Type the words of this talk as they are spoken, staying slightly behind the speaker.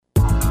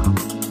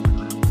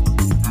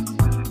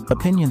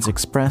opinions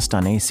expressed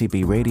on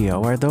ACB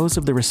Radio are those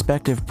of the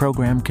respective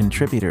program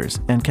contributors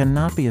and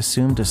cannot be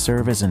assumed to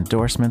serve as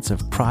endorsements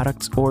of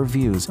products or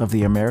views of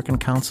the American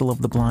Council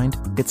of the Blind,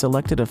 its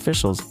elected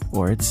officials,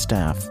 or its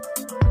staff.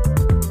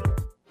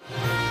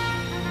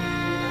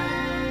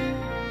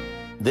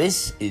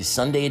 This is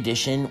Sunday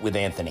Edition with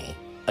Anthony,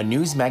 a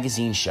news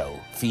magazine show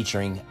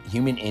featuring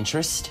human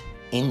interest,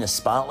 in the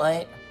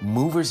spotlight,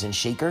 movers and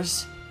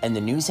shakers, and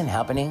the news and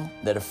happening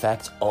that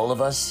affect all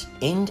of us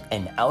in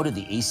and out of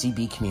the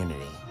ACB community.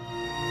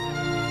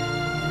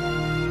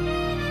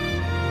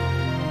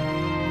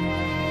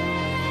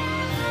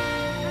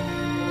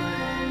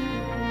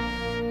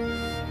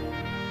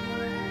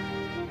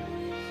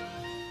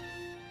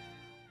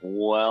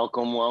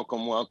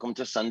 Welcome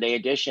to Sunday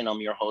Edition. I'm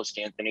your host,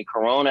 Anthony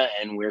Corona,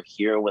 and we're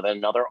here with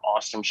another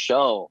awesome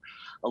show.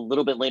 A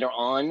little bit later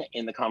on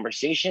in the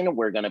conversation,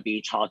 we're going to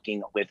be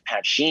talking with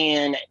Pat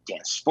Sheehan,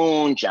 Dan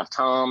Spoon, Jeff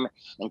Tom,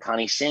 and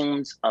Connie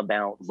Sims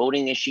about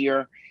voting this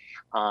year.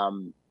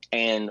 And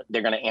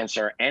they're going to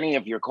answer any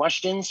of your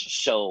questions.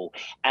 So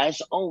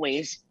as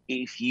always,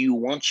 if you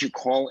want to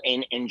call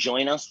in and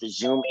join us, the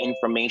Zoom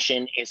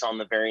information is on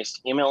the various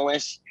email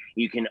lists.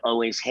 You can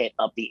always hit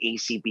up the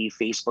ACB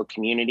Facebook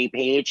community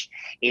page.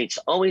 It's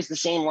always the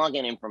same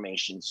login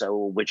information.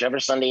 So whichever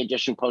Sunday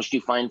Edition post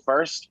you find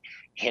first,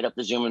 hit up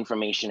the Zoom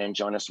information and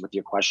join us with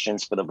your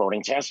questions for the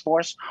voting task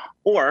force.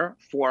 Or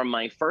for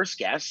my first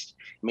guest,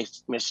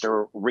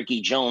 Mr. Ricky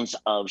Jones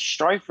of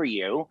Strive for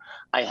You,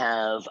 I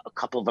have a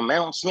couple of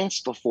announcements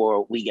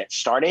before we get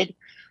started.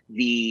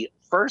 The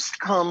first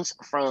comes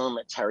from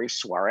Terry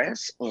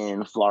Suarez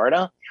in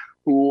Florida,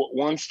 who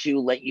wants to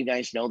let you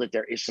guys know that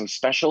there is some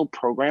special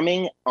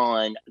programming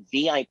on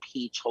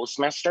VIP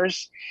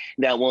Toastmasters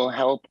that will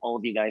help all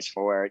of you guys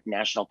for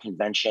national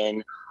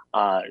convention,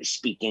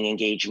 speaking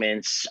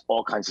engagements,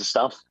 all kinds of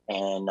stuff.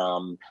 And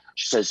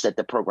she says that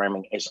the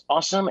programming is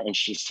awesome and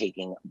she's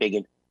taking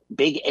big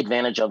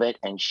advantage of it,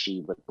 and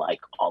she would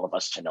like all of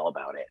us to know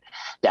about it.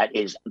 That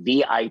is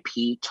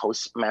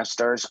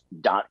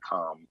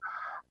VIPToastmasters.com.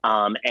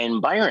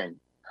 And Byron,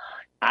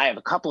 I have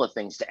a couple of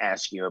things to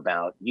ask you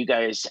about. You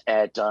guys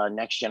at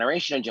Next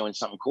Generation are doing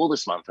something cool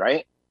this month,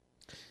 right?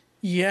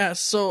 Yeah.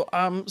 So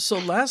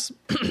last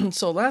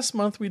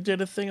month we did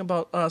a thing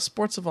about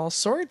sports of all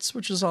sorts,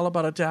 which is all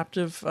about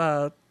adaptive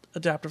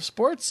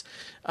sports.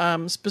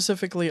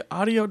 Specifically,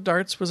 audio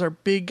darts was our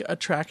big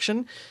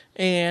attraction,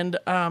 and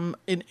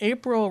in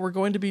April we're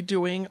going to be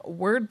doing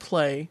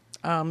wordplay.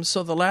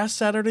 So the last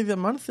Saturday of the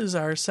month is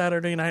our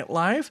Saturday Night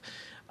Live.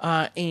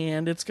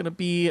 And it's going to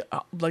be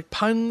like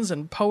puns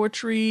and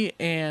poetry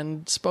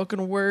and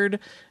spoken word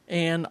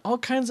and all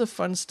kinds of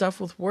fun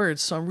stuff with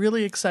words. So I'm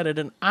really excited.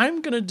 And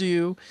I'm going to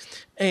do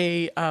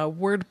a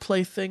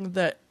wordplay thing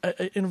that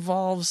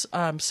involves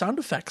sound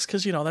effects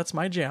because, you know, that's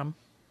my jam.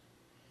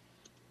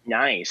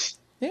 Nice.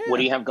 Yeah. What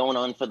do you have going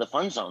on for the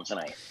Fun Zone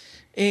tonight?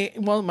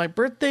 Well, my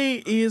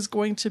birthday is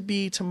going to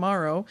be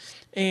tomorrow,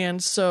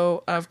 and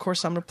so, of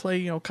course, I'm going to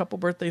play, a couple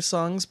birthday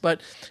songs, but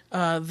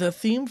the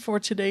theme for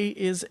today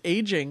is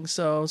aging,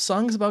 so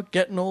songs about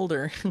getting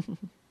older.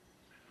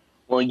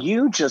 Well,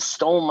 you just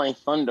stole my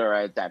thunder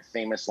at that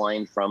famous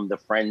line from the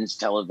Friends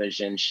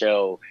television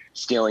show,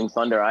 Stealing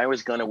Thunder. I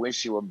was going to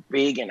wish you a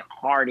big and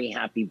hearty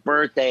happy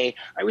birthday.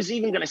 I was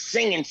even going to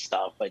sing and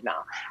stuff, but no.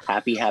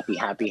 Happy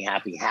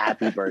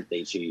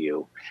birthday to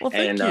you. Well,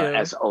 thank you.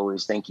 As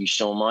always, thank you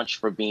so much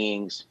for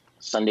being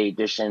Sunday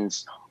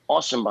Edition's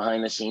awesome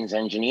behind-the-scenes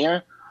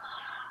engineer.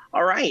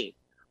 All right.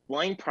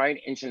 Blind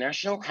Pride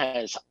International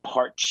has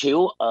part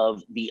 2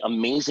 of the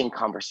amazing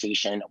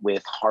conversation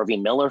with Harvey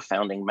Miller,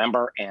 founding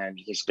member, and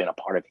he's been a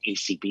part of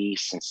ACB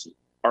since the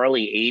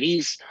early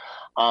 80s.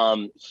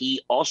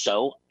 He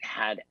also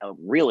had a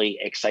really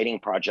exciting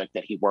project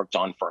that he worked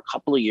on for a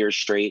couple of years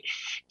straight,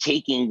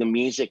 taking the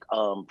music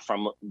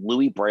from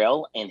Louis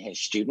Braille and his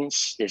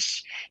students.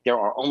 There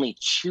are only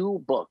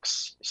 2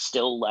 books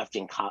still left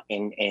in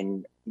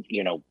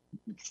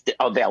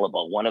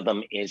available. One of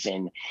them is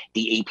in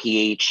the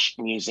APH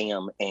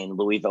Museum in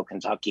Louisville,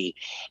 Kentucky,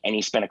 and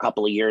he spent a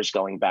couple of years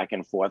going back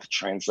and forth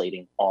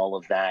translating all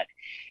of that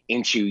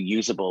into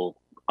usable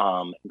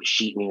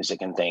sheet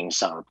music and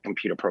things,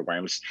 computer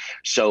programs.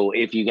 So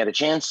if you get a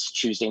chance,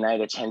 Tuesday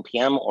night at 10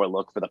 p.m. or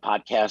look for the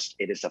podcast,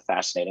 it is a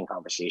fascinating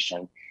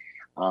conversation.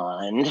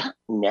 And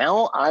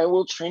now I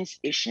will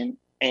transition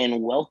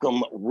and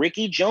welcome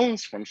Ricky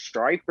Jones from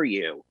Strive for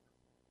You.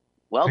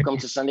 Welcome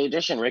to Sunday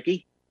Edition,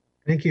 Ricky.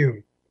 Thank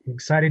you. I'm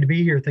excited to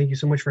be here. Thank you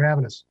so much for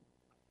having us.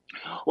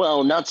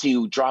 Well, not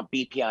to drop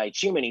BPI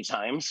too many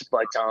times,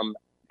 but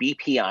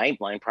BPI,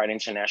 Blind Pride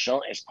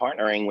International, is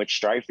partnering with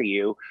Strive for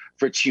You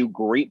for 2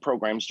 great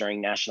programs during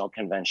National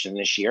Convention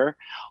this year.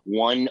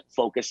 One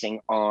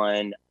focusing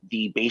on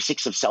the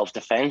basics of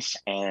self-defense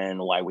and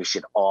why we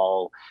should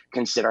all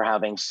consider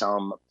having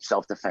some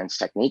self-defense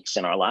techniques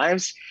in our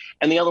lives.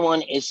 And the other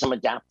one is some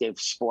adaptive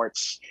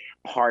sports,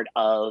 part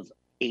of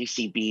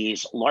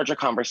ACB's larger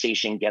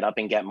conversation, Get Up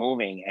and Get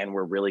Moving. And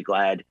we're really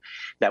glad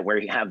that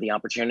we have the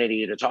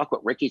opportunity to talk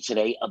with Ricky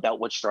today about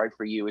what Strive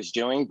for You is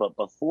doing. But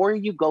before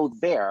you go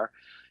there,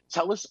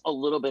 tell us a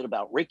little bit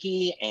about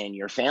Ricky and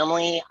your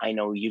family. I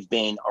know you've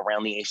been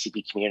around the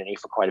ACB community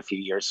for quite a few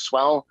years as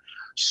well.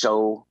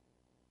 So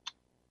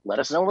let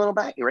us know a little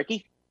about you,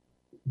 Ricky.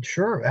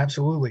 Sure,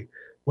 absolutely.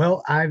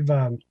 Well, I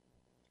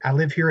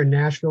live here in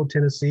Nashville,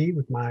 Tennessee,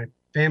 with my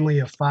family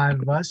of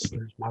 5 of us.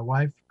 There's my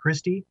wife,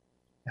 Christy,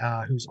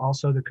 who's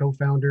also the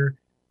co-founder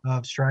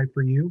of Strive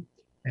for You,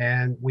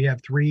 and we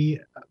have 3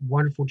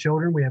 wonderful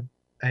children. We have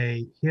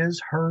a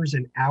his, hers,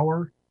 and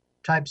our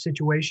type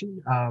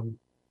situation.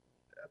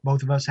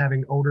 Both of us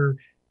having older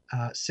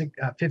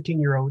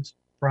 15-year-olds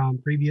from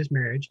previous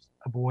marriage,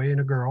 a boy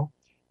and a girl.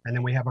 And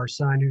then we have our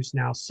son who's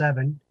now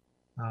 7,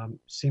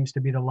 seems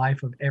to be the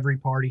life of every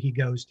party he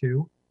goes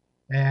to.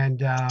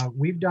 And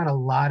we've done a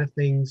lot of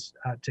things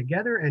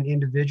together and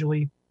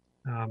individually,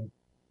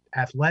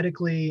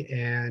 athletically,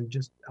 and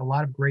just a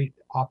lot of great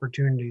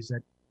opportunities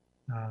that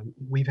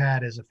we've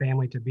had as a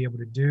family to be able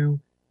to do.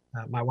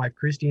 My wife,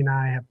 Christy, and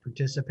I have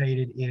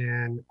participated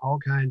in all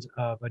kinds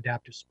of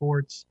adaptive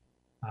sports,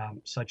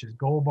 such as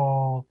goal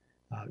ball,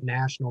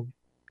 national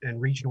and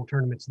regional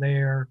tournaments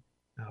there,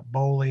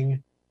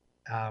 bowling.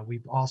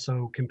 We've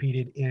also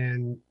competed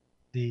in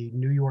the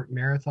New York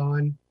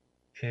Marathon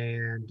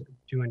and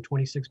doing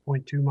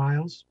 26.2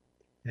 miles.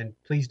 And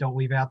please don't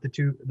leave out the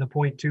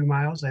 0.2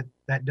 miles.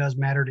 That does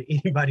matter to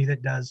anybody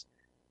that does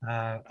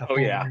a full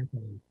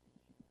marathon.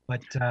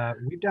 But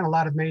we've done a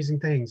lot of amazing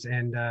things,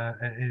 and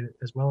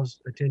as well as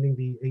attending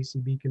the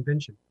ACB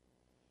convention.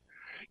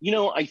 You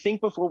know, I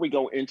think before we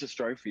go into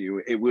Strive for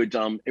You, it would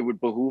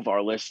behoove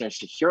our listeners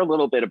to hear a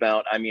little bit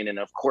about, I mean, and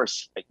of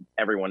course,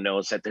 everyone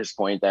knows at this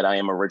point that I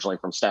am originally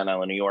from Staten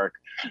Island, New York.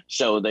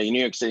 So the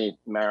New York City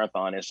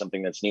Marathon is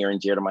something that's near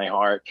and dear to my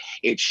heart.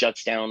 It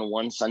shuts down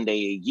one Sunday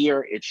a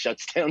year. It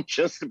shuts down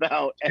just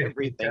about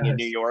everything in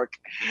New York.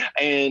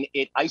 And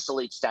it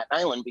isolates Staten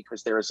Island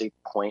because there is a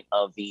point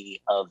of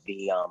the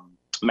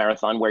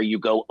marathon where you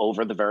go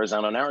over the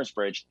Verrazano-Narrows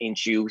Bridge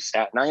into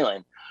Staten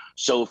Island.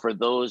 So for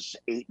those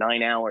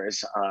 8-9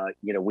 hours,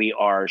 we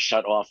are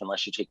shut off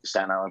unless you take the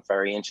Staten Island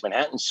Ferry into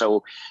Manhattan.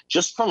 So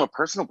just from a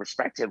personal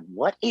perspective,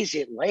 what is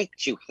it like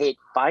to hit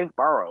 5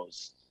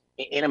 boroughs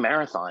in a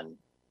marathon?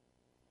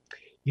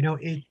 You know,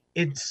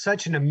 it's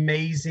such an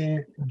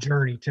amazing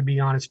journey, to be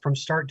honest, from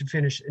start to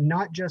finish, and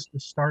not just the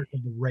start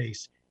of the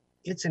race.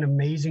 It's an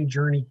amazing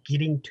journey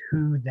getting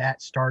to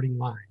that starting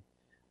line.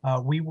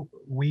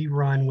 We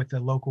run with a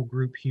local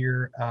group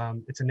here.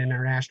 It's an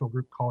international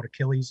group called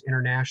Achilles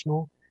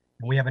International,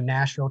 and we have a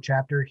Nashville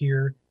chapter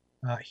here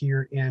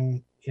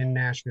in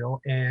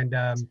Nashville. And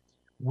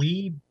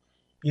we,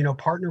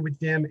 partner with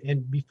them.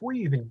 And before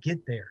you even get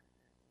there,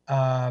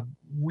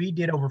 we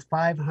did over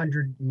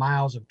 500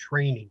 miles of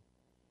training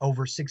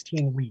over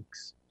 16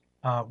 weeks.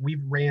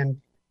 We've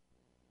ran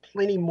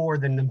plenty more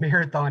than the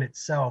marathon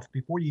itself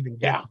before you even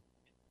get there.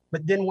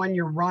 But then when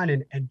you're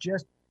running and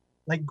just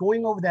like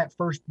going over that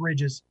first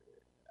bridge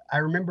I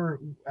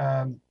remember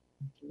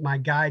my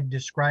guide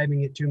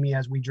describing it to me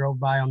as we drove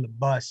by on the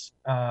bus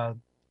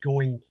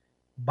going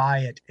by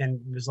it,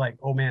 and was like,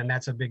 oh man,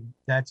 that's a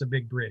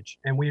big bridge.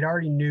 And we'd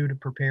already knew to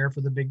prepare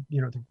for the big,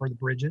 for the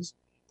bridges.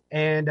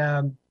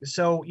 And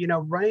so,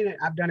 running it,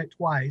 I've done it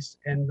twice.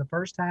 And the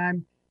first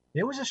time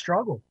it was a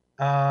struggle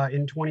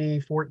in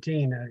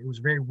 2014. It was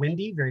very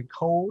windy, very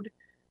cold.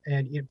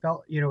 And it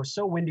felt, it was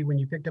so windy when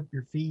you picked up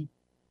your feet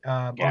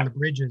on the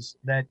bridges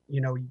that,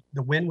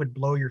 the wind would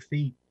blow your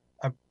feet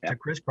up to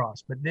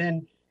crisscross. But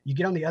then you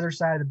get on the other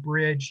side of the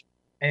bridge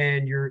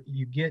and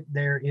you get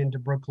there into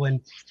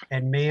Brooklyn,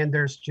 and man,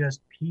 there's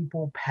just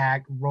people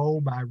packed row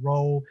by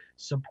row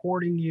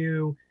supporting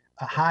you,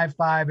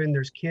 high-fiving.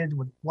 There's kids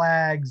with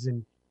flags,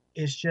 and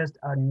it's just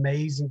an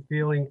amazing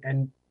feeling.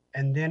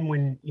 And then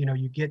when,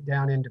 you get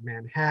down into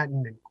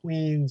Manhattan and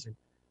Queens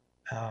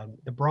and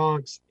the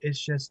Bronx, it's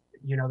just,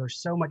 there's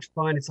so much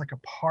fun. It's like a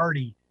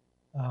party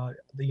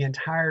the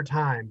entire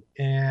time.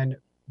 And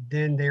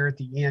then there at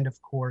the end, of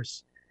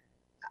course,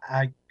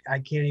 I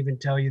can't even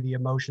tell you the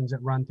emotions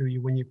that run through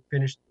you when you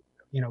finish,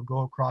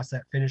 go across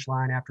that finish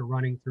line after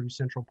running through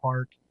Central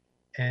Park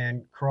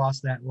and cross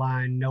that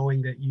line,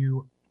 knowing that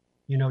you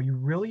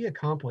really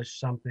accomplished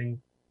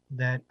something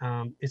that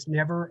it's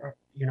never,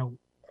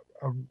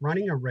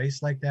 running a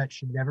race like that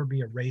should never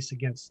be a race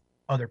against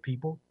other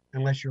people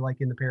unless you're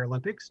like in the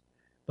Paralympics.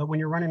 But when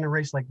you're running a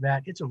race like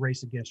that, it's a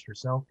race against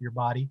yourself, your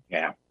body.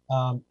 Yeah.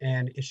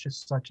 And it's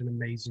just such an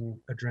amazing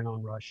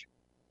adrenaline rush.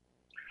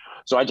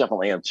 So I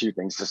definitely have 2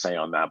 things to say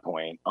on that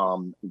point.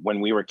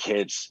 When we were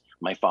kids,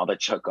 my father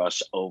took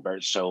us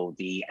over. So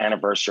the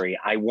anniversary,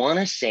 I want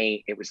to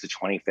say it was the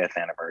 25th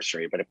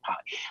anniversary, but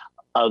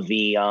of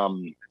the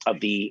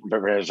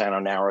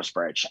Verrazano-Narrows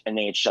Bridge, and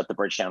they had shut the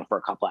bridge down for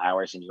a couple of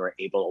hours, and you were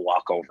able to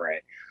walk over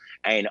it.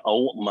 And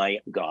oh my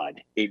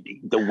God,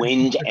 the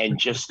wind and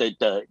just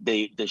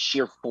the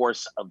sheer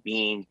force of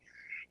being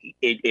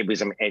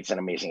it's an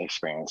amazing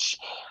experience.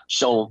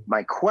 So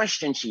my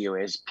question to you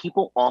is,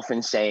 people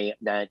often say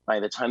that by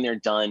the time they're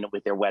done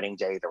with their wedding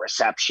day, the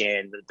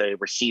reception, the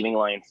receiving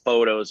line,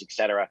 photos,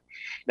 etc.,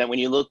 that when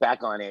you look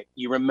back on it,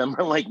 you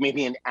remember like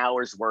maybe an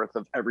hour's worth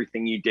of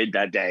everything you did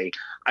that day.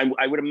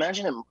 I would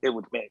imagine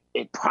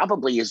it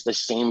probably is the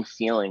same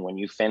feeling when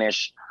you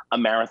finish a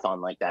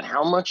marathon like that.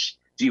 How much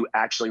do you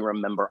actually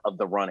remember of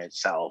the run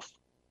itself?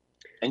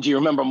 And do you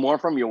remember more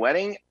from your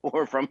wedding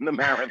or from the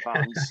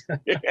marathons?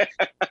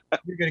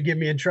 You're going to get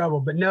me in trouble,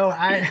 but no,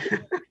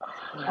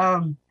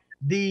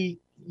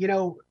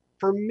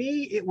 for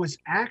me, it was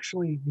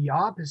actually the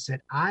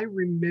opposite. I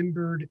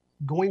remembered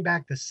going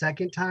back the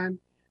second time.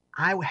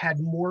 I had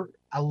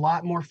a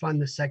lot more fun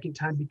the second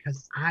time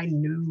because I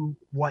knew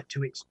what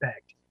to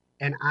expect.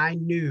 And I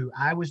knew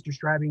I was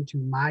describing to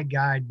my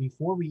guide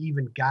before we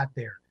even got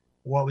there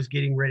what was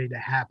getting ready to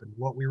happen,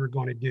 what we were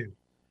going to do.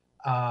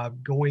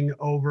 Going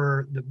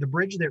over the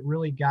bridge that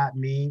really got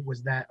me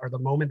the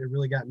moment that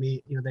really got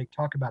me, they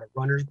talk about a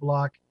runner's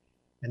block.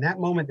 And that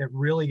moment that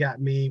really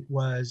got me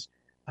was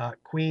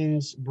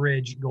Queens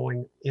Bridge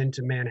going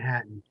into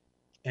Manhattan.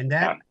 And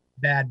that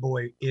bad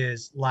boy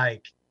is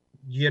like,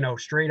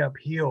 straight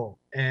uphill.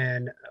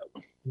 And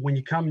when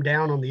you come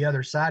down on the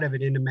other side of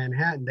it into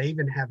Manhattan, they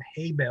even have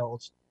hay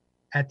bales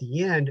at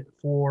the end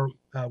for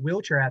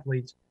wheelchair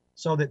athletes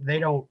so that they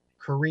don't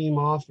careen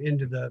off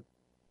into the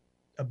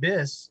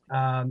abyss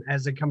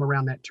as they come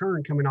around that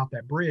turn coming off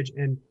that bridge.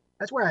 And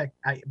that's where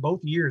I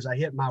both years I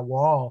hit my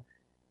wall.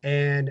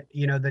 And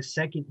the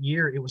second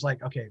year it was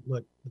like, okay,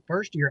 look, the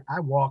first year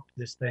I walked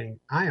this thing,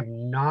 I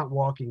am not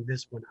walking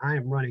this one. I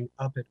am running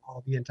up it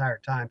all the entire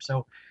time.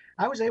 So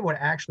I was able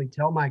to actually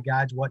tell my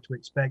guides what to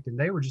expect, and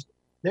they were just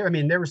there. I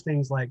mean, there was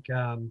things like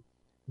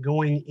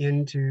going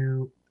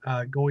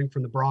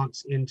from the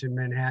Bronx into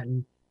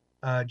Manhattan.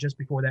 Just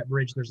before that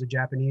bridge, there's a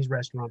Japanese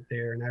restaurant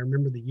there, and I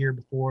remember the year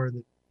before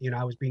that,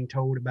 I was being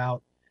told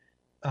about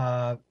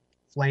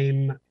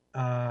flame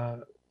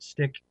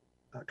stick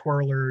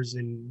twirlers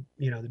and,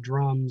 the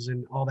drums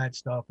and all that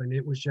stuff. And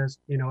it was just,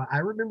 I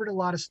remembered a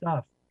lot of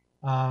stuff.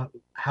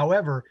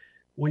 However,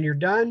 when you're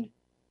done,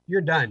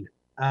 you're done.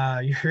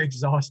 You're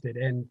exhausted,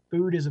 and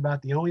food is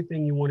about the only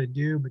thing you want to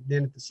do. But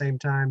then at the same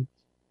time,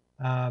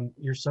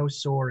 you're so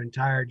sore and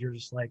tired. You're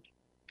just like,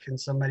 can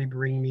somebody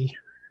bring me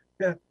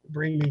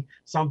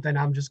something?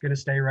 I'm just going to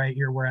stay right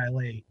here where I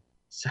lay.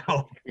 So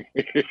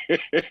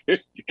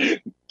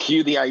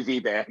cue the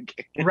IV bag.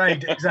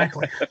 Right,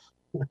 exactly.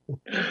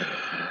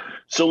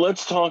 So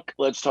let's talk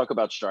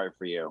about Strive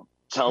for You.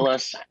 Tell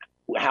us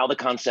how the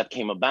concept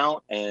came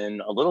about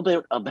and a little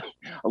bit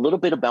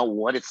about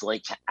what it's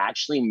like to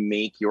actually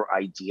make your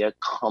idea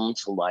come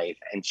to life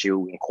and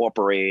to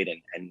incorporate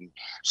and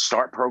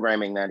start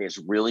programming that is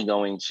really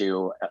going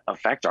to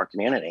affect our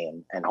community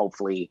and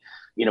hopefully,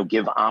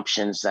 give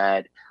options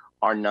that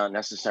are not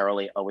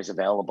necessarily always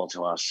available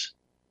to us.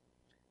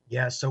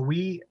 Yeah, so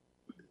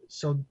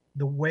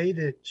the way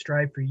that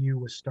Strive for You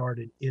was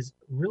started is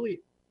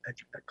really a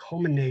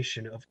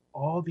culmination of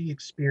all the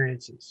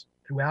experiences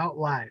throughout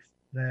life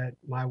that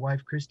my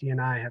wife Christy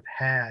and I have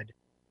had.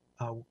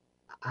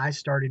 I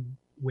started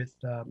with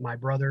my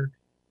brother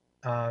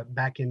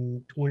back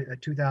in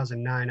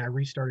 2009. I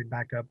restarted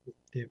back up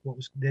with what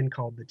was then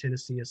called the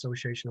Tennessee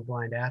Association of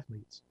Blind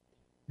Athletes,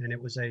 and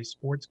it was a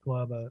sports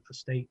club, a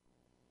state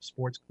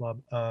sports club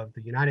of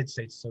the United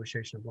States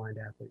Association of Blind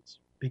Athletes,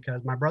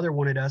 because my brother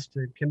wanted us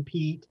to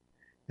compete,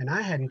 and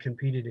I hadn't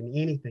competed in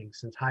anything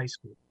since high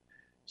school.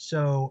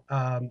 So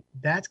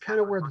that's kind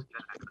of where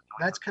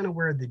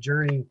the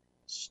journey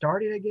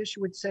started, I guess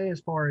you would say, as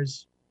far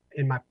as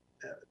in my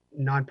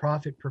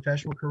nonprofit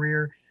professional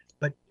career.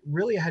 But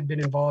really, I had been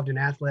involved in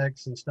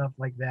athletics and stuff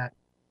like that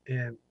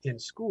in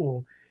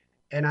school,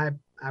 and I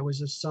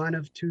was a son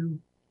of two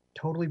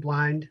totally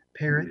blind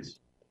parents,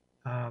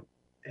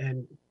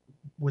 and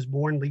was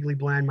born legally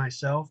blind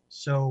myself.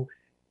 So,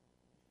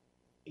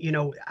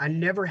 I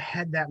never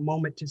had that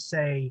moment to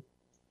say,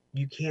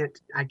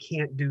 I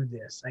can't do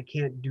this. I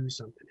can't do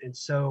something. And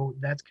so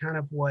that's kind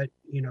of what,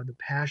 the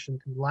passion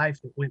through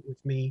life that went with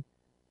me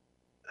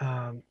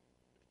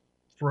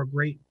for a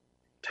great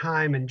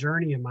time and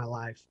journey in my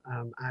life.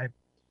 I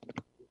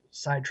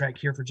sidetrack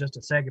here for just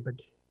a second, but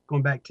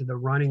going back to the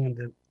running and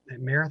the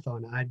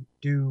marathon, I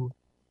do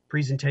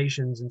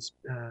presentations and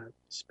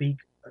speak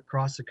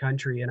across the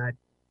country. And I've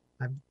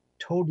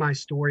told my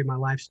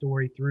life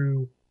story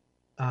through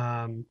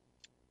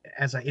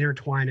as I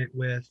intertwine it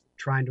with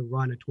trying to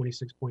run a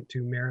 26.2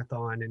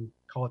 marathon and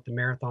call it the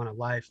Marathon of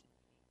Life.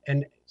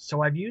 And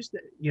so I've used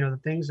the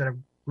things that I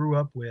grew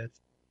up with.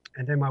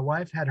 And then my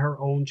wife had her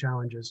own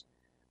challenges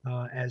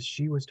as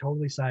she was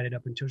totally sighted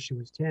up until she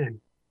was 10,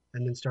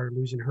 and then started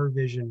losing her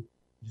vision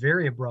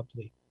very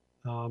abruptly.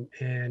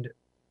 And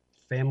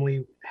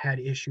family had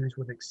issues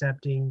with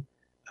accepting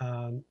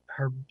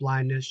her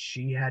blindness.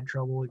 She had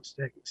trouble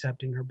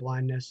accepting her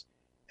blindness.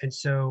 And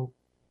so,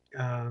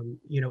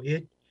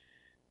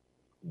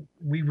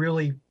 we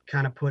really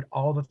kind of put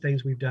all the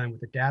things we've done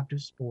with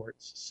adaptive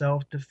sports,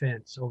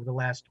 self-defense over the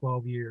last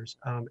 12 years.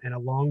 And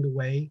along the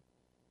way,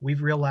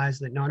 we've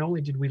realized that not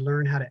only did we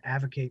learn how to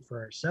advocate for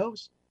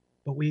ourselves,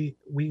 but we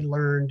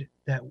learned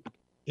that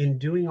in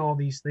doing all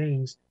these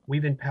things,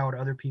 we've empowered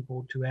other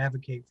people to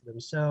advocate for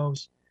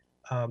themselves.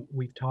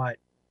 We've taught,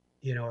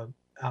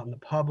 out in the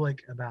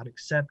public about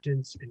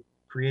acceptance and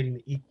creating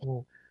the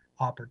equal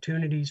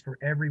opportunities for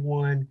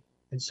everyone.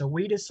 And so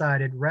we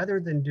decided, rather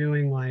than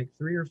doing like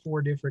 3 or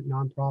 4 different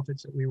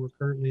nonprofits that we were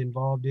currently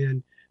involved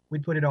in, we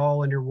put it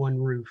all under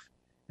one roof.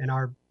 And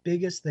our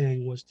biggest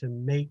thing was to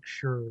make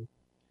sure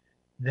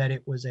that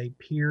it was a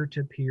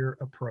peer-to-peer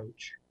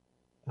approach,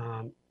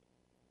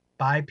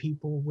 by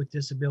people with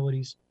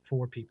disabilities,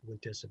 for people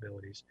with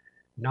disabilities,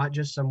 not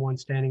just someone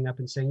standing up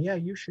and saying, yeah,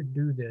 you should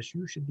do this,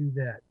 you should do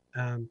that,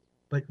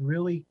 but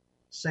really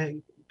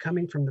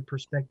coming from the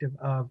perspective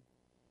of,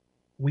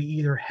 we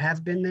either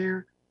have been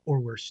there or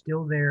we're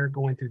still there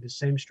going through the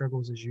same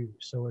struggles as you.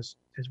 So as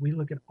we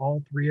look at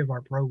all 3 of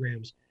our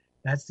programs,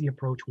 that's the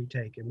approach we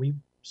take. And we've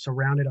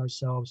surrounded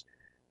ourselves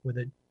with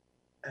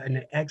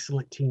an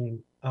excellent team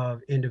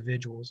of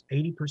individuals.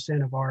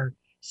 80% of our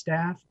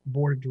staff,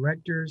 board of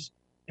directors,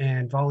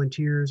 and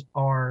volunteers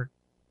are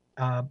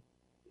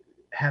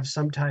have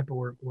some type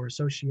or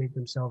associate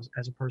themselves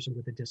as a person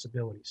with a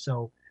disability.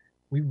 So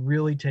we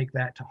really take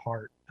that to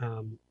heart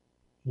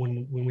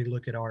when we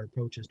look at our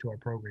approaches to our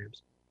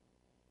programs.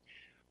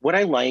 What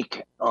I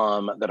like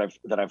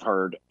that I've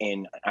heard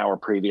in our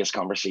previous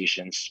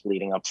conversations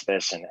leading up to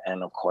this,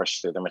 and of course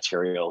through the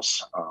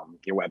materials,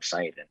 your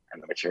website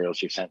and the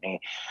materials you sent me,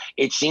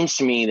 it seems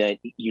to me that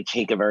you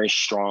take a very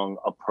strong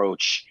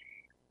approach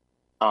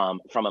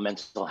from a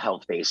mental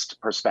health based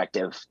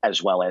perspective,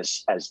 as well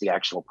as the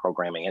actual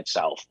programming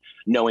itself,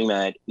 knowing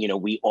that,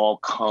 we all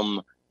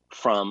come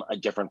from a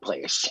different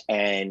place.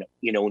 And,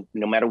 no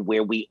matter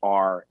where we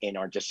are in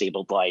our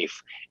disabled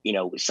life,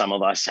 some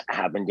of us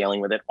have been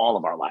dealing with it all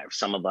of our lives.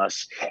 Some of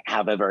us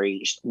have a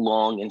very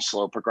long and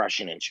slow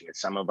progression into it.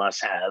 Some of us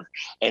have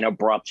an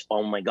abrupt,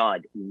 oh my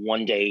God,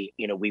 one day,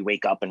 we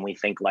wake up and we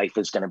think life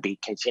is going to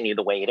continue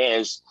the way it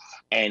is.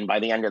 And by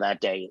the end of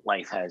that day,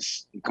 life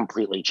has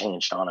completely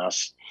changed on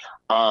us.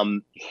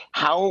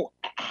 How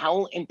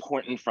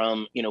important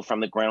from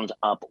the ground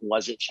up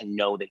was it to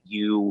know that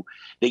you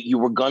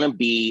were going to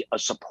be a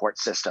support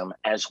system,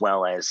 as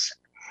well as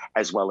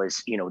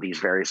these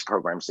various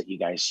programs that you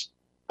guys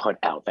put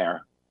out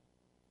there?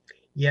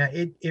 Yeah,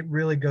 it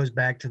really goes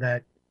back to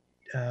that,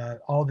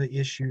 all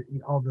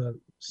the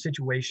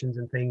situations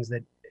and things,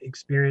 that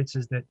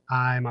experiences that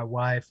my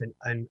wife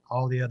and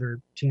all the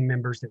other team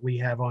members that we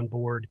have on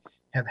board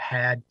have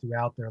had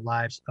throughout their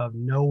lives, of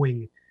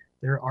knowing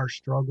there are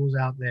struggles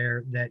out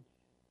there that,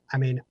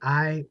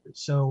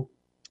 so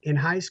in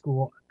high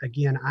school,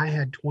 again, I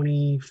had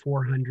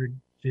 2400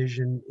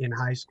 vision in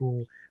high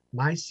school.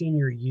 My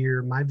senior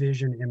year, my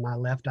vision in my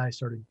left eye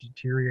started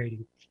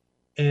deteriorating.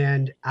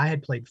 And I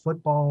had played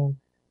football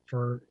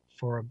for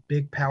a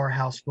big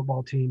powerhouse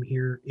football team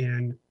here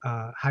in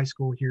high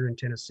school here in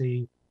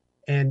Tennessee.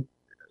 And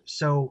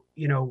so,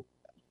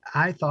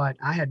 I thought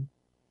I had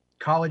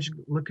college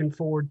looking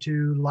forward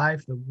to,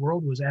 life, the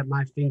world was at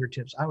my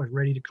fingertips. I was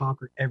ready to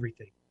conquer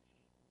everything.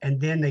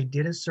 And then they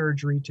did a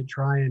surgery to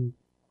try and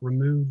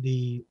remove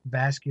the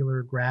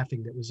vascular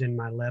grafting that was in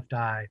my left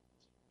eye,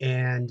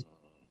 and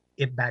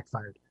it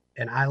backfired,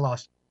 and I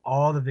lost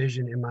all the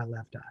vision in my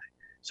left eye.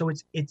 So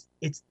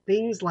it's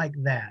things like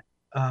that,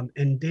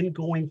 and then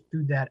going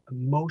through that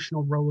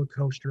emotional roller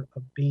coaster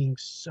of being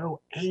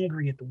so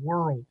angry at the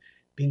world,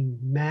 being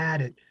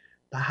mad at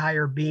the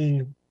higher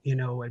being,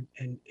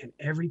 and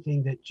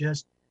everything that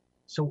just.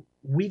 So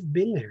we've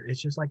been there. It's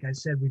just like I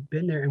said, we've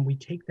been there, and we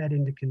take that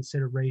into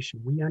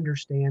consideration. We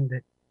understand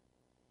that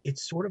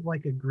it's sort of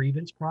like a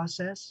grievance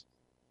process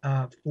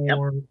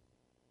for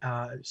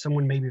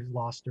someone maybe who's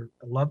lost a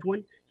loved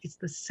one. It's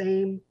the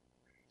same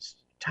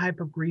type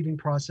of grieving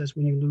process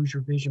when you lose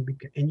your vision,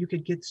 and you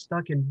could get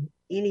stuck in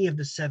any of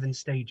the 7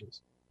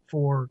 stages.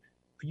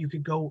 You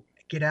could go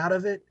get out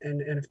of it,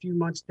 and a few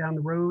months down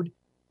the road,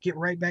 get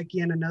right back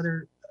in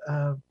another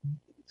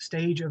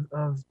stage of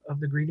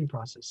the grieving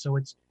process. So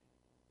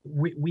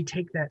we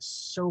take that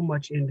so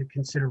much into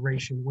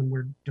consideration when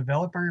we're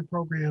developing our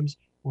programs,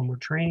 when we're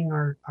training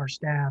our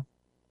staff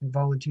and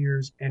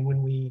volunteers, and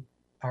when we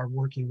are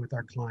working with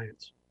our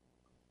clients.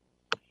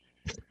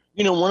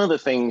 One of the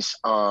things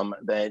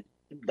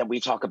that we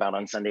talk about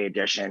on Sunday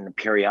Edition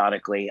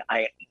periodically,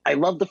 I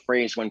love the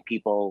phrase when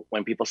people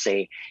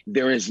say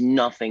there is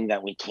nothing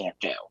that we can't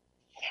do.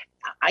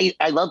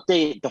 I love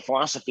the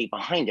philosophy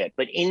behind it,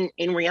 but in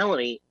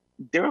reality,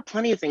 there are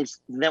plenty of things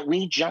that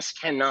we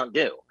just cannot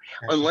do.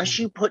 Unless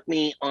you put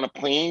me on a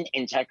plane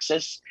in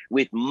Texas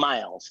with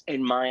miles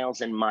and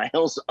miles and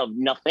miles of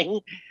nothing,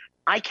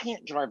 I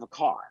can't drive a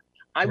car.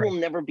 I will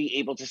never be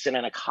able to sit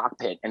in a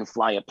cockpit and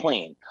fly a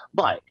plane,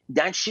 but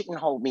that shouldn't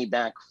hold me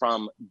back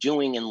from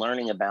doing and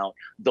learning about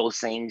those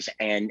things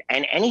and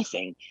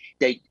anything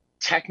that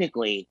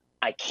technically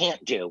I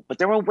can't do, but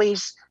there are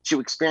ways to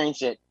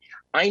experience it.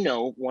 I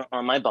know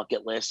on my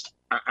bucket list,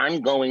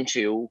 I'm going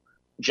to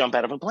jump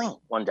out of a plane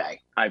one day.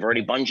 I've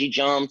already bungee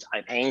jumped,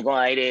 I've hang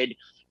glided,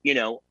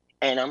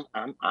 and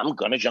I'm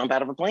gonna jump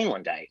out of a plane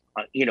one day.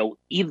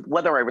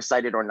 Whether I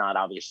recite it or not,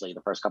 obviously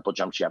the first couple of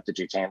jumps you have to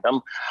do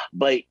tandem,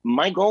 but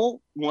my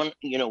goal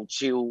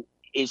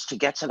is to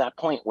get to that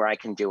point where I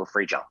can do a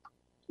free jump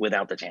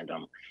without the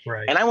tandem,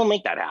 Right. and I will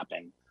make that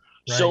happen.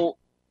 Right. So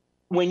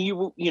when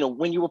you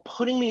were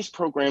putting these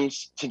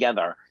programs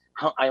together,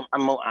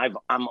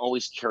 I'm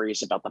always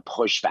curious about the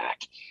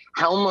pushback.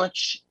 How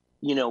much,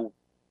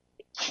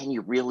 can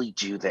you really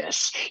do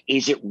this?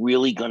 Is it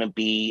really going to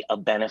be a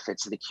benefit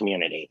to the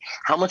community?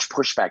 How much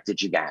pushback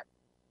did you get?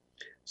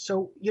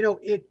 So,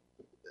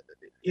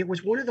 it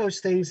was one of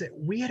those things that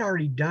we had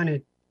already done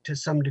it to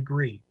some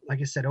degree. Like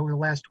I said, over the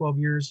last 12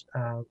 years,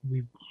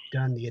 we've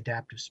done the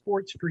adaptive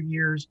sports for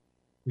years.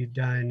 We've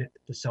done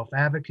the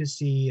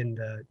self-advocacy and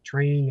the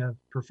training of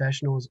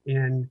professionals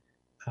in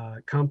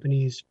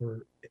companies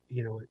for,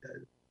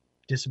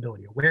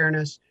 disability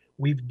awareness.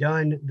 We've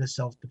done the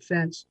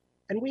self-defense,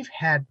 and we've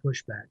had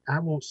pushback. I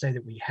won't say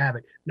that we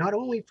haven't, not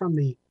only from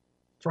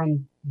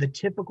the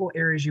typical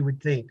areas you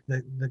would think,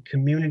 the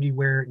community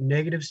where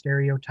negative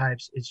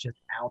stereotypes is just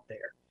out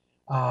there,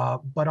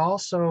 but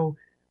also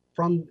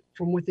from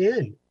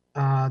within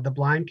the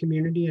blind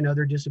community and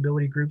other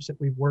disability groups that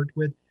we've worked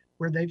with,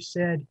 where they've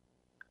said,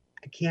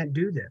 I can't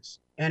do this.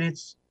 And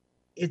it's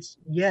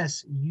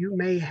yes, you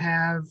may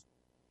have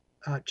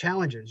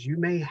challenges, you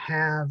may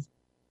have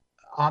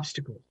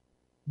obstacles,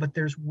 but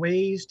there's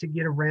ways to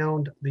get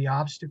around the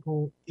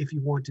obstacle if you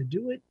want to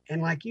do it.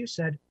 And like you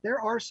said, there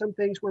are some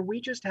things where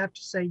we just have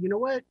to say, you know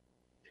what,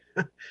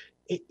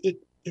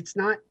 it's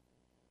not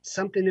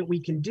something that we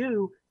can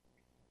do,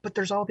 but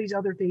there's all these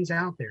other things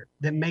out there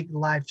that make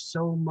life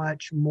so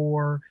much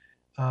more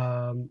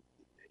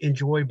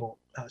enjoyable.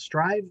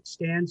 STRIVE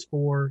stands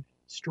for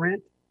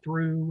strength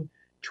through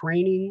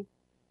training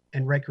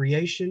and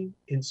recreation,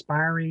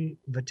 inspiring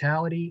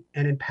vitality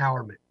and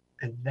empowerment.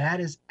 And that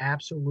is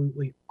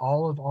absolutely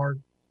all of our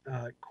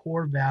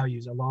core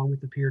values, along with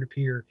the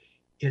peer-to-peer,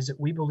 is that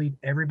we believe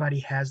everybody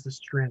has the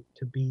strength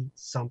to be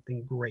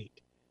something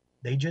great.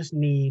 They just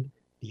need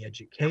the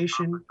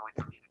education,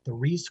 the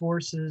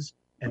resources,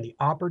 and the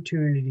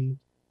opportunity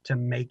to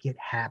make it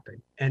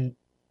happen. And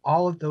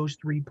all of those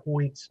 3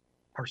 points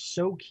are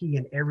so key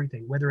in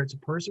everything, whether it's a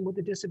person with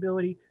a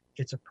disability,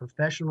 it's a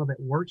professional that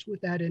works with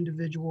that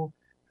individual,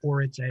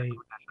 or it's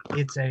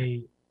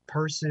a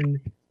person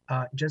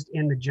just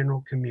in the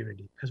general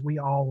community, because we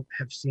all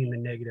have seen the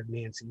negative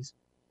Nancy's.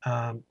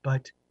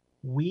 But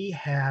we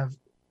have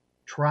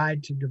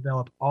tried to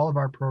develop all of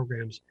our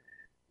programs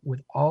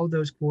with all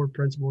those core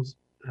principles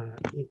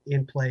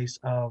in place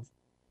of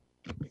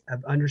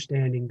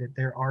understanding that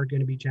there are going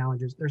to be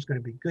challenges. There's going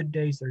to be good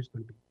days, there's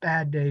going to be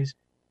bad days,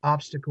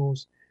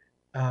 obstacles,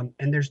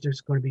 and there's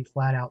just going to be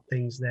flat out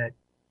things that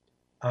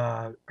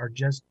are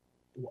just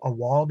a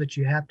wall that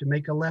you have to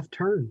make a left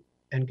turn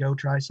and go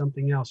try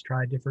something else,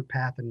 try a different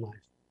path in life.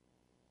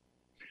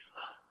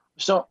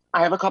 So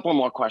I have a couple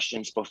more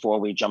questions before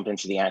we jump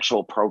into the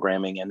actual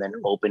programming and then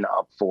open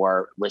up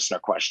for listener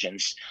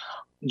questions.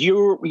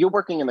 You're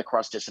working in the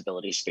cross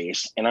disability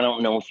space, and I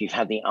don't know if you've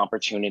had the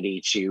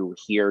opportunity to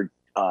hear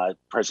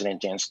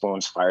President Dan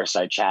Spoon's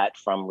fireside chat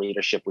from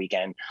Leadership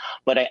Weekend,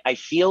 but I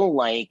feel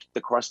like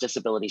the cross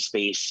disability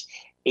space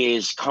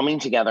is coming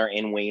together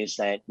in ways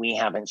that we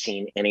haven't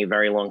seen in a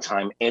very long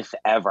time, if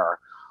ever.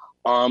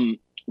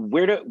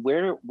 Where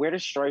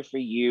does Strive for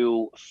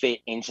You fit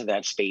into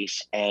that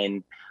space,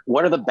 and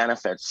what are the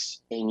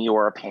benefits, in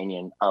your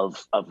opinion,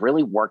 of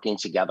really working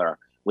together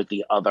with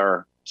the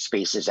other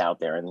spaces out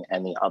there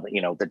and the other,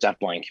 the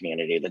deafblind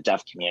community, the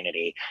deaf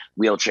community,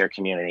 wheelchair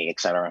community, et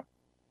cetera?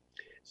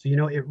 So,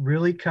 it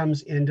really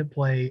comes into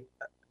play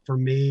for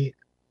me.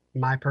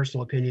 My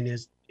personal opinion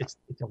is it's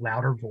a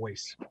louder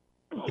voice.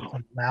 It's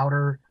a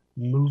louder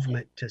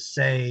movement to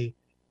say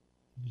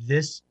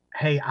this,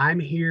 hey, I'm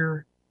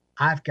here.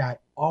 I've got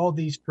all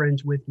these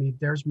friends with me.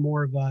 There's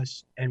more of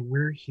us, and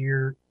we're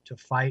here to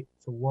fight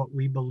for what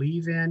we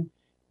believe in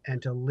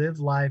and to live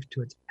life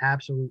to its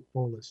absolute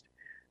fullest.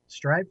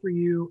 Strive for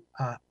You,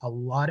 a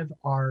lot of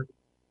our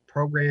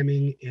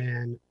programming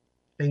and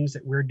things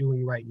that we're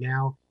doing right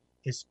now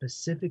is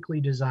specifically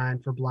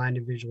designed for blind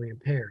and visually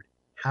impaired.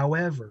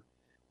 However,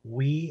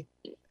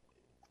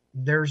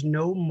 there's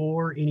no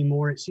more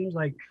anymore. It seems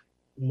like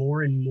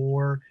more and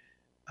more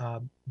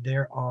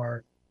there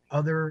are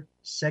other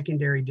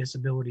secondary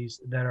disabilities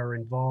that are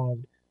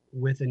involved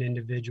with an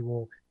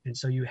individual. And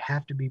so you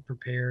have to be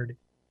prepared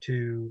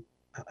to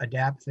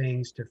adapt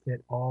things to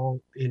fit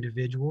all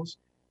individuals,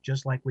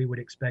 just like we would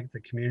expect the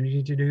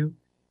community to do.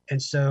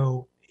 And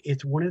so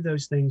it's one of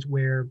those things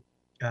where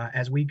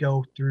as we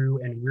go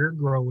through and we're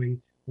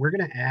growing, we're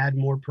going to add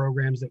more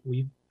programs that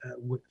we've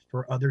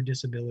for other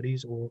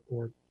disabilities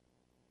or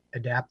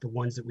adapt the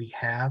ones that we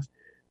have.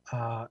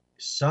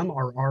 Some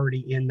are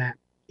already in that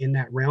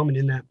realm and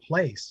in that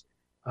place.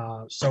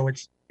 So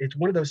it's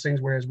one of those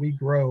things where as we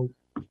grow,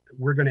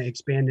 we're going to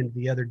expand into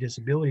the other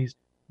disabilities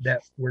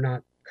that we're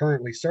not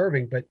currently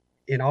serving. But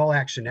in all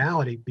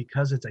actionality,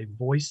 because it's a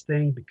voice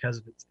thing,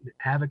 because it's an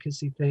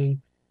advocacy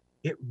thing,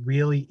 it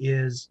really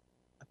is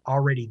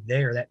already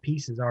there. That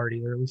piece is already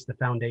there, at least the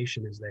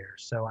foundation is there.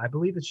 So I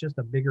believe it's just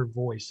a bigger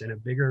voice and a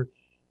bigger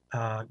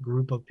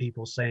group of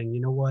people saying,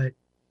 you know what,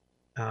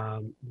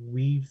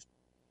 we've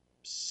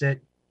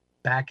sit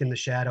back in the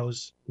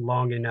shadows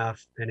long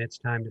enough, and it's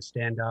time to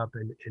stand up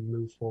and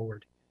move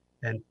forward.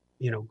 And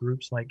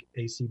groups like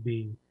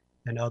ACB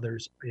and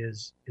others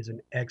is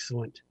an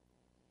excellent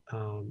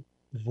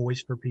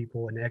voice for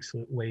people, an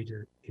excellent way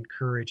to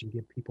encourage and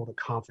give people the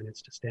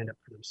confidence to stand up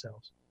for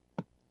themselves.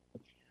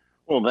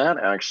 Well, that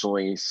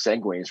actually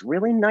segues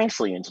really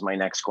nicely into my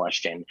next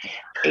question.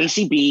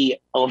 ACB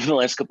over the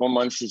last couple of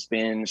months has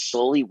been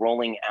slowly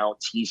rolling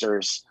out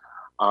teasers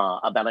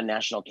about a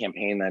national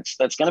campaign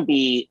that's going to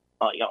be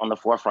on the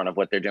forefront of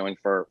what they're doing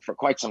for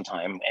quite some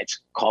time. It's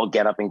called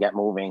Get Up and Get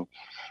Moving.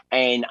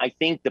 And I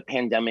think the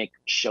pandemic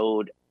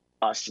showed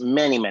us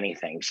many, many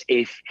things.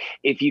 If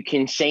you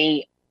can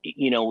say,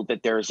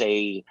 that there's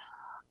a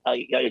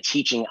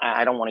teaching,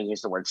 I don't want to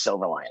use the word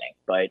silver lining,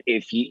 but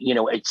if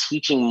a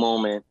teaching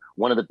moment,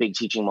 one of the big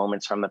teaching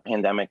moments from the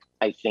pandemic,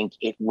 I think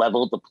it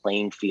leveled the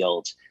playing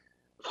field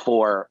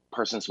for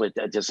persons with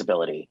a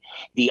disability.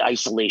 The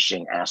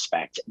isolation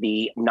aspect,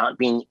 the not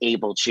being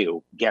able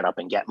to get up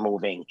and get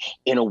moving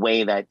in a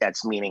way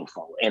that's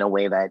meaningful, in a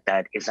way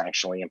that is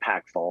actually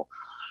impactful.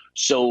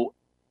 So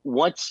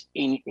what's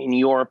in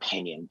your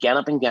opinion, Get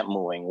Up and Get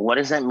Moving, what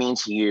does that mean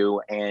to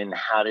you, and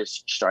how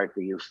does Strive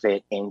for You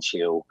fit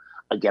into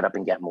a Get Up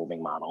and Get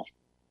Moving model?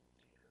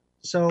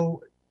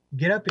 So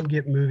Get Up and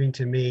Get Moving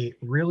to me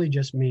really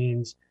just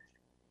means,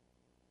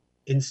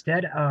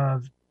 instead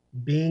of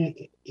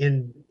being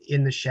in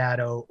the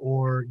shadow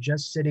or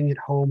just sitting at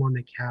home on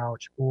the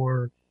couch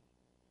or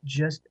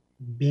just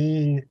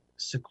being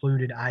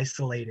secluded,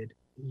 isolated,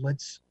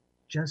 let's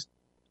just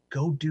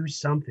go do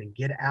something.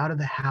 Get out of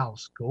the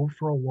house, go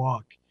for a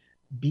walk,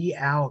 be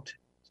out,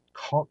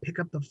 pick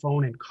up the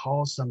phone and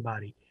call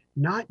somebody,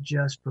 not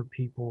just for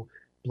people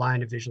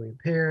blind and visually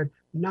impaired,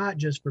 not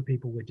just for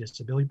people with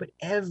disability, but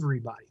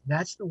everybody.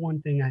 That's the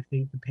one thing I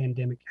think the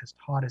pandemic has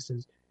taught us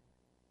is,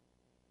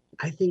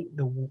 I think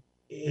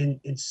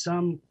in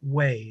some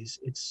ways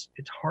it's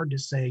hard to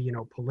say,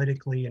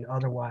 politically and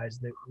otherwise,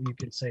 that you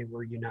can say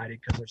we're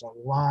united, because there's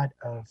a lot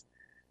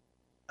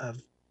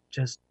of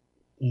just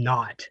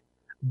not.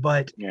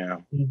 But yeah,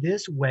 in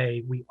this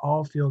way, we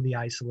all feel the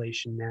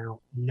isolation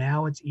now.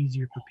 Now it's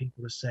easier for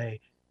people to say,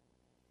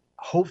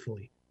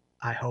 hopefully,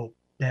 I hope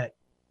that,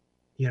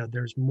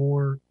 there's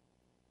more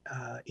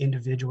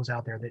individuals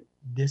out there that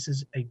this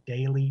is a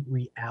daily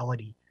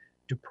reality.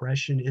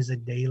 Depression is a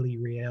daily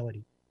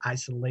reality.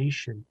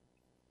 Isolation,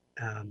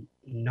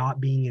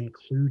 not being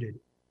included,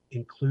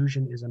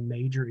 inclusion is a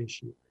major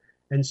issue.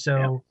 And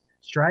so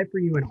Strive for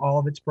You and all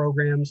of its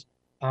programs,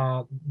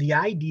 the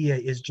idea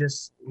is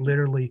just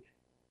literally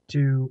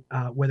to,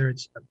 whether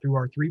it's through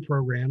our 3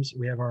 programs,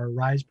 we have our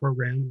RISE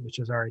program, which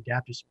is our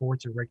adaptive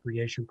sports and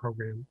recreation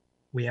program.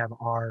 We have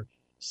our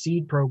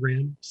SEED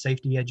program,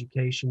 safety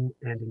education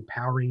and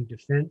empowering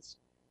defense.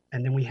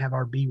 And then we have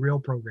our Be Real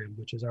program,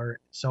 which is our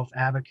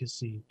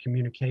self-advocacy,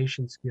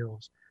 communication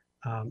skills,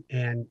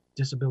 and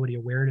disability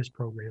awareness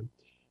program.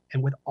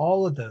 And with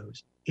all of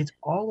those, it's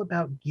all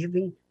about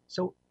giving.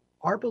 So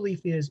our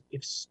belief is,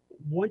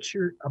 once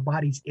a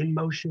body's in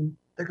motion,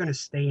 they're going to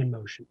stay in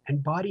motion.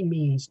 And body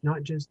means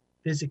not just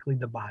physically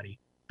the body,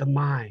 the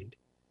mind,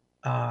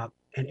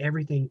 and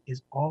everything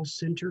is all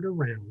centered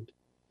around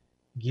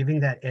giving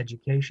that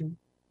education,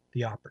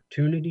 the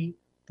opportunity,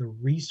 the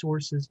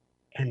resources,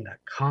 and the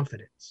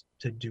confidence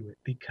to do it.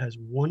 Because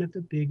one of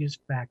the biggest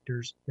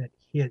factors that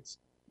hits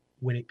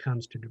when it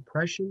comes to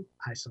depression,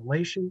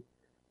 isolation,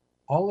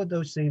 all of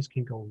those things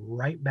can go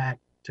right back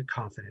to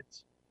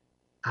confidence.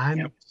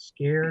 I'm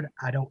scared.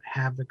 I don't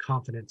have the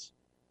confidence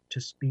to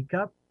speak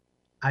up.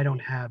 I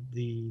don't have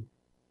the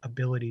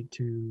ability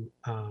to,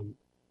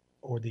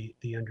 or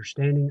the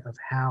understanding of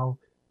how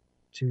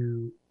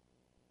to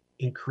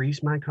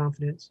increase my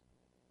confidence.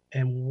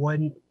 And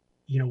when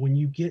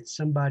you get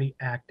somebody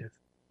active,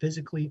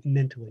 physically,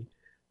 mentally,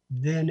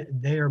 then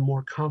they are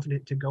more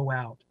confident to go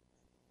out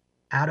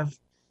of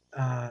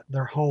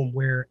their home,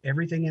 where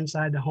everything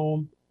inside the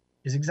home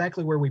is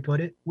exactly where we put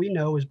it. We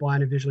know, as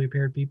blind and visually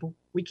impaired people,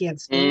 we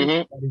can't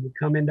stand somebody to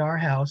come into our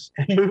house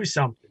and move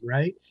something,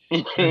 right?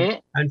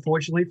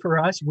 Unfortunately for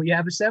us, we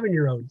have a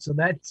 7-year-old, so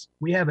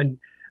we have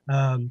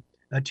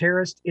a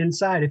terrorist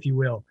inside, if you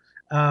will.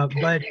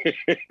 But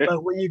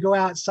when you go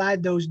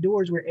outside those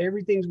doors where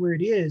everything's where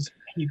it is,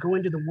 you go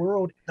into the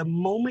world, the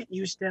moment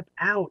you step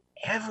out,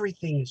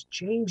 everything is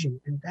changing.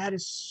 And that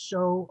is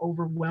so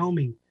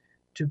overwhelming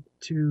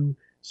to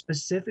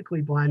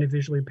specifically blind and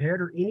visually impaired,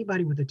 or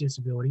anybody with a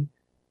disability.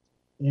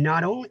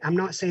 Not only, I'm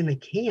not saying they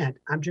can't,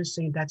 I'm just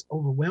saying that's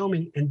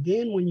overwhelming. And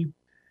then when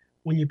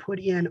you put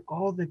in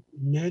all the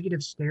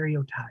negative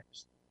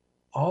stereotypes,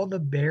 all the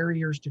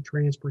barriers to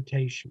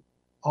transportation,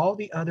 all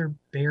the other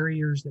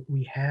barriers that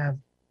we have,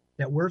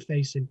 that we're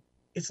facing,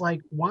 it's like,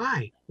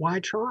 why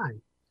try?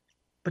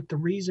 But the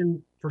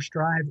reason for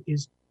Strive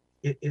is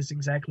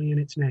exactly in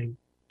its name: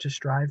 to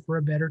strive for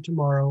a better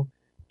tomorrow,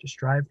 to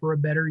strive for a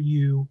better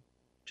you,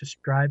 to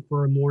strive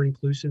for a more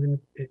inclusive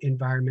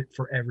environment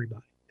for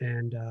everybody.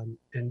 And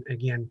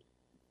again,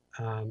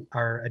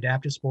 our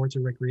adaptive sports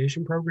and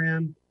recreation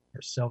program,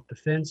 our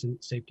self-defense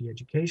and safety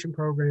education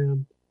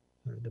program,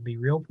 the Be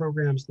Real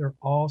programs, they're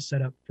all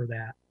set up for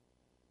that.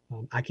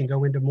 I can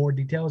go into more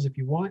details if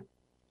you want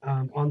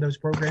on those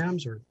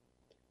programs, or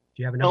if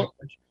you have another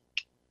question.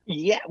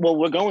 Yeah, well,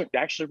 we're going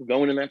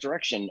in that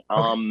direction.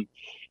 Okay.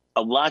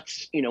 A lot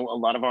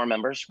of our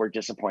members were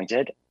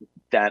disappointed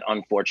that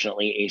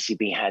unfortunately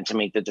ACB had to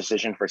make the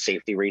decision for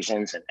safety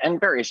reasons and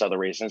various other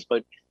reasons,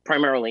 but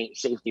primarily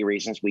safety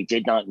reasons. We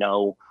did not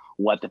know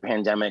what the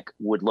pandemic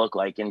would look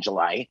like in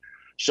July.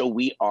 So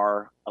we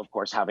are, of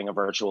course, having a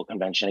virtual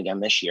convention again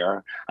this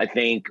year. I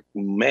think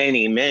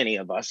many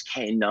of us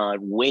cannot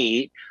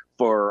wait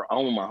for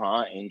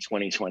Omaha in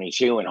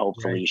 2022, and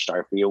hopefully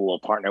Starfield will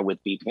partner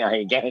with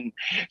BPI again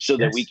so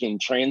that we can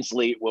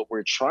translate what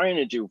we're trying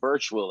to do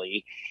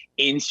virtually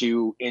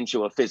into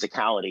a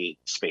physicality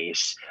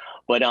space.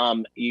 But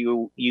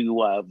you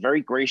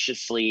very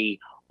graciously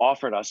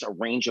offered us a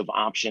range of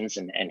options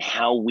and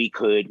how we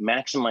could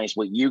maximize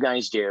what you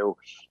guys do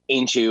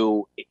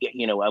into,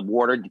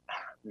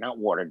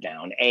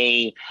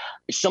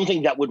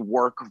 something that would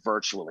work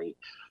virtually.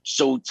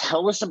 So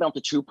tell us about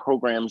the two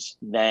programs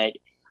that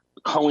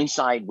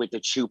coincide with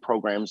the two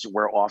programs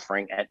we're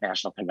offering at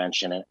National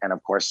Convention. And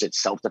of course,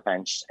 it's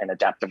self-defense and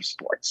adaptive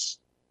sports.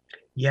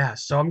 Yeah,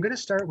 so I'm going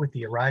to start with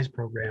the ARISE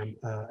program,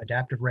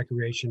 Adaptive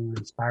Recreation,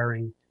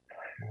 Inspiring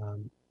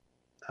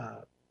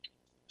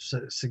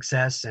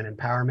Success and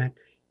Empowerment.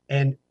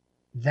 And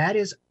that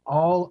is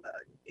all,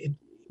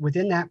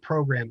 within that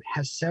program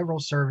has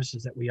several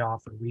services that we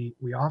offer.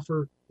 We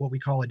offer what we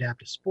call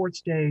adaptive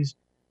sports days,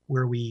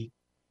 where we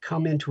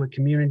come into a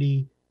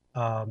community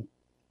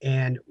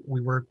and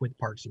we work with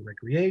Parks and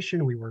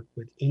Recreation. We work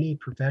with any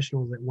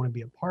professionals that want to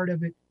be a part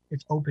of it.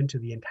 It's open to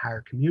the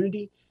entire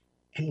community.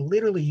 And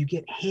literally you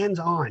get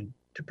hands-on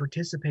to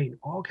participate in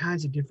all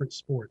kinds of different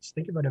sports.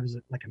 Think about it as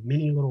like a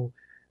mini little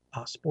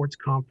sports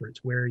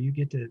conference where you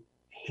get to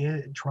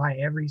try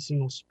every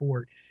single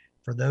sport.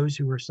 For those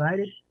who are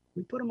sighted,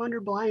 we put them under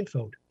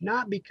blindfold,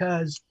 not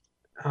because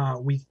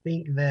we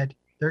think that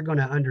they're going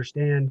to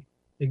understand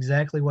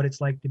exactly what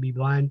it's like to be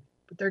blind,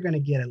 but they're going to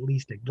get at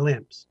least a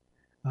glimpse.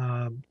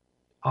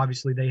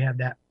 Obviously, they have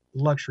that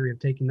luxury of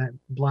taking that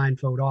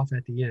blindfold off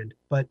at the end.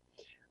 But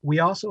we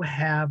also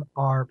have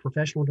our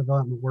professional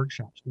development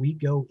workshops. We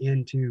go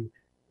into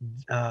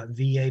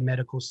VA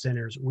medical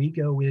centers. We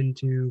go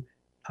into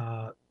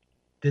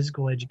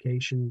physical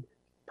education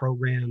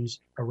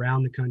programs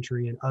around the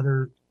country and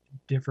other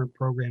different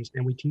programs.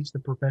 And we teach the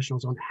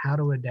professionals on how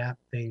to adapt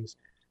things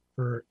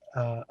for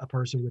a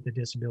person with a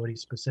disability,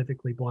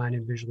 specifically blind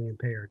and visually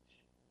impaired.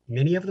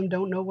 Many of them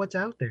don't know what's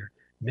out there.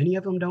 Many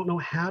of them don't know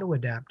how to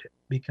adapt it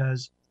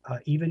because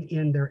even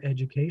in their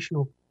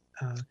educational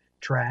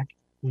track,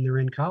 when they're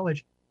in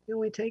college, it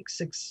only takes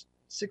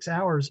six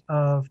hours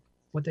of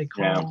what they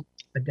call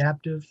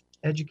adaptive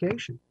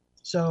education.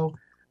 So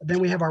then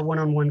we have our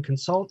one-on-one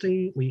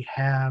consulting. We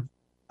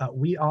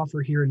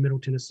offer here in Middle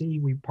Tennessee,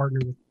 we partner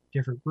with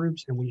different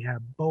groups, and we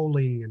have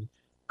bowling and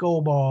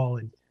goal ball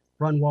and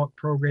run walk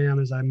program.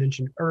 As I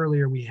mentioned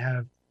earlier, we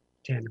have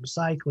tandem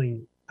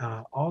cycling,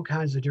 all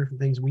kinds of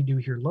different things we do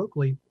here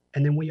locally.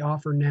 And then we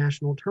offer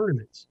national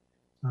tournaments.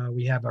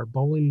 We have our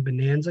Bowling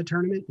Bonanza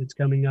tournament that's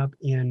coming up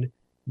in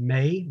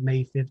May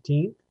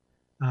 15th.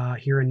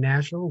 Here in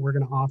Nashville, we're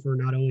going to offer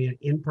not only an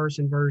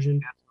in-person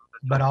version,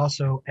 but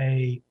also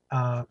a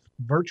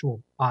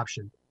virtual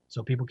option.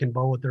 So people can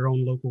bowl at their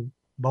own local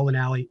bowling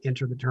alley,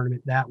 enter the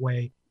tournament that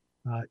way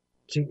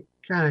to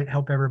kind of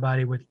help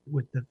everybody with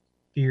the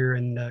fear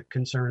and the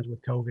concerns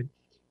with COVID.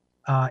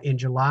 In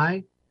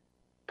July,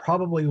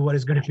 probably what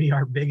is going to be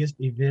our biggest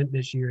event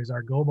this year is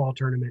our goal ball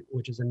tournament,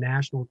 which is a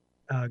national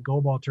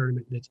goal ball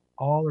tournament that's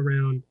all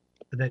around,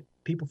 that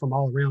people from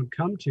all around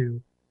come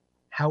to.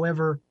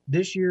 However,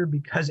 this year,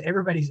 because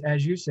everybody's,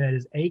 as you said,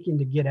 is aching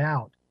to get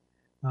out,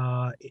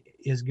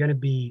 is going to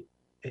be,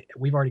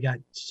 we've already got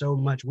so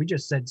much. We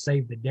just said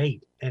save the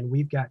date, and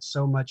we've got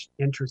so much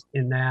interest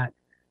in that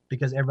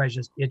because everybody's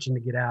just itching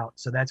to get out.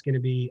 So that's going to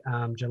be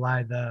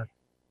July the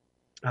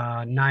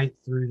 9th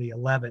through the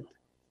 11th.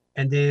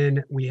 And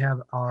then we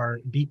have our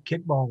Beat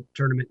Kickball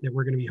tournament that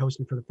we're going to be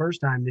hosting for the first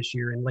time this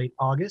year in late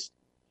August.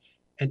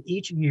 And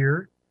each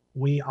year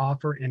we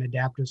offer an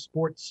adaptive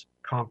sports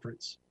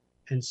conference.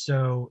 And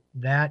so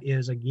that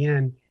is,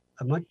 again,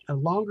 a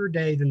longer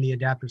day than the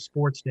adaptive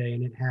sports day.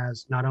 And it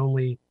has not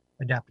only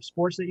adaptive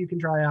sports that you can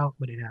try out,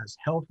 but it has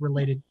health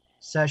related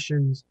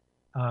sessions.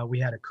 We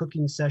had a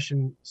cooking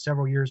session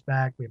several years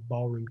back. We have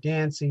ballroom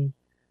dancing,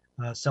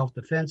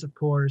 self-defense, of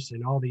course,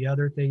 and all the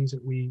other things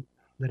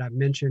that I've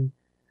mentioned.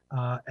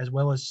 As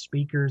well as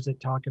speakers that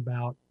talk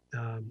about,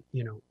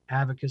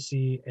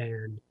 advocacy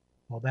and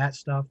all that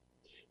stuff.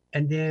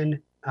 And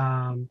then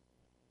I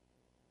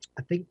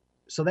think,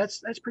 so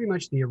that's pretty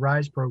much the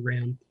ARISE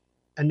program.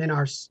 And then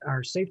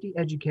our Safety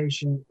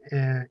Education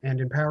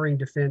and Empowering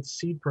Defense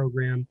SEED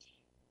program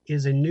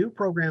is a new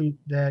program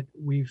that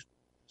we've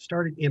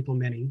started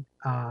implementing.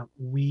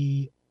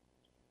 We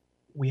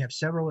we have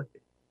several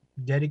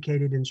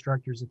dedicated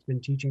instructors that's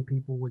been teaching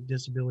people with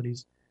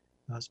disabilities,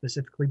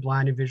 specifically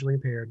blind and visually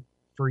impaired,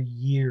 for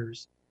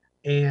years.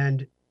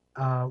 And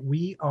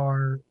we've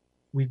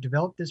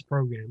developed this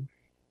program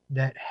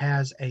that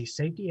has a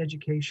safety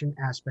education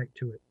aspect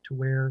to it, to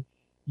where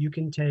you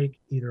can take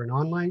either an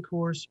online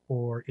course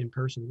or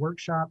in-person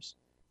workshops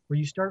where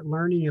you start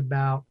learning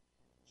about,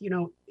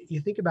 you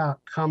think about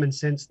common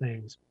sense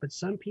things, but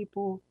some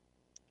people,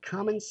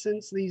 common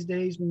sense these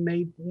days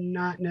may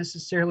not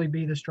necessarily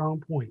be the strong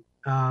point.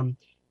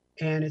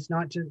 And it's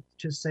not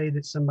to say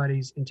that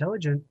somebody's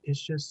intelligent,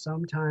 it's just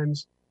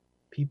sometimes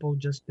people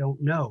just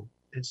don't know.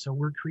 And so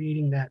we're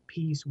creating that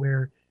piece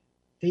where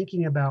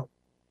thinking about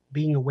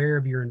being aware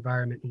of your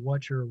environment and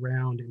what you're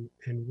around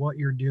and what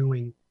you're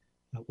doing,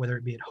 whether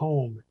it be at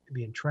home, it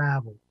be in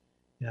travel.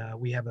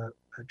 We have a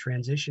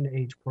transition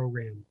age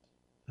program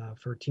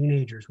for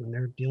teenagers when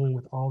they're dealing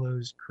with all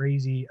those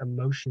crazy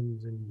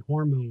emotions and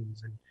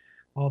hormones and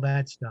all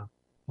that stuff,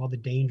 all the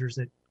dangers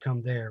that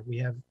come there. We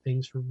have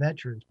things for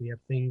veterans, we have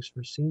things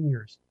for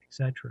seniors,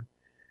 etc.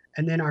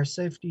 And then our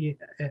safety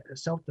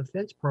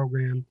self-defense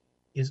program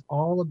is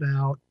all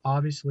about,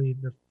 obviously,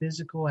 the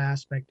physical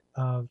aspect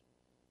of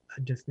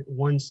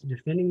one's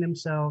defending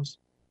themselves.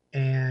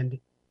 And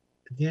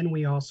then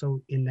we also,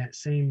 in that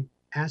same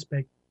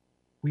aspect,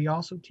 we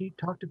also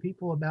talk to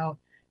people about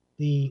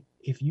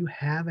if you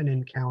have an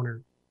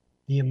encounter,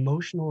 the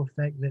emotional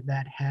effect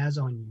that has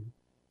on you,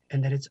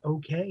 and that it's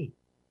okay,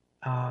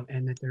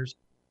 and that there's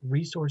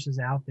resources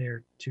out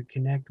there to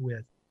connect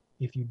with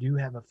if you do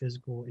have a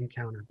physical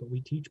encounter. But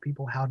we teach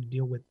people how to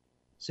deal with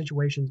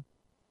situations.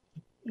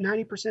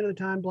 90% of the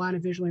time, blind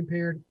and visually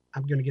impaired,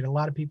 I'm going to get a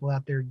lot of people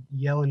out there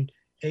yelling,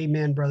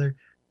 amen, brother.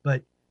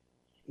 But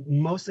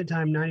most of the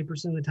time,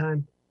 90% of the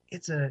time,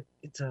 it's a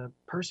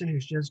person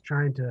who's just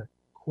trying to,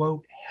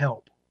 quote,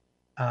 help,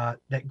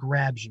 that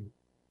grabs you.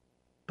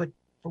 But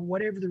for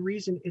whatever the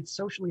reason, it's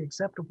socially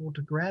acceptable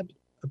to grab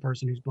a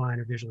person who's blind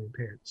or visually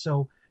impaired.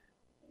 So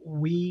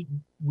we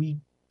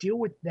deal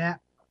with that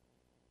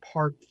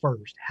part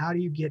first. How do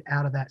you get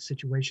out of that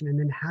situation? And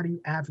then how do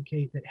you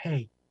advocate that,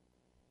 hey,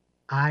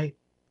 I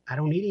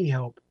don't need any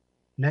help.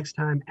 Next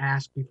time,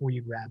 ask before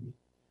you grab me.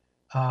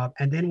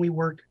 And then we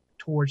work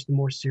towards the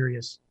more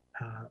serious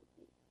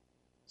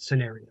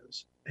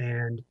scenarios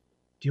and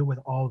deal with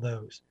all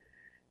those.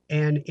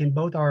 And in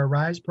both our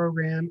ARISE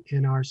program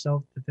and our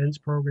self-defense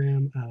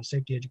program,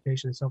 safety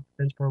education and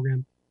self-defense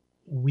program,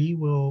 we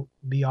will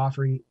be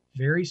offering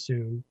very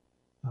soon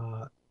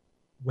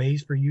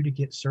ways for you to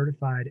get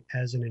certified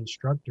as an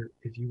instructor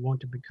if you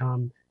want to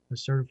become a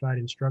certified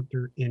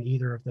instructor in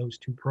either of those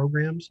two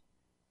programs.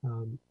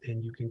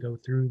 And you can go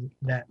through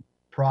that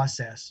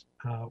process.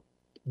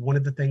 One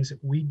of the things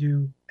that we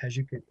do,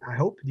 I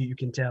hope that you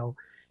can tell,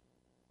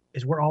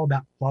 is we're all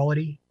about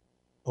quality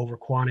over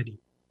quantity.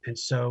 And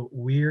so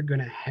we're going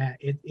to have,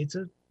 it's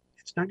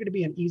not going to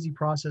be an easy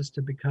process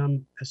to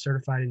become a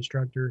certified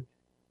instructor,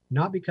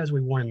 not because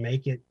we want to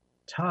make it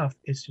tough.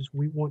 It's just,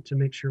 we want to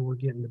make sure we're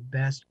getting the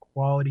best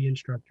quality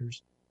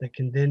instructors that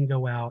can then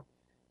go out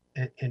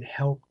and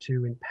help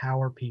to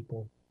empower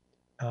people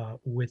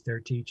with their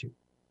teaching.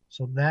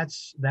 So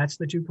that's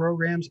the two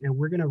programs, and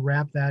we're going to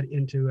wrap that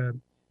into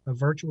a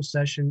virtual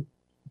session,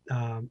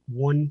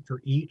 one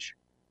for each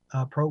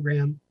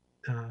program,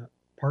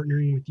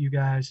 partnering with you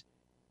guys.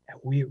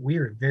 We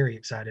are very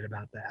excited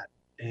about that,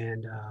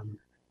 and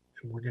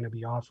we're going to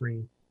be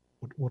offering.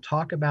 We'll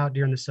talk about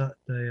during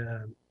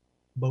the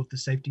both the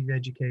safety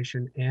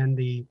education and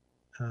the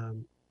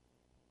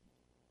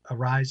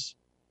ARISE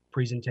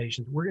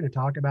presentations. We're going to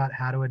talk about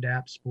how to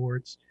adapt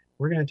sports.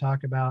 We're going to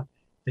talk about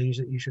things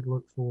that you should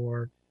look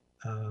for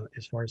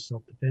as far as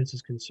self-defense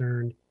is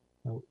concerned,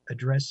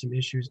 address some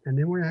issues. And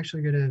then we're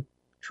actually going to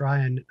try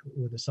and,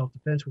 with the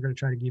self-defense, we're going to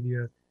try to give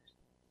you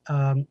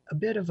a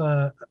bit of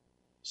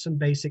some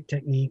basic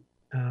technique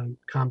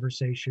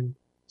conversation.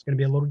 It's going to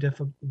be a little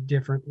different.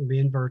 We'll be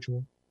in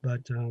virtual,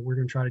 but we're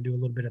going to try to do a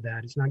little bit of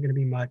that. It's not going to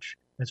be much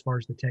as far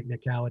as the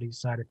technicalities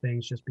side of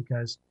things, just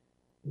because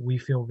we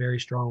feel very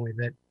strongly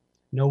that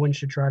no one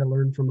should try to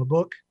learn from a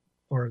book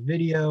or a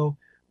video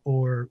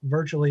or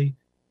virtually,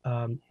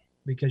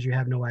 because you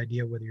have no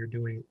idea whether you're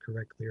doing it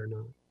correctly or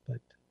not.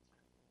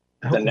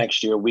 But the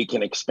next year we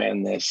can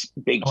expand this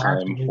big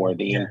time for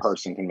the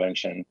in-person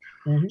convention.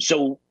 Mm-hmm.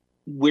 So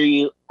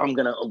I'm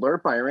going to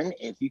alert Byron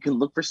if you can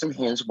look for some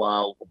hands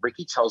while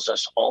Ricky tells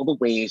us all the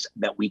ways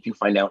that we can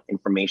find out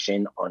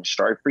information on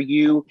Start For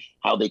You,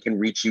 how they can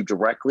reach you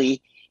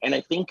directly. And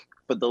I think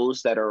for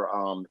those that are,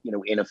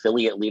 in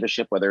affiliate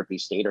leadership, whether it be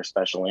state or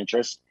special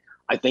interest,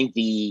 I think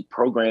the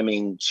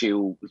programming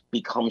to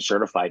become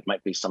certified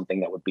might be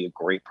something that would be a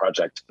great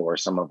project for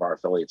some of our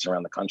affiliates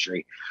around the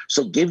country.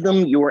 So give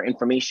them your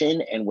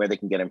information and where they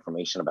can get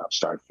information about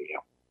Start For You.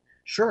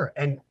 Sure.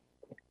 And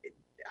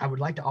I would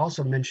like to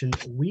also mention,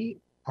 we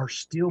are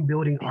still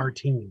building our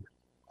team.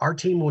 Our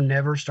team will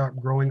never stop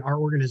growing. Our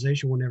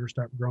organization will never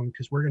stop growing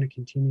because we're going to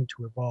continue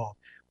to evolve.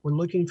 We're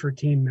looking for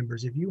team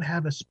members. If you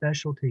have a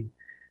specialty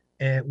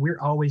we're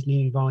always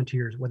needing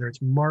volunteers, whether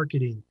it's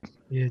marketing,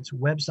 it's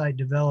website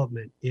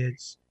development,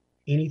 it's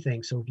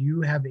anything. So if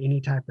you have any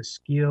type of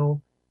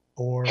skill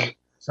or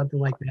something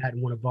like that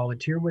and want to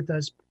volunteer with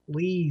us,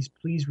 please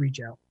reach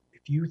out.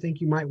 If you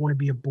think you might want to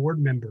be a board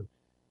member,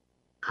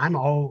 I'm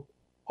all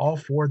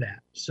for that.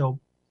 So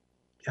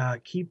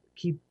keep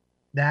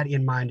that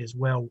in mind as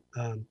well.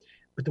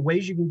 But the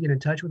ways you can get in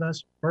touch with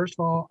us, first of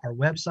all, our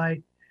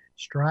website,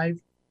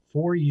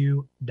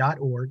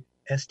 strive4u.org,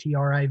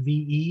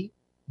 STRIVE,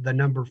 the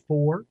number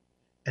 4,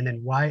 and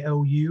then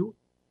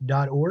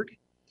YOU.org.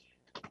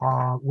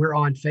 We're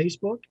on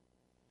Facebook.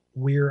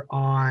 We're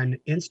on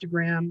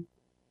Instagram,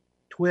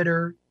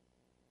 Twitter,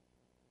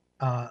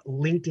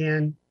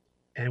 LinkedIn,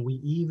 and we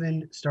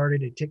even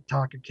started a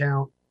TikTok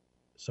account.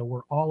 So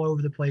we're all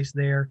over the place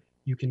there.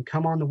 You can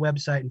come on the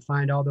website and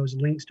find all those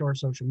links to our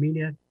social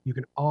media. You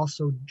can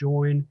also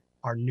join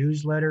our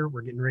newsletter.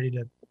 We're getting ready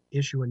to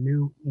issue a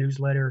new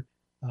newsletter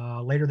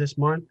later this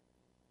month.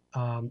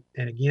 And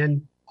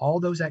again, all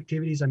those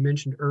activities I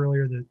mentioned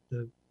earlier,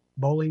 the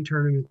bowling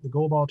tournament, the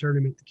goalball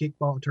tournament, the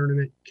kickball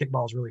tournament.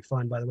 Kickball is really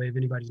fun, by the way, if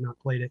anybody's not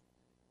played it.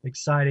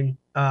 Exciting.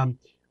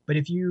 But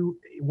if you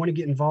want to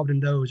get involved in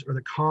those or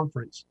the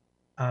conference,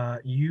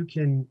 you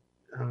can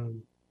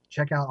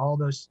check out all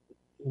those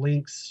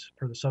links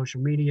for the social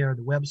media or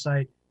the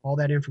website. All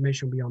that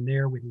information will be on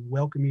there. We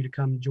welcome you to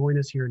come join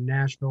us here in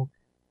Nashville.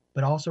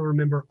 But also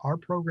remember, our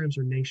programs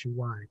are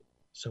nationwide.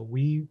 So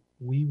we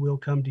will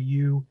come to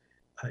you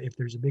if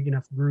there's a big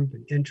enough group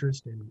and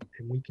interest, and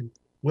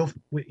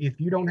if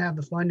you don't have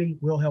the funding,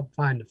 we'll help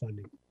find the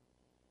funding.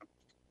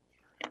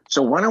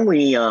 So why don't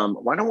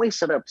we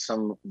set up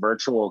some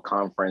virtual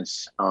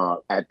conference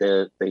at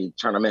the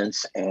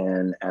tournaments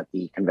and at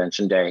the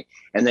convention day,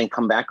 and then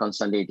come back on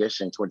Sunday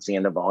Edition towards the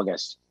end of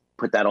August,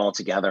 put that all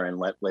together and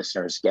let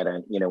listeners get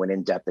an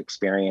in-depth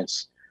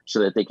experience so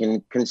that they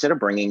can consider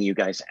bringing you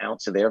guys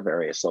out to their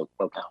various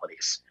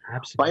localities.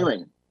 Absolutely.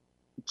 Byron,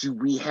 do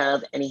we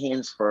have any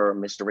hands for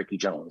Mr. Ricky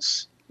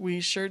Jones? We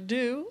sure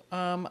do.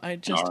 I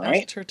just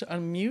asked her to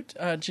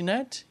unmute.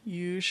 Jeanette,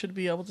 you should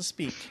be able to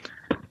speak.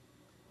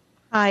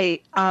 Hi,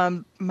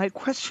 my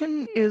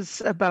question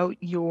is about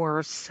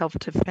your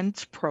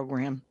self-defense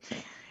program.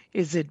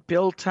 Is it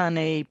built on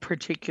a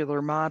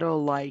particular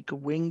model like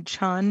Wing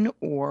Chun,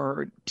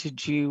 or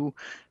did you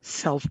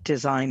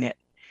self-design it?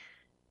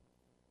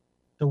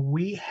 So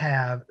we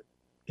have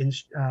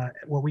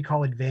what we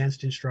call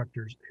advanced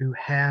instructors who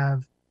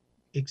have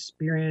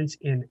experience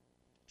in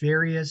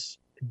various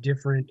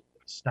different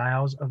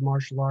styles of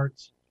martial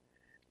arts,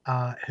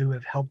 who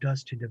have helped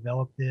us to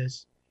develop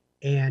this.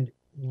 And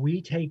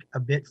we take a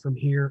bit from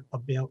here, a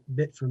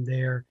bit from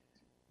there.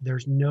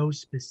 There's no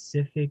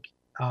specific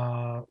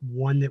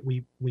one that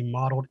we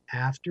modeled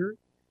after.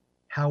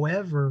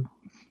 However,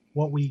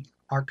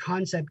 our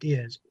concept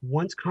is,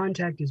 once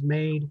contact is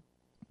made,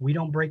 we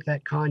don't break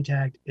that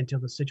contact until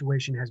the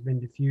situation has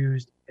been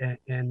diffused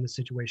and the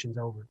situation's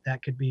over.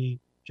 That could be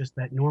just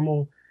that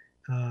normal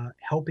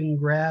helping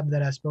grab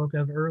that I spoke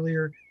of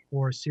earlier,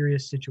 or a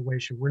serious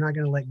situation. We're not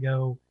going to let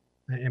go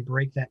and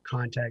break that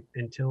contact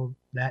until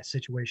that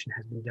situation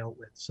has been dealt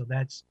with. So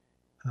that's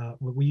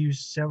we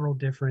use several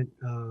different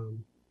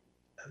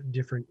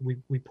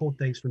we pulled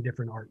things from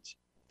different arts.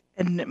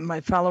 And my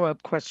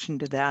follow-up question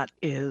to that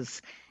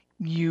is,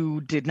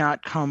 you did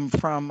not come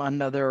from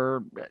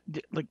another,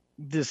 like,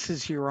 this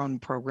is your own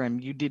program.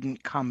 You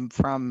didn't come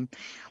from,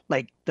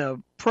 like,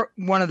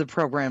 one of the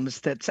programs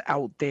that's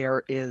out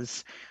there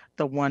is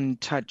the One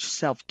Touch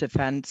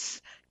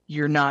Self-Defense.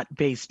 You're not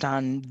based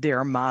on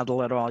their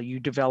model at all. You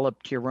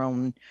developed your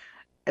own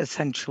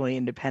essentially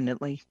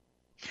independently.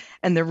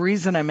 And the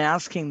reason I'm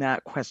asking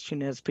that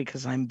question is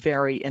because I'm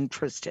very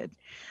interested,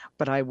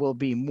 but I will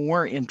be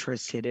more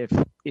interested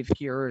if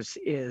yours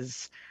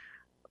is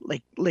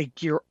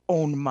like your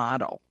own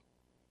model,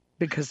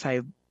 because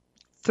I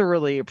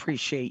thoroughly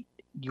appreciate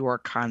your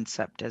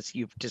concept as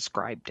you've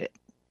described it.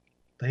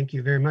 Thank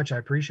you very much. I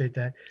appreciate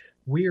that.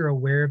 We are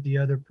aware of the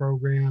other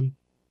program.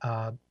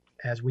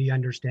 As we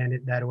understand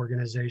it, that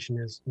organization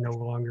is no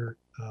longer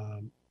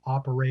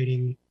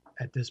operating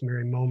at this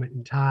very moment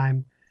in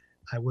time.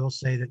 I will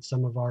say that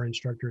some of our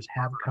instructors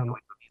have come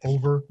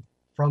over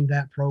from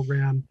that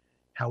program.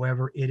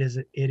 However, it is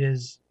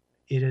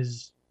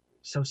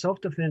so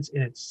self-defense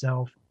in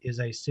itself is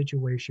a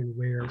situation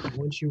where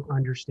once you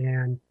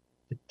understand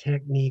the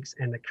techniques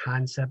and the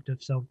concept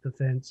of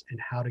self-defense and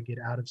how to get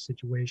out of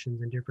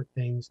situations and different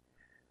things,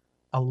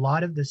 a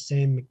lot of the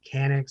same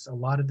mechanics, a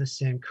lot of the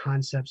same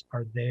concepts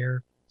are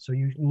there. So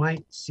you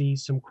might see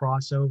some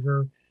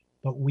crossover,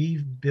 but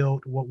we've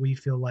built what we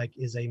feel like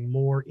is a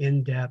more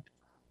in-depth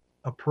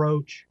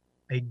approach,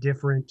 a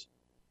different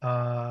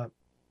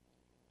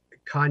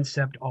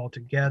concept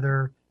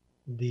altogether.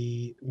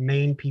 The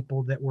main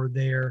people that were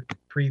there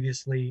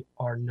previously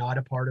are not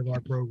a part of our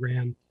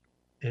program,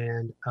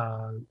 and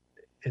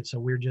so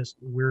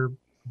we're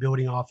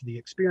building off of the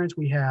experience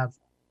we have,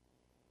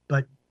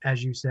 but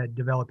as you said,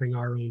 developing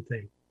our own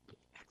thing.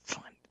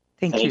 Excellent.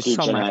 Thank you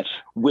so Jeanette. much.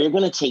 We're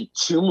going to take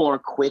two more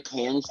quick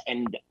hands,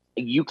 and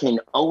you can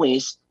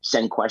always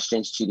send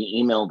questions to the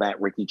email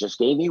that Ricky just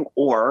gave you,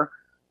 or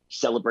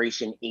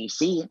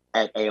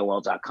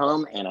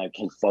celebrationac@aol.com, and I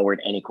can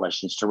forward any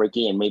questions to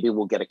Ricky, and maybe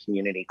we'll get a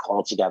community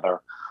call together,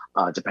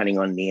 depending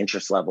on the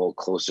interest level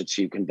closer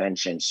to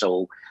convention.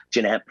 So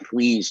Jeanette,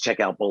 please check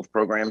out both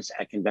programs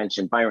at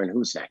convention. Byron,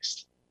 who's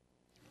next?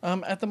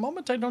 At the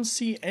moment, I don't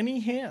see any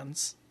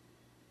hands.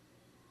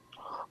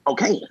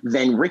 Okay,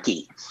 then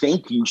Ricky,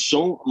 thank you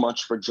so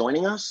much for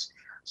joining us.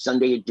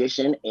 Sunday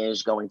edition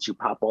is going to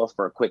pop off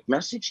for a quick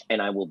message,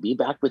 and I will be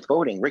back with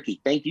voting.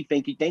 Ricky, thank you.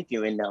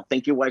 And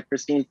thank your wife,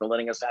 Christine, for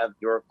letting us have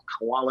your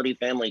quality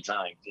family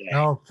time today.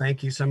 Oh,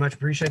 thank you so much.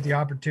 Appreciate the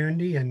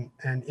opportunity. And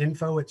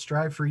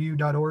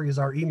info@striveforyou.org is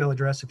our email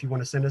address if you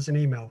want to send us an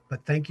email.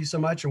 But thank you so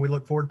much, and we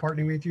look forward to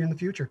partnering with you in the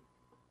future.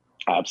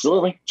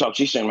 Absolutely. Talk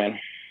to you soon, man.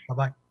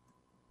 Bye-bye.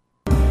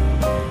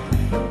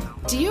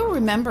 Do you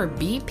remember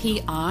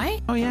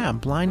BPI? Oh yeah,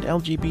 Blind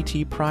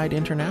LGBT Pride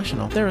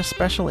International. They're a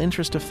special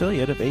interest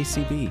affiliate of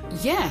ACB.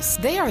 Yes,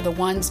 they are the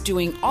ones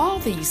doing all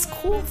these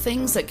cool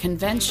things at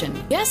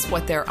convention. Guess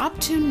what they're up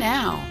to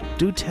now?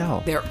 Do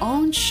tell. Their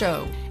own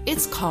show.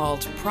 It's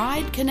called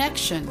Pride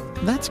Connection.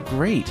 That's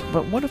great,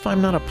 but what if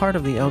I'm not a part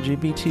of the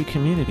LGBT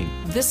community?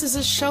 This is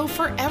a show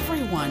for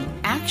everyone.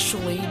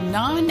 Actually,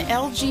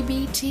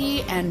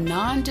 non-LGBT and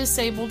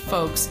non-disabled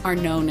folks are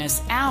known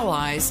as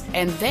allies,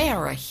 and they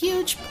are a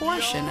huge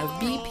portion of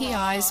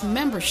BPI's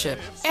membership.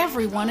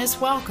 Everyone is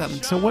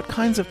welcome. So what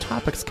kinds of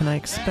topics can I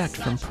expect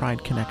from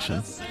Pride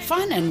Connection?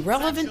 Fun and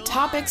relevant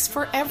topics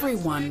for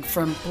everyone,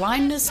 from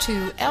blindness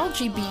to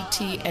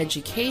LGBT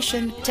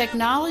education,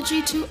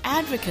 technology to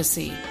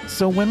advocacy.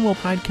 So when will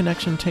Pride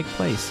Connection take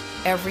place?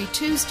 Every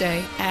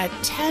Tuesday at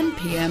 10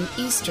 p.m.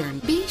 Eastern.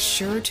 Be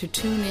sure to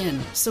tune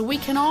in so we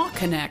can all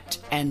connect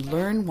and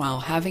learn while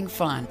having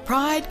fun.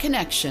 Pride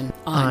Connection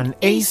on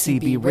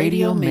ACB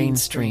Radio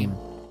Mainstream.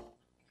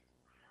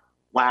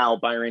 Wow,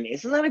 Byron,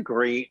 isn't that a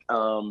great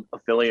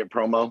affiliate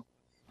promo?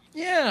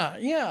 Yeah.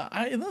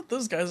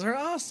 Those guys are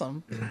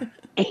awesome.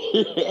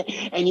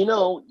 And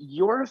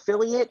your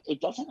affiliate, it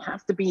doesn't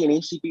have to be an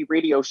ACB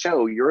radio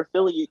show. Your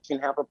affiliate can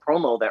have a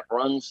promo that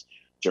runs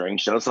during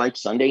shows like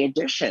Sunday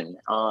Edition.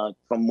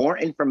 For more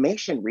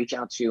information, reach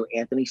out to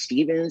Anthony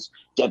Stevens,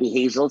 Debbie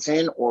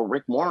Hazelton, or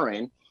Rick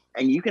Morin,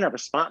 and you can have a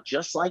spot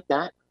just like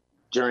that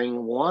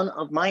during one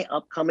of my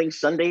upcoming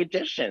Sunday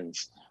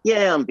Editions.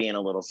 Yeah, I'm being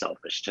a little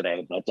selfish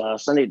today, but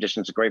Sunday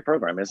Edition's a great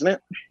program,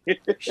 isn't it?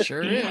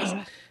 Sure is.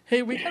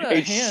 Hey, we got a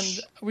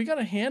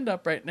hand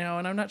up right now,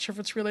 and I'm not sure if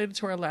it's related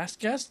to our last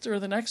guest or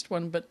the next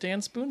one, but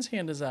Dan Spoon's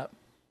hand is up.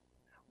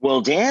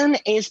 Well, Dan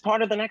is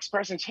part of the next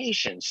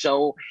presentation.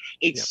 So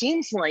it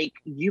seems like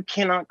you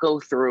cannot go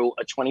through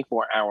a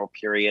 24-hour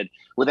period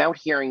without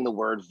hearing the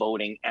word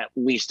voting at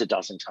least a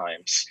dozen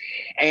times.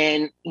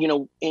 And,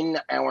 in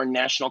our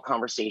national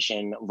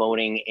conversation,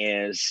 voting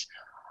is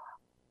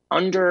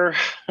under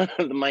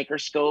the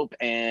microscope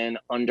and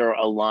under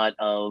a lot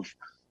of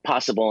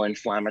possible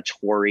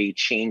inflammatory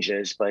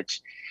changes, but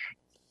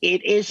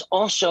it is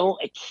also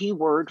a key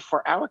word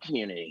for our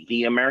community,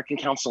 the American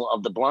Council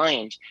of the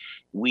Blind.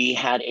 We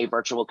had a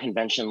virtual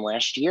convention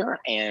last year,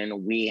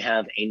 and we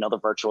have another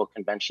virtual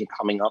convention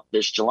coming up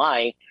this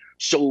July.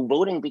 So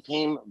voting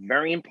became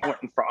very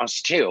important for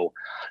us too.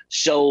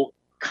 So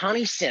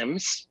Connie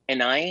Sims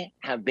and I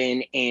have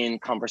been in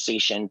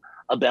conversation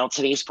about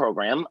today's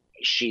program.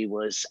 She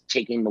was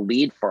taking the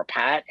lead for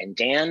Pat and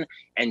Dan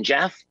and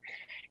Jeff.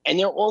 And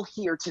they're all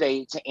here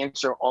today to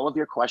answer all of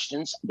your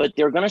questions, but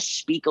they're going to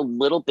speak a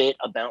little bit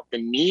about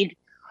the need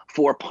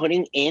for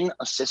putting in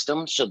a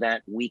system so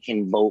that we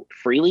can vote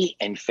freely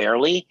and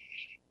fairly,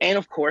 and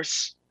of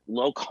course,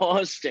 low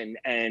cost and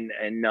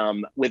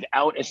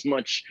without as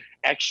much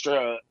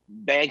extra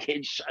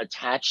baggage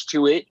attached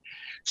to it,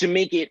 to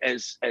make it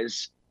as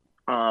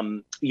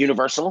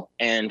universal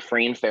and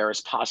free and fair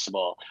as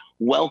possible.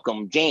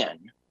 Welcome,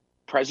 Dan,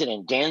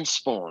 President Dan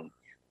Spoon,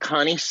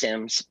 Connie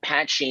Sims,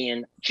 Pat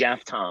Sheehan,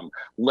 Jeff Tom.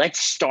 Let's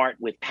start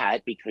with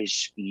Pat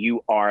because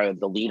you are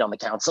the lead on the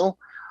council.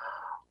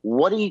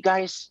 What'd you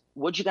guys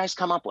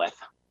come up with?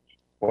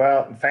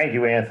 Well, thank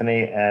you,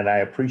 Anthony. And I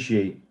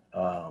appreciate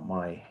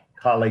my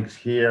colleagues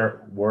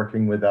here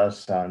working with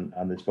us on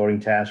this voting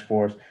task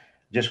force.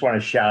 Just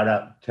want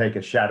to take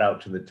a shout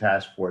out to the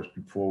task force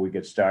before we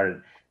get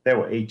started. There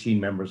were 18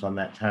 members on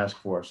that task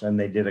force and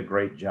they did a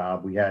great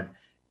job. We had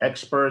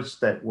experts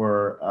that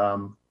were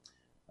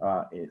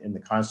in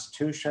the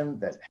Constitution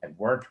that had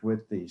worked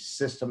with the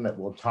system that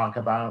we'll talk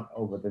about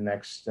over the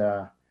next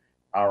hour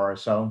or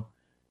so.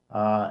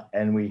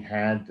 And we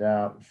had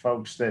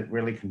folks that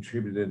really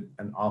contributed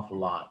an awful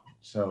lot.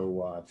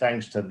 So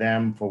thanks to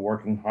them for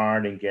working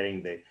hard and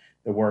getting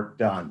the work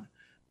done.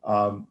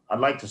 I'd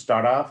like to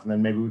start off and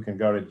then maybe we can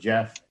go to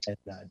Jeff and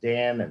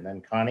Dan and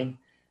then Connie.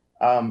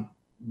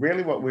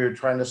 Really what we were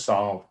trying to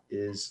solve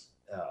is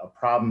a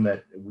problem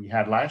that we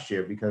had last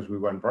year because we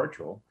went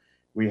virtual.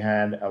 We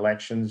had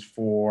elections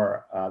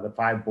for the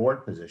 5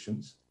 board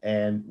positions,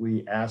 and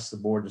we asked the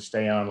board to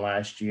stay on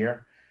last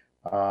year.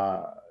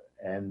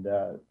 And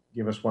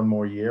give us one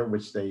more year,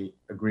 which they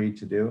agreed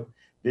to do.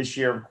 This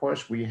year, of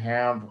course, we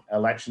have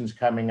elections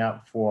coming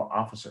up for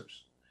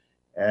officers,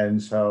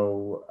 and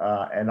so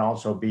and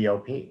also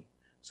BOP.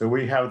 So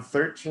we have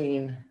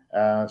 13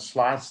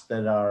 slots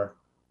that are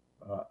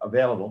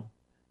available,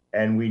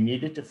 and we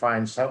needed to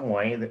find some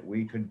way that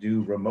we could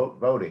do remote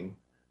voting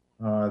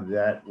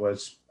that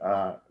was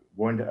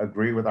going to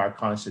agree with our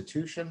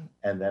Constitution,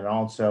 and then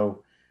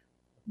also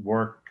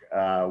work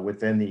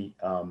within the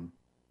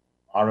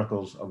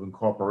Articles of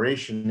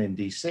Incorporation in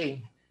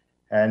DC.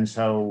 And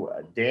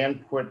so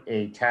Dan put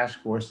a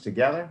task force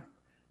together.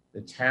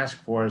 The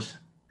task force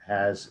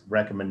has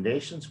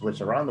recommendations, which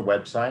are on the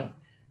website.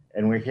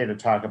 And we're here to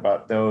talk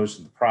about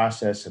those, the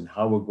process, and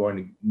how we're going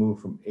to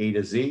move from A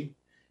to Z.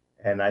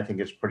 And I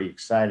think it's pretty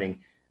exciting.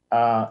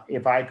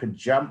 If I could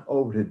jump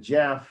over to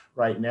Jeff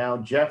right now.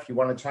 Jeff, you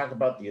want to talk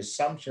about the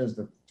assumptions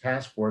that the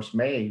task force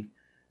made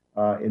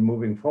in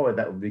moving forward?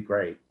 That would be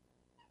great.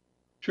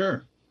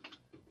 Sure.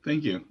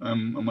 Thank you.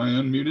 Am I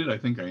unmuted? I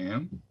think I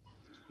am.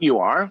 You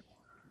are.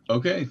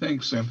 Okay,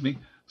 thanks, Anthony.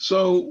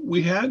 So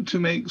we had to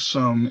make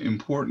some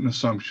important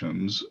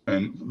assumptions.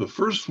 And the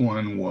first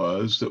one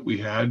was that we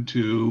had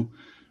to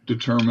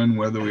determine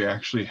whether we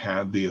actually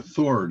had the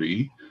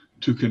authority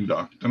to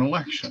conduct an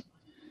election.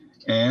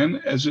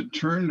 And as it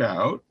turned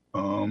out,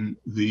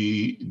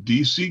 the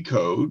DC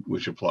code,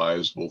 which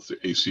applies both to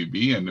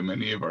ACB and to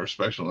many of our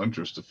special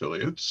interest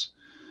affiliates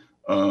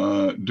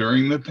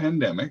during the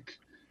pandemic,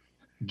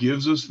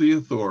 gives us the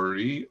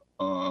authority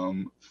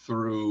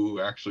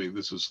through, actually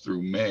this is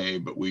through May,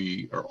 but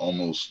we are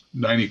almost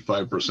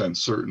 95%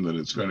 certain that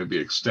it's going to be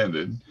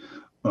extended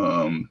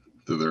through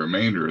the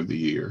remainder of the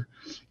year,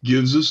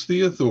 gives us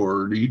the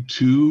authority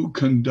to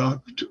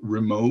conduct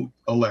remote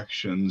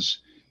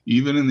elections,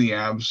 even in the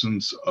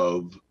absence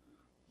of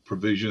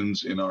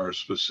provisions in our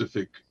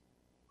specific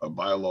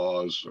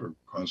bylaws or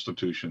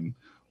constitution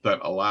that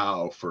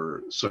allow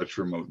for such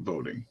remote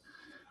voting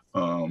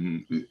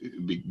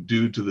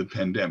due to the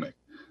pandemic.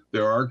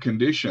 There are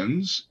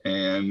conditions,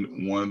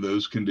 and one of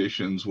those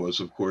conditions was,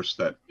 of course,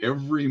 that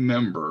every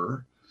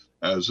member,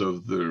 as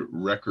of the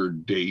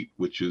record date,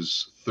 which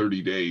is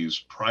 30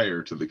 days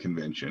prior to the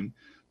convention,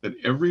 that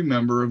every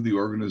member of the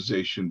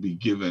organization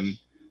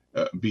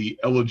be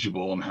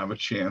eligible and have a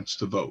chance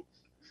to vote.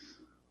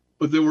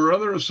 But there were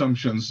other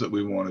assumptions that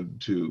we wanted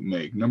to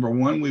make. Number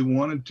one, we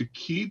wanted to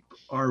keep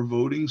our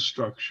voting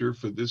structure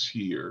for this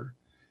year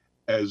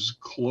as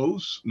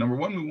close. Number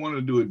one, we wanted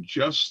to do it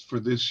just for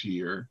this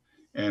year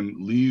and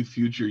leave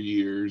future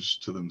years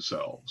to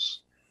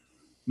themselves.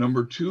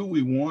 Number two,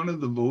 we wanted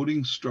the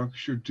voting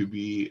structure to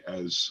be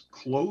as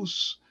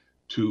close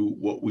to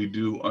what we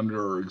do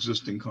under our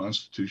existing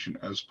Constitution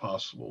as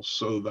possible,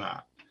 so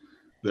that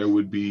there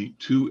would be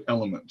two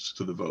elements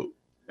to the vote,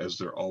 as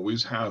there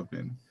always have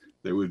been.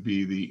 There would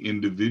be the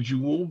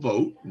individual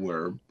vote,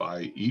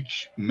 whereby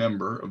each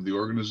member of the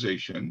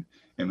organization,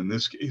 and in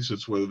this case,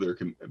 it's whether they're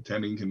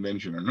attending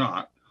convention or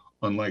not,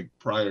 unlike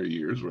prior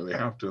years where they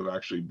have to have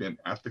actually been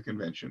at the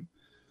convention,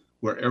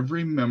 where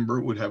every member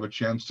would have a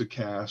chance to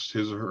cast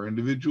his or her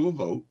individual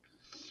vote.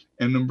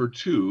 And number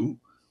two,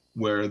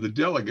 where the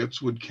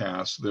delegates would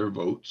cast their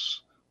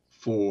votes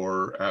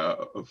for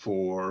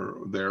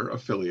their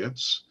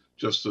affiliates,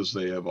 just as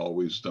they have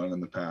always done in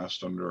the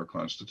past under our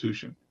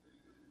Constitution.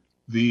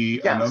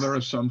 Another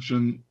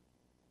assumption.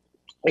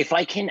 If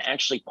I can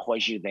actually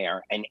pause you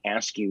there and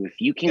ask you if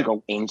you can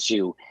go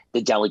into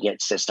the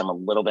delegate system a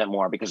little bit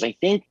more, because I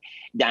think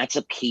that's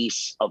a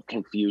piece of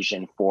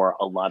confusion for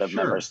a lot of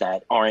members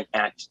that aren't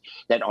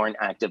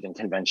active in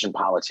convention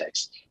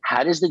politics.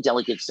 How does the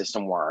delegate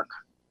system work?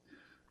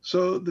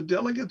 So the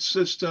delegate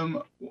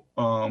system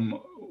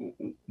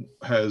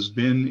has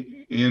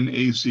been in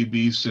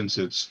ACB since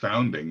its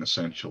founding,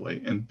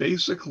 essentially, and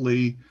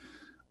basically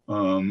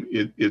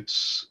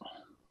its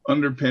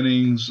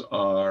underpinnings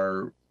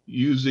are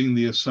using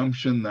the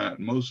assumption that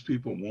most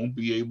people won't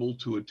be able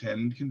to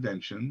attend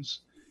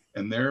conventions,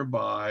 and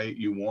thereby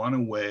you want a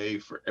way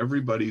for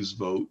everybody's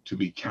vote to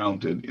be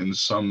counted in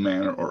some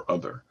manner or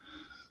other.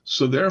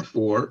 So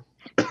therefore,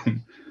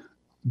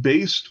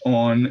 based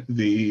on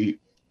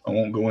I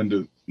won't go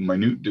into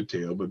minute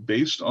detail, but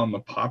based on the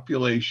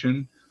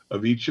population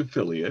of each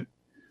affiliate,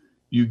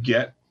 you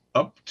get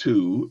up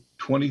to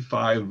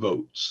 25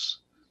 votes.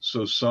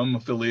 So some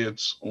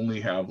affiliates only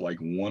have like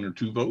 1 or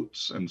 2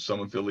 votes, and some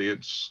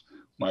affiliates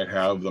might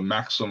have the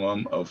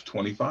maximum of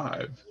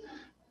 25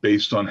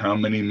 based on how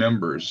many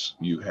members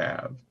you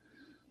have.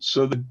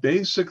 So that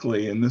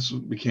basically, and this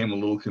became a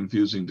little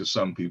confusing to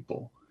some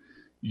people,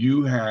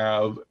 you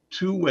have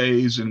 2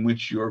 ways in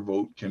which your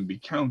vote can be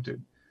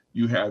counted.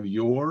 You have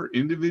your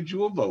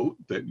individual vote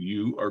that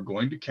you are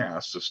going to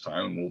cast this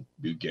time, and we'll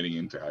be getting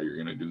into how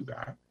you're going to do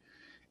that.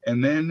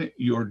 And then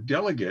your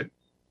delegate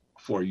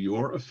for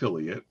your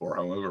affiliate, or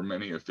however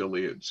many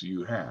affiliates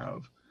you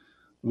have,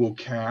 will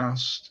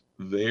cast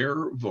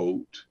their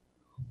vote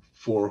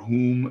for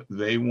whom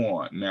they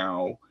want.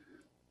 Now,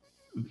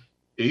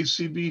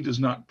 ACB does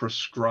not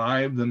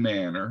prescribe the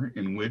manner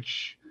in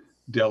which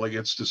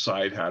delegates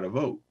decide how to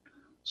vote.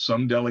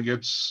 Some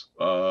delegates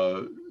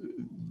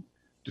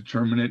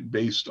determine it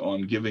based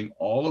on giving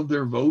all of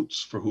their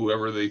votes for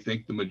whoever they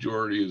think the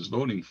majority is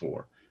voting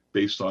for,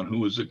 based on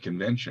who is at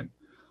convention.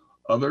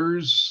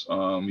 Others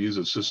use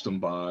a system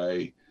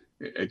by,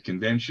 at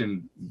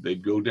convention,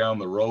 they'd go down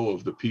the row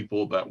of the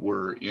people that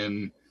were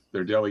in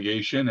their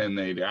delegation, and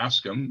they'd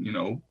ask them, you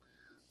know,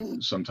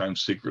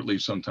 sometimes secretly,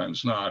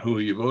 sometimes not, who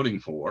are you voting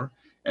for?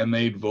 And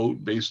they'd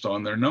vote based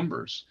on their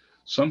numbers.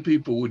 Some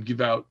people would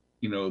give out,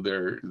 you know,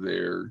 their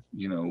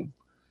you know,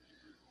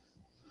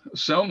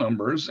 cell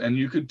numbers, and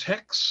you could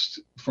text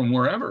from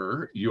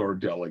wherever your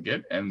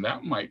delegate, and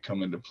that might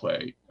come into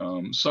play.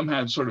 Some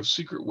had sort of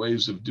secret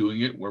ways of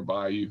doing it,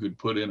 whereby you could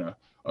put in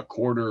a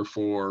quarter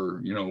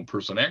for, you know,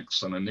 person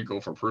X and a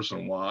nickel for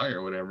person Y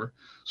or whatever.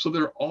 So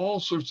there are all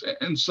sorts,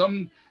 and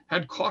some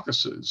had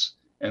caucuses,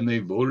 and they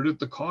voted at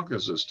the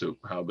caucus as to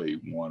how they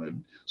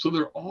wanted. So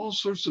there are all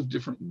sorts of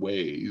different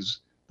ways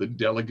the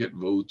delegate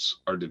votes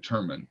are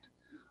determined.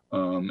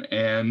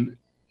 And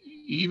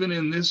even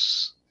in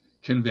this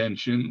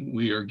convention,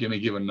 we are going to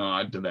give a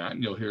nod to that,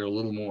 and you'll hear a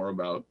little more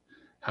about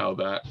how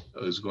that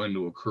is going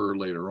to occur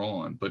later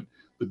on. But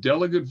the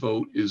delegate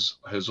vote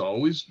has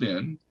always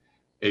been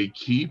a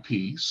key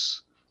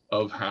piece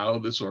of how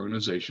this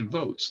organization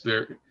votes.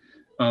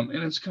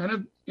 And it's kind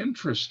of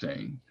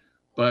interesting,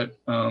 but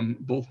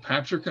both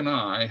Patrick and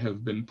I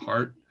have been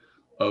part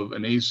of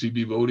an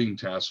ACB voting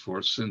task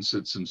force since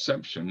its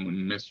inception,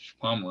 when Mitch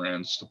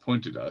Pomerantz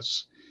appointed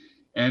us.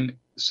 And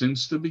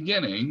since the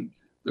beginning,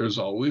 there's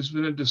always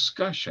been a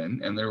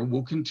discussion, and there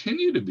will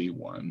continue to be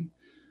one.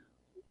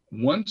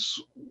 Once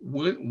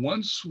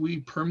we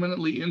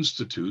permanently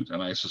institute,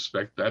 and I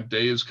suspect that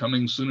day is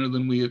coming sooner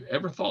than we had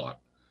ever thought,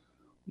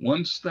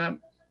 once that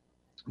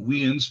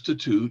we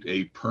institute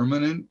a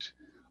permanent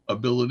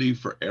ability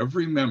for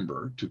every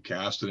member to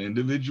cast an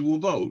individual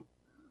vote,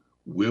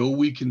 will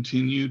we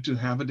continue to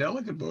have a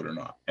delegate vote or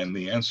not? And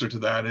the answer to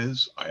that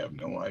is, I have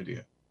no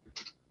idea.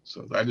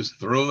 So I just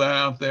throw that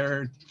out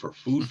there for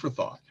food for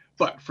thought.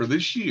 But for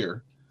this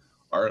year,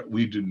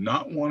 we do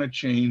not want to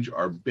change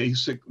our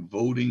basic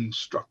voting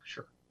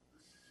structure.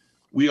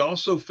 We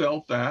also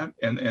felt that,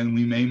 and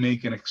we may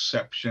make an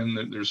exception,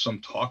 that there's some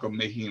talk of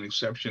making an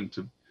exception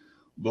to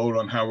vote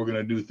on how we're going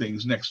to do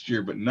things next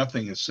year, but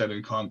nothing is set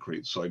in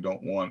concrete. So I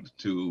don't want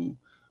to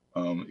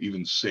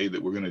even say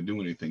that we're going to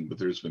do anything, but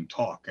there's been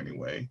talk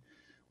anyway.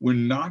 We're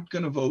not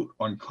going to vote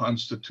on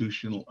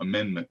constitutional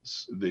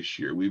amendments this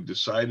year. We've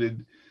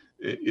decided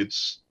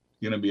it's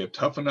going to be a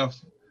tough enough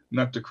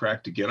nut to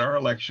crack to get our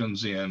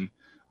elections in,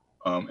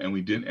 and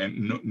we didn't,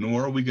 and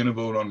nor are we going to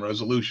vote on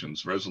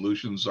resolutions.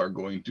 Resolutions are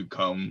going to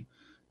come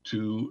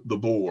to the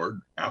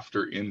board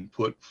after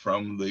input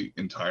from the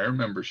entire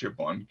membership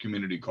on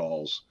community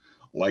calls,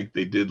 like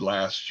they did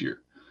last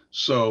year.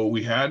 So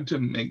we had to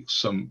make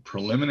some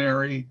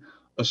preliminary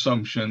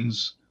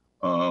assumptions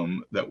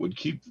that would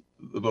keep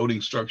the voting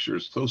structure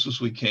as close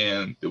as we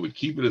can, that would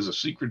keep it as a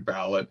secret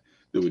ballot,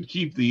 that would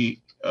keep the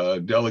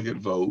delegate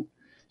vote,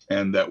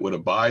 and that would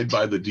abide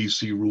by the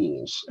DC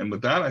rules. And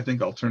with that, I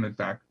think I'll turn it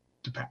back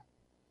to Pat.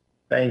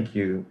 Thank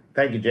you.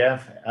 Thank you,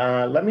 Jeff.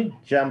 Let me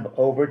jump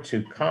over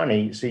to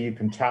Connie so you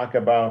can talk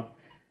about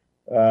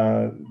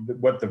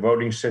what the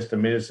voting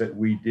system is that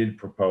we did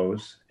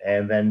propose.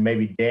 And then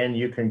maybe Dan,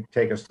 you can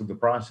take us through the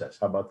process.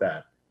 How about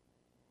that?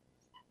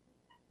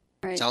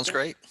 All right. Sounds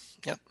great.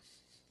 Yep.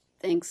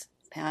 Thanks,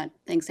 Pat.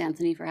 Thanks,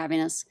 Anthony, for having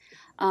us.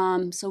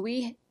 So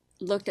we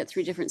looked at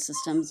 3 different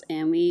systems,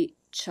 and we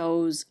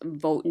chose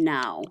Vote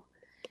Now.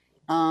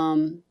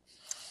 And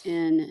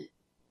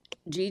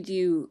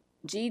GDUI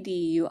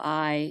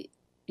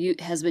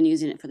has been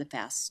using it for the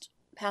past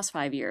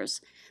 5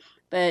 years.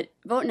 But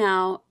Vote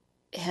Now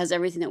has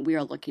everything that we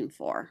are looking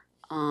for.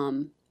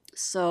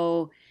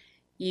 So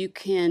you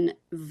can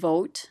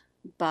vote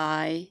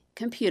by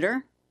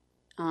computer,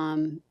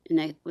 and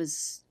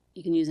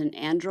you can use an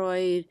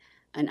Android,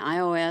 an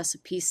iOS, a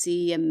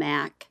PC, a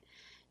Mac,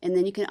 and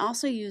then you can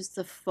also use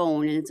the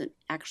phone, and it's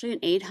actually an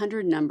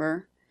 800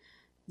 number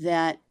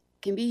that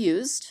can be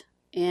used.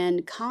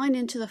 And calling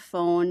into the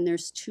phone,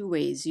 there's 2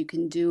 ways. You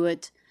can do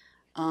it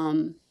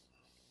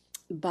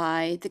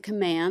by the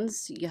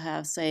commands. You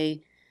have,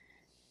 say,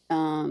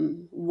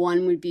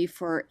 1 would be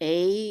for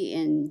A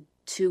and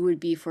 2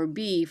 would be for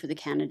B for the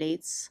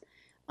candidates.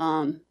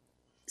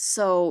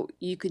 So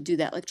you could do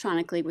that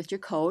electronically with your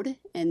code.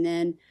 And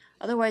then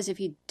otherwise, if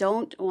you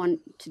don't want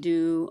to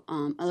do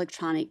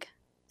electronic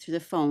through the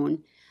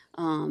phone,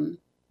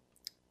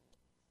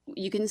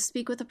 you can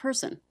speak with a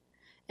person.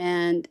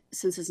 And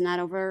since it's not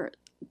over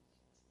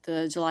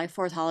the July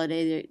 4th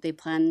holiday, they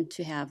plan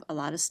to have a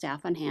lot of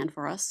staff on hand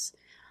for us.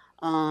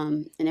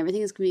 And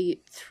everything is going to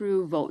be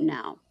through Vote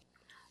Now.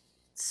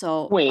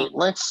 So wait,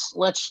 let's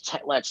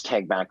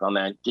tag back on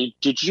that.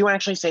 Did you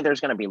actually say there's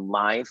going to be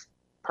live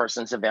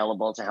persons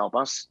available to help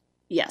us?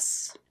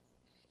 Yes.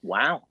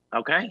 Wow.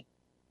 Okay.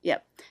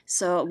 Yep.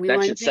 So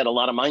that should set a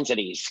lot of minds at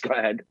ease. Go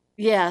ahead.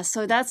 Yeah.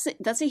 So that's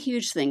a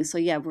huge thing. So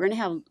yeah, we're going to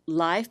have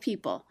live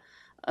people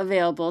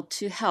available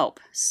to help.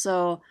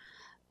 So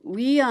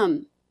we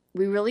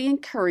really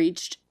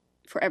encouraged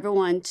for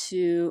everyone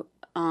to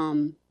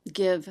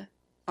give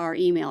our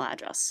email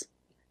address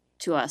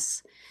to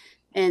us.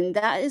 And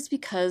that is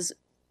because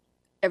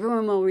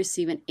everyone will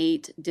receive an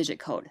 8-digit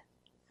code.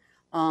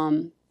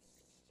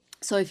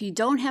 So if you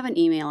don't have an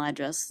email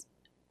address,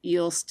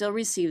 you'll still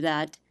receive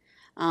that.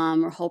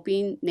 We're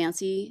hoping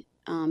Nancy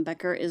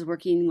Becker is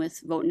working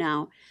with Vote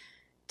Now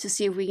to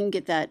see if we can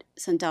get that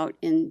sent out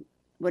in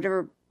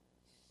whatever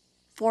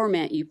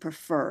format you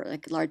prefer,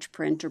 like large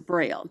print or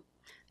Braille.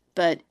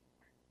 But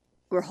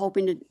we're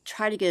hoping to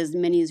try to get as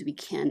many as we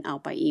can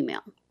out by email.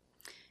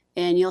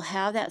 And you'll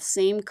have that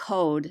same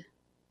code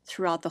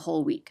throughout the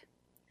whole week.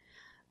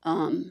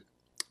 The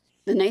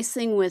nice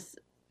thing with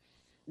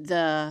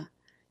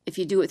if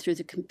you do it through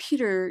the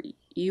computer,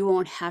 you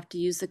won't have to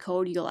use the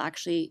code. You'll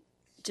actually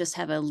just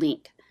have a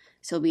link.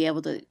 So you'll be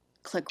able to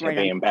click right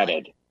on it.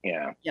 Embedded,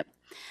 yeah. Yep.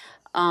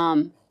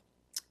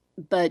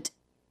 But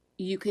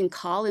you can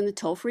call in the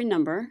toll-free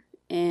number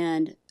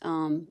and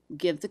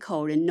give the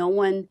code, and no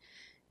one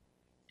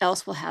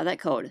else will have that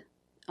code,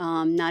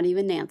 not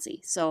even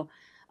Nancy. So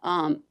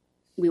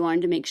we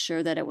wanted to make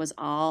sure that it was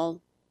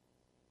all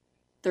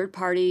third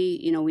party.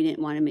 You know, we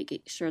didn't want to make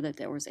it sure that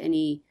there was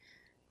any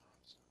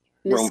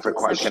room for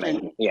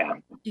questioning.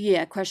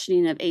 Yeah,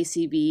 questioning of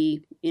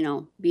ACB, you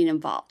know, being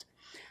involved.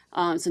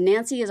 So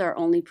Nancy is our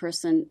only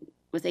person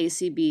with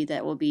ACB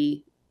that will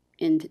be,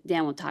 and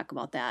Dan will talk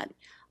about that,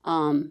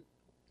 in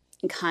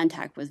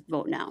contact with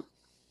Vote Now.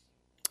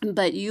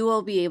 But you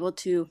will be able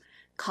to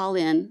call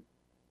in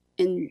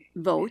and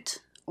vote,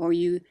 or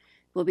you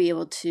will be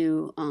able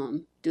to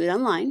do it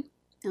online.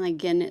 And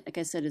again, like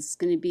I said, it's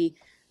going to be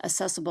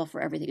accessible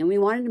for everything. And we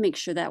wanted to make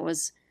sure that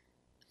was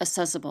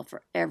accessible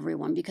for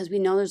everyone, because we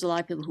know there's a lot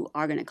of people who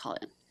are going to call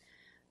in.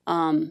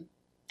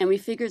 And we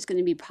figure it's going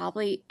to be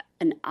probably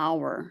an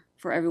hour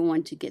for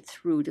everyone to get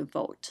through to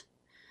vote.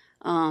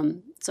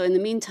 So in the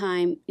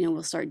meantime, you know,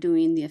 we'll start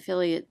doing the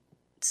affiliate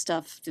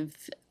stuff.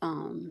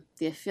 The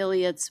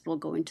affiliates, we'll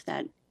go into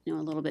that, you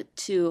know, a little bit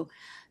too.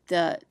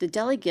 The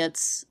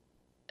delegates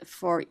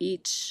for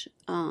each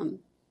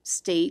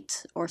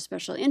state or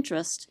special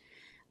interest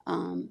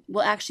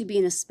will actually be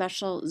in a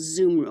special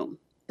Zoom room,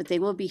 but they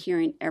will be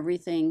hearing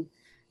everything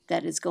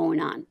that is going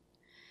on.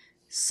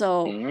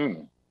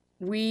 So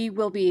we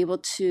will be able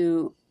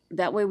to,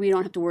 that way we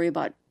don't have to worry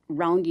about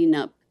rounding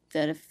up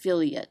that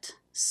affiliate,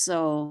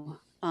 so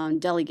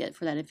delegate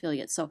for that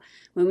affiliate. So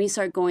when we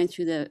start going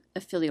through the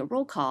affiliate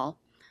roll call,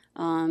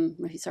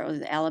 if you start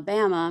with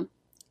Alabama,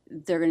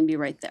 they're going to be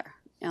right there,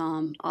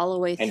 all the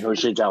way through. And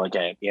who's your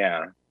delegate?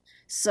 Yeah.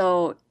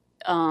 So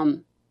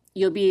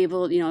you'll be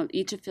able, you know,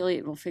 each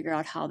affiliate will figure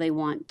out how they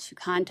want to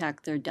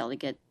contact their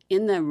delegate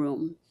in the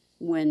room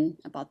when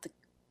about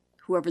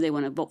whoever they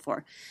want to vote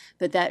for.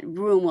 But that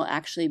room will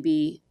actually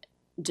be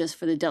just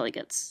for the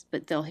delegates,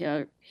 but they'll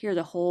hear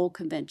the whole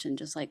convention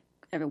just like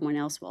everyone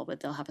else will, but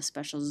they'll have a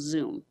special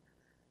Zoom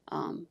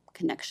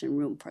connection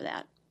room for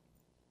that.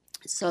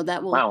 So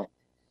that will, wow.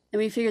 And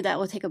we figured that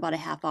will take about a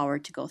half hour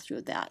to go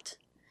through that.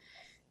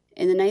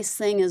 And the nice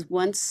thing is,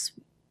 once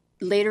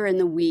later in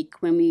the week,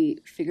 when we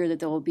figure that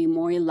there will be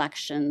more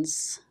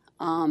elections,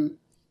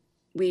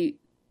 we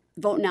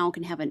Vote Now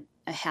can have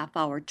a half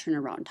hour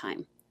turnaround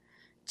time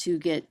to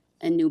get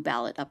a new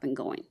ballot up and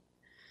going.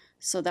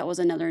 So that was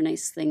another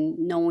nice thing,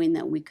 knowing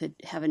that we could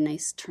have a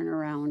nice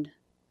turnaround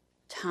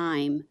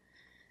time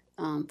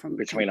from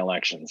between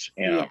elections.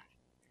 Yeah.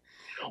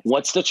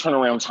 What's the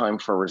turnaround time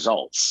for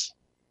results?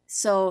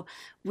 So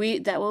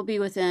that will be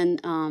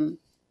within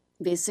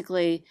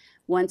basically,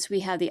 once we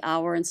have the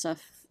hour and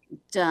stuff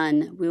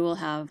done, we will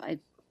have, I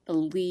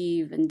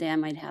believe, and Dan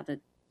might have the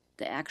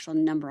actual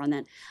number on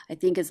that. I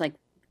think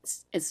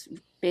it's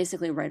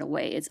basically right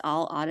away. It's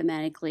all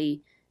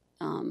automatically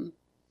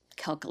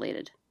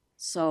calculated.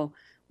 So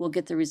we'll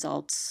get the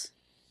results,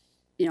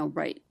 you know,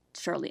 right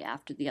shortly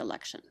after the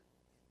election.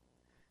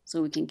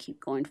 So we can keep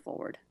going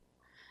forward.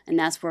 And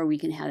that's where we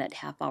can have that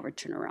half hour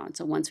turnaround.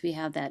 So once we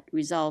have that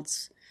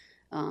results,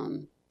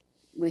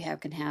 we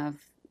can have,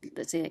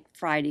 let's say like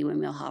Friday, when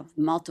we'll have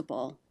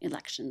multiple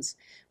elections,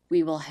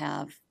 we will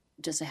have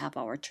just a half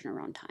hour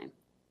turnaround time.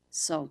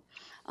 So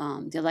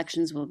the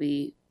elections will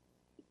be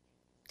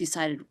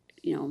decided,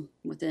 you know,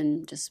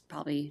 within just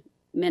probably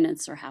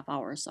minutes or half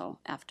hour or so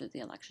after the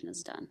election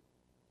is done.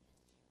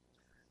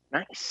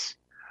 Nice.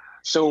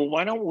 So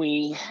why don't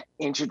we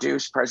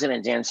introduce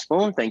President Dan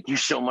Spoon? Thank you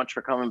so much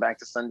for coming back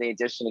to Sunday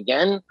Edition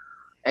again.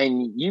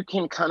 And you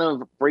can kind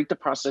of break the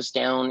process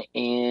down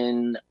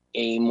in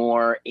a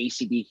more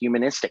ACB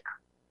humanistic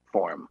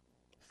form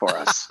for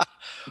us.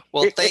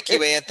 Well, thank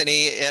you,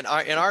 Anthony. And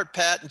Art,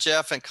 Pat, and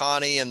Jeff, and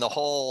Connie, and the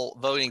whole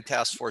voting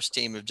task force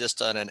team have just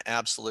done an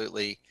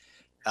absolutely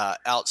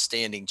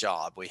outstanding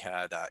job. We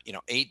had,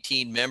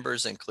 18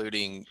 members,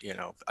 including,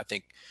 I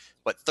think,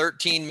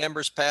 13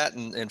 members, Pat,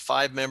 and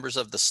 5 members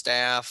of the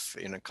staff,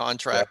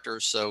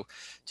 contractors. So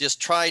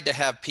just tried to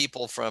have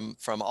people from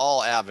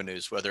all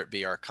avenues, whether it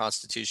be our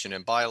Constitution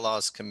and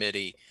Bylaws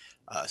Committee,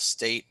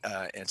 state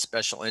and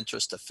special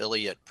interest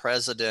affiliate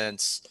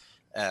presidents,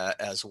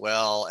 as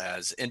well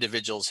as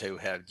individuals who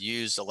have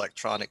used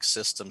electronic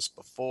systems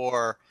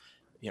before,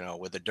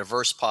 with a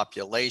diverse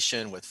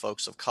population, with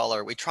folks of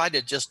color. We tried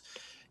to just,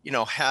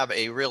 have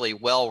a really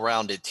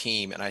well-rounded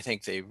team. And I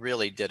think they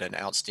really did an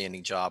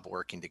outstanding job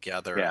working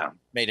together. Yeah.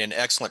 Made an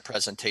excellent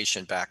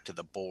presentation back to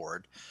the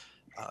board.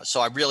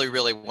 So I really,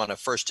 really want to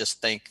first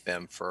just thank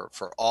them for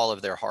all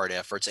of their hard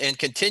efforts and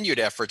continued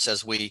efforts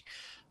as we,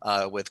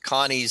 with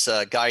Connie's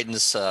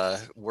guidance,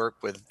 work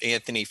with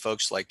Anthony,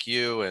 folks like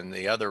you and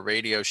the other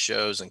radio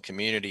shows and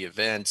community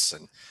events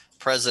and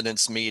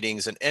presidents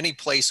meetings and any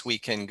place we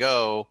can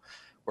go,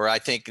 where I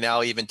think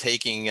now even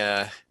taking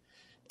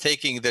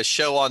the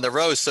show on the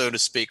road, so to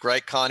speak,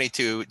 right, Connie,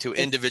 to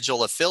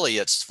individual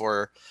affiliates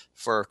for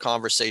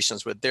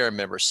conversations with their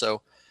members.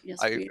 So Yes,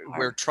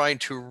 we're trying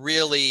to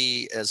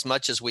really, as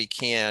much as we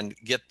can,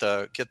 get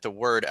the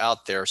word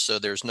out there so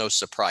there's no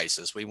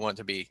surprises. We want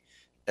to be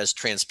as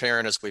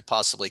transparent as we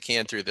possibly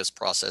can through this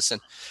process.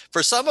 And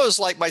for some of us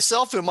like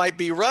myself who might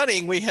be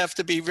running, we have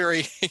to be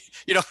very,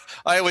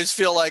 I always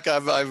feel like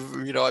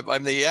I'm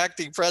the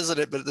acting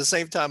president, but at the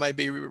same time I'd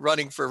be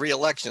running for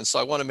re-election. So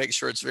I want to make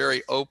sure it's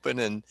very open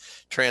and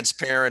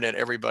transparent and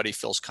everybody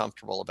feels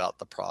comfortable about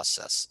the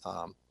process.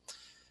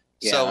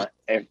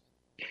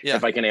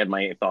 If I can add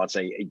my thoughts,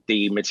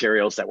 the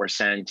materials that were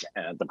sent,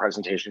 the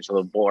presentation to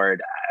the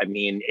board, I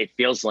mean, it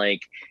feels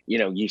like,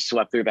 you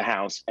swept through the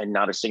house and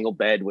not a single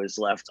bed was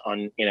left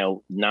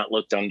not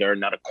looked under,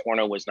 not a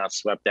corner was not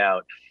swept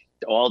out.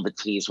 All the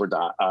T's were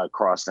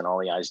crossed and all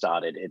the I's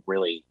dotted. It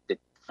really did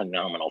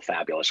phenomenal,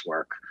 fabulous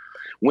work.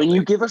 When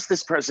you give us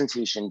this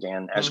presentation,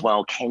 Dan, as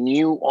well, can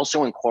you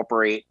also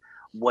incorporate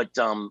what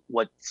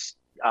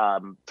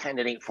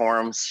candidate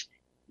forums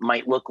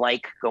might look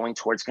like going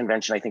towards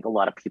convention? I think a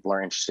lot of people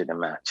are interested in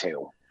that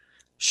too.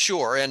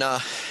 Sure. And,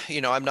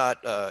 I'm not,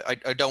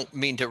 I don't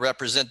mean to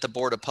represent the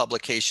Board of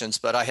Publications,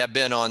 but I have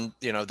been on,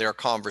 their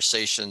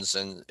conversations.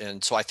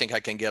 And so I think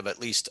I can give at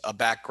least a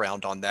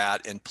background on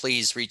that. And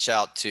please reach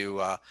out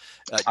to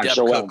Deb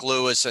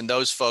Cook-Lewis and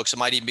those folks. It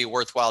might even be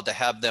worthwhile to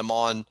have them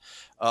on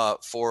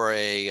for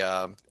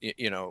a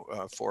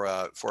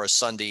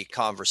Sunday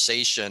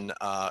conversation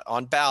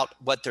on about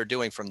what they're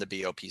doing from the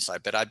BOP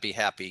side. But I'd be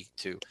happy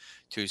to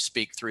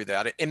speak through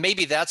that. And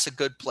maybe that's a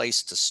good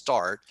place to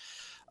start.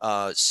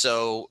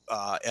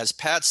 As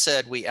Pat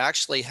said, we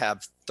actually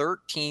have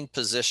 13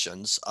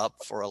 positions up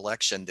for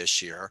election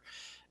this year.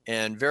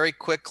 And very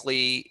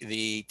quickly,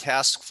 the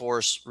task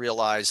force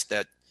realized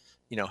that,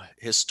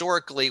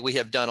 historically, we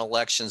have done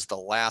elections the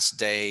last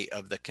day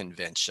of the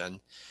convention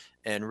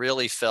and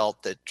really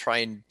felt that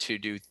trying to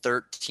do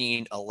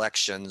 13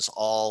 elections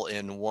all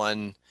in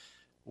one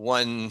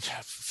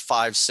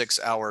 5-6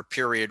 hour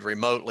period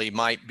remotely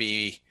might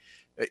be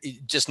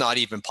just not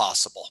even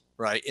possible,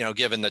 right?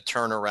 Given the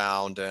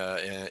turnaround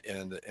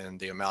and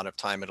the amount of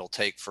time it'll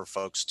take for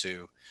folks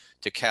to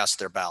cast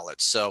their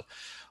ballots. So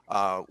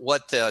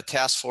what the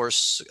task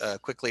force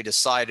quickly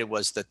decided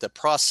was that the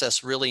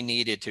process really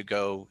needed to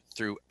go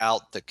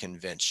throughout the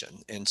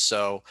convention. And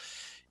so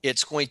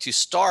it's going to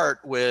start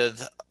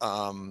with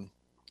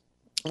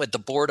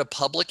the Board of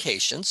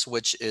Publications,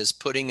 which is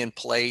putting in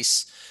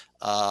place,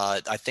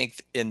 I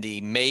think in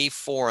the May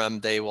forum,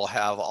 they will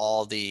have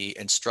all the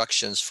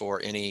instructions for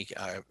any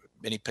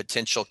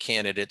potential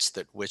candidates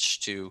that wish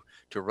to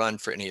run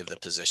for any of the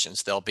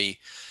positions. There'll be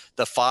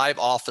the 5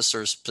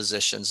 officers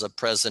positions of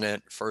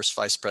president, first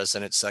vice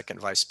president, second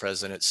vice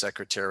president,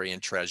 secretary,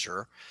 and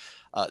treasurer.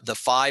 The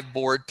 5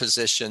 board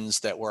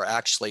positions that were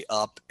actually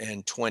up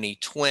in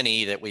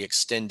 2020 that we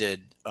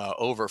extended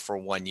over for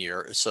 1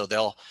 year. So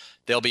they'll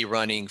be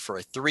running for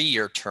a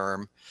 3-year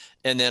term.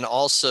 And then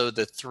also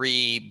the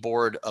 3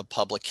 Board of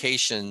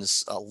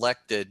Publications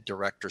elected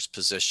directors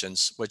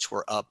positions, which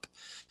were up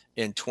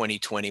in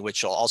 2020,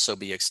 which will also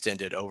be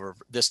extended over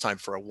this time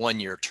for a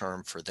 1-year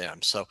term for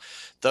them. So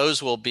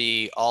those will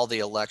be all the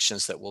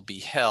elections that will be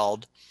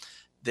held.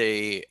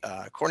 They,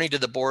 according to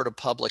the Board of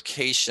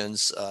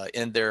Publications,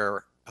 in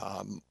their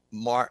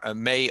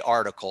May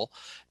article,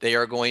 they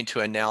are going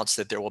to announce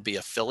that there will be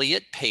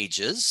affiliate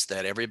pages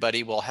that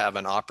everybody will have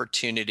an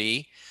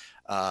opportunity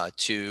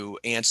to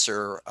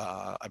answer,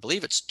 I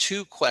believe it's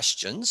 2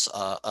 questions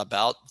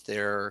about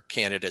their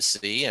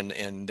candidacy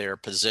and their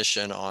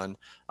position on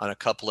a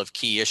couple of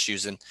key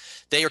issues. And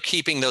they are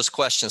keeping those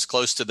questions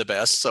close to the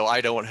vest. So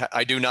I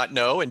do not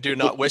know and do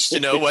not wish to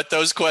know what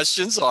those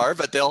questions are,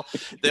 but they'll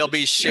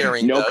be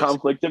sharing no those.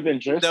 Conflict of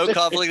interest. No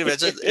conflict of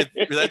interest.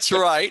 That's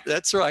right.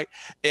 That's right.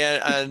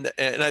 And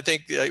I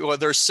think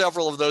there's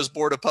several of those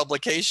Board of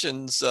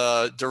Publications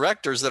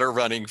directors that are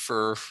running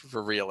for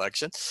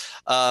re-election.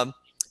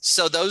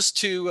 So those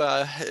 2,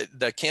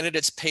 the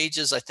candidates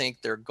pages, I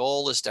think their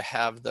goal is to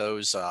have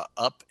those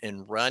up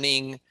and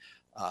running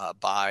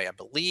by, I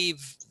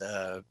believe,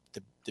 the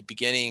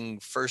beginning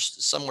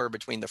somewhere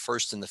between the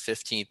 1st and the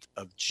 15th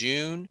of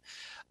June.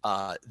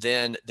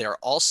 Then they're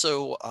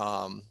also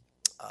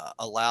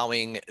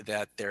allowing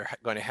that they're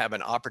going to have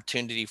an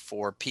opportunity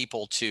for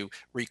people to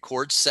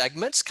record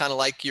segments, kind of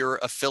like your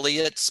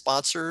affiliate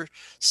sponsor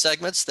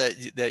segments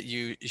that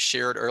you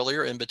shared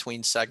earlier in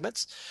between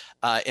segments.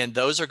 And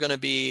those are going to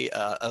be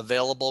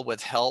available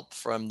with help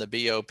from the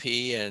BOP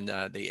and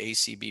the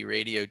ACB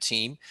radio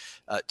team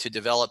to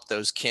develop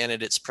those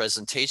candidates'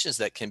 presentations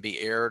that can be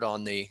aired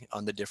on the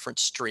different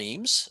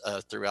streams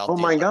throughout Oh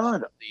the my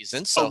God.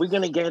 season. So are we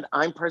going to get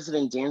I'm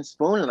President Dan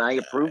Spoon and I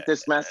approve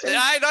this message?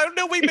 I don't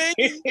know. We may.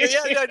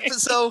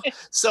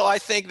 So I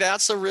think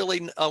that's a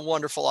really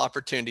wonderful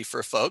opportunity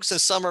for folks, and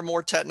some are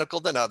more technical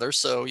than others.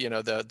 So,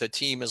 the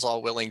team is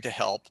all willing to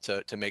help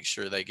to make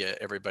sure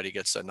everybody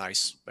gets a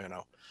nice,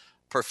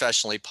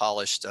 professionally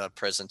polished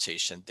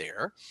presentation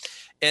there.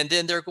 And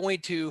then they're going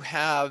to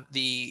have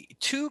the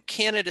 2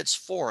 candidates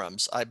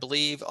forums, I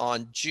believe,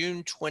 on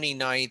June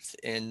 29th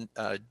and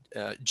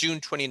June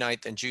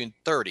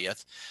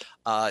 30th.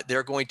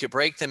 They're going to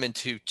break them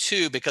into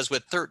 2 because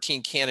with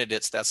 13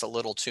 candidates, that's a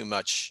little too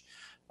much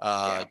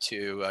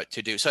to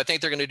do. So I think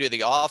they're going to do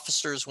the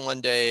officers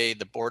one day,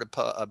 the board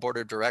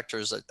of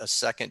directors a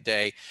second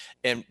day,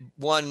 and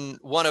one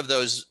of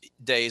those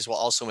days will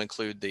also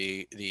include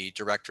the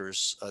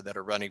directors that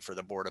are running for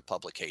the board of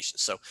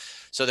publications.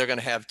 So they're going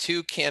to have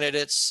 2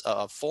 candidates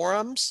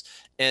forums,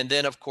 and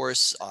then of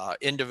course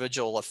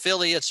individual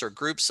affiliates or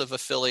groups of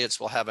affiliates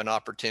will have an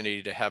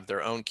opportunity to have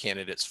their own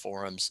candidates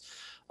forums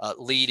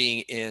leading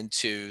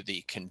into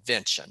the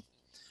convention.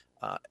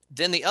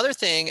 Then the other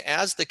thing,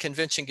 as the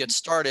convention gets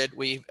started,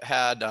 we've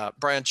had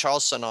Brian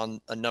Charlson on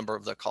a number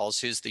of the calls,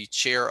 who's the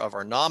chair of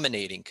our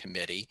nominating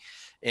committee.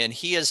 And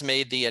he has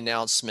made the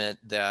announcement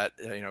that,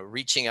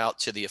 reaching out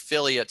to the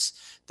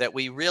affiliates, that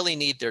we really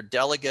need their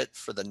delegate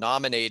for the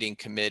nominating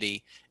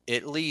committee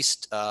at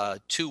least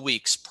 2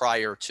 weeks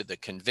prior to the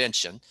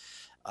convention.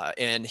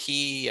 And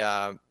he,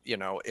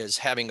 is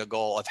having a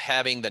goal of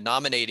having the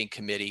nominating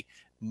committee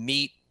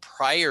meet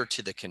prior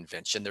to the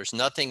convention. There's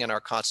nothing in our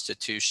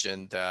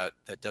Constitution that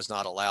does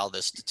not allow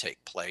this to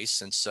take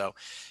place. And so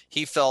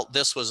he felt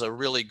this was a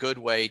really good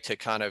way to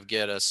kind of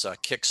get us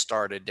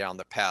kick-started down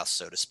the path,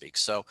 so to speak.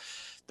 So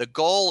the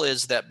goal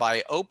is that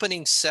by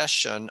opening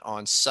session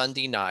on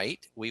Sunday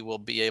night, we will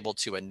be able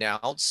to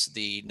announce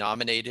the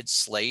nominated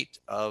slate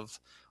of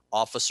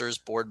officers,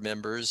 board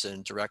members,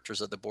 and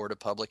directors of the Board of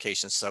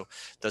Publications. So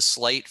the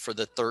slate for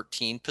the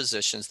 13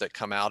 positions that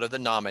come out of the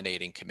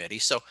nominating committee.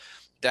 So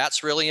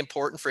that's really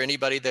important for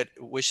anybody that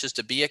wishes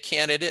to be a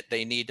candidate.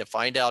 They need to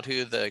find out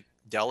who the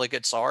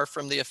delegates are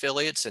from the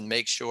affiliates and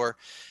make sure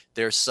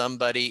there's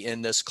somebody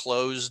in this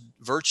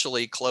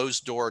virtually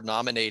closed door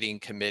nominating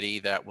committee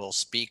that will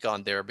speak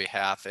on their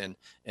behalf and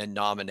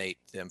nominate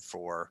them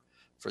for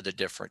the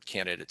different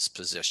candidates'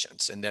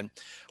 positions. And then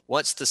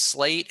once the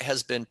slate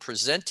has been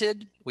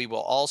presented, we will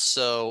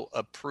also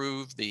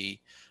approve the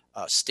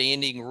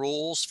standing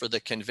rules for the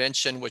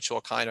convention, which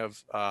will kind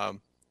of,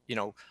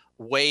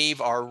 waive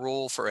our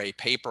rule for a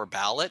paper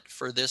ballot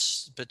for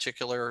this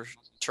particular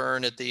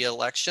turn at the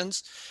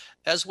elections,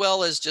 as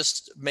well as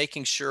just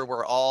making sure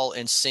we're all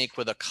in sync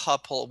with a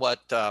couple, what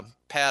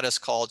Pat has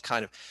called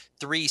kind of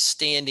 3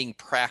 standing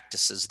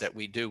practices that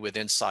we do with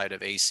inside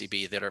of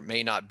ACB that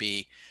may not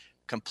be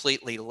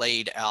completely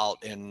laid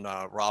out in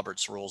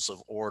Robert's Rules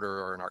of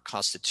Order or in our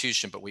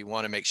Constitution, but we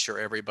want to make sure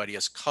everybody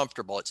is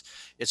comfortable.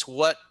 It's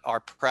what our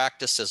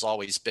practice has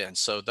always been.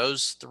 So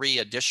those 3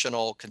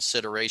 additional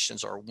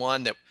considerations are,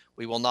 one, that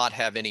we will not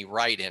have any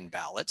write-in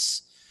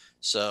ballots.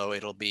 So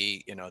it'll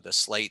be, the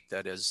slate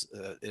that is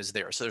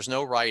there. So there's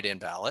no write-in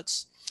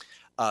ballots.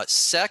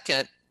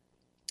 Second,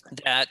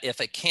 that if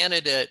a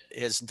candidate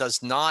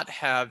does not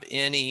have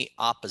any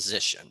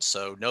opposition,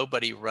 so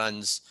nobody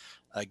runs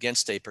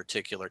against a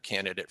particular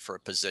candidate for a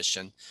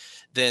position,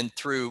 then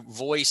through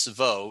voice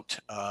vote,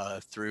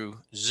 through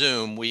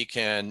Zoom, we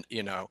can,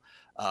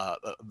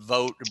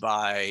 vote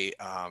by,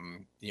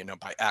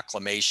 by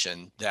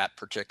acclamation that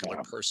particular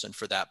person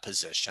for that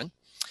position.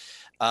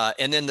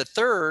 And then the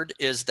third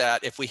is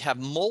that if we have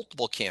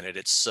multiple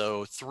candidates,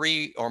 so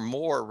 3 or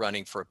more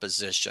running for a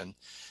position,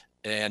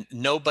 and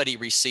nobody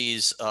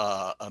receives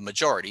a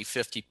majority,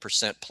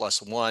 50%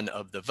 plus 1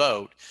 of the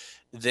vote,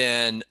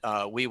 then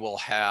we will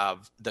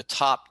have the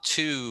top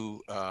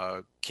 2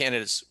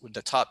 candidates,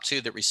 the top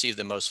 2 that receive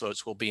the most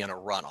votes will be in a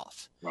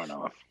runoff.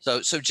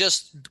 So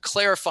just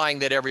clarifying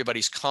that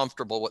everybody's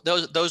comfortable with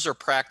those are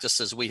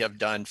practices we have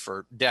done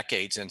for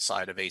decades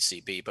inside of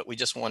ACB, but we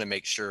just want to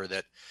make sure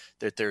that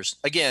there's,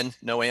 again,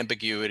 no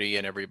ambiguity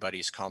and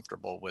everybody's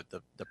comfortable with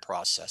the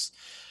process.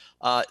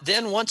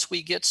 Then once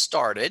we get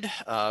started,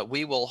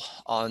 we will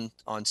on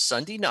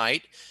Sunday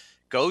night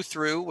go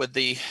through with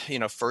the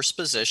first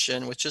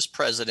position, which is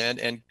president,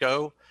 and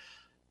go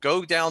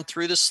down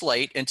through the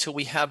slate until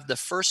we have the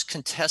first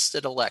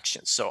contested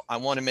election. So I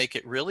want to make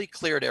it really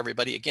clear to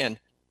everybody, again,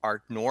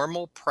 our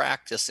normal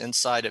practice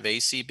inside of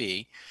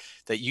ACB,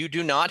 that you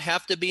do not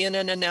have to be an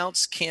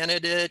announced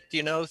candidate,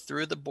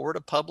 through the Board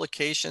of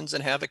Publications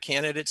and have a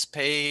candidates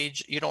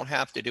page. You don't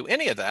have to do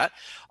any of that.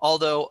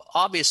 Although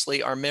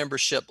obviously our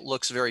membership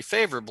looks very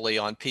favorably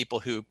on people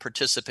who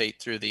participate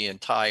through the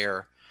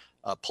entire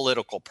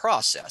political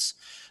process.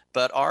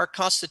 But our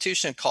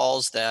Constitution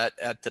calls that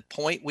at the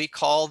point we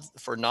call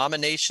for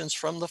nominations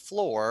from the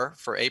floor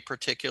for a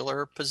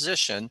particular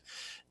position,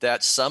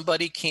 that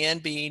somebody can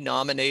be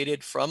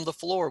nominated from the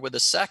floor with a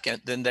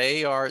second, then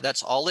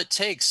that's all it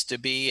takes to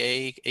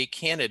be a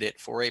candidate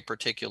for a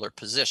particular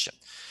position.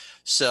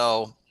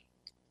 So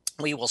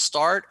we will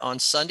start on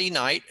Sunday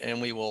night,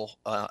 and we will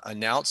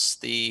announce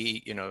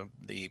the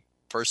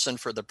person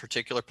for the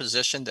particular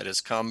position that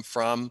has come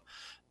from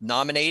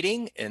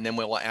nominating, and then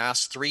we will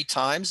ask 3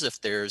 times if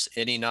there's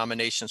any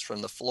nominations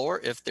from the floor.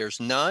 If there's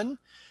none,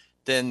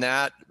 then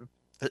that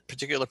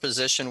particular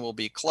position will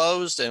be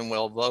closed, and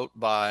we'll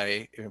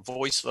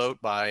voice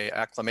vote by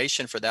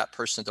acclamation for that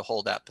person to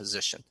hold that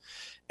position.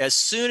 As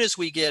soon as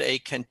we get a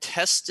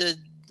contested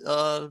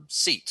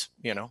seat,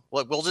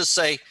 we'll just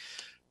say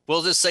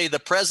the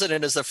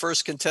president is the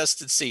first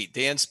contested seat.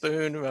 Dan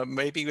Spoon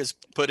maybe was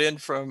put in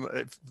from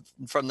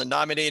the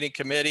nominating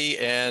committee,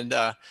 and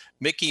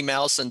Mickey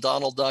Mouse and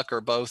Donald Duck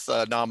are both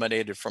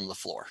nominated from the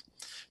floor.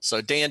 So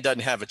Dan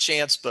doesn't have a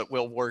chance, but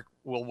we'll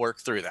work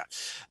through that.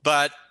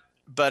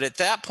 But at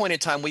that point in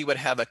time, we would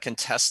have a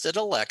contested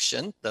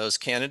election. Those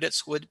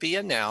candidates would be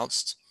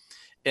announced.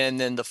 And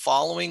then the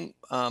following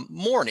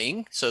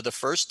morning, so the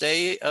first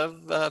day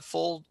of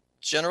full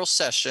general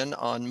session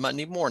on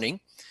Monday morning,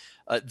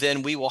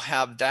 then we will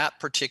have that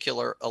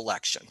particular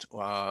election.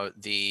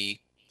 We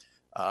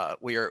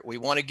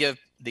want to give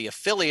the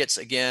affiliates,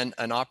 again,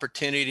 an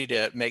opportunity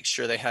to make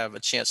sure they have a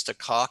chance to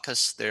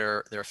caucus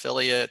their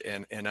affiliate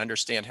and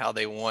understand how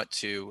they want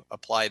to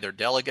apply their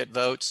delegate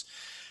votes.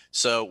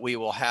 So we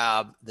will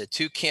have the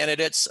 2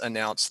 candidates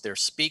announce their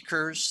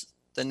speakers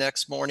the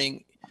next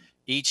morning.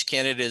 Each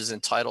candidate is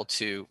entitled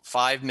to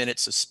 5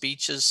 minutes of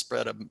speeches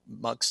spread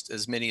amongst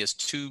as many as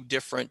 2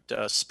 different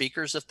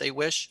speakers if they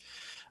wish.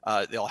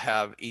 They'll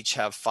each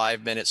have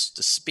 5 minutes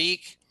to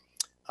speak.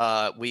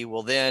 We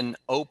will then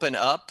open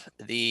up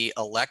the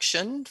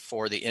election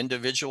for the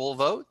individual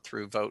vote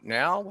through Vote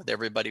Now, with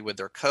everybody with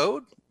their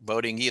code,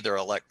 voting either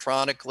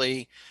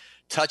electronically,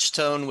 touch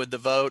tone with the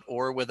vote,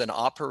 or with an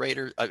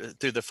operator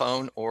through the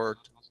phone, or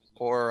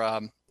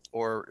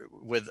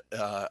with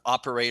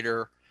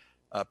operator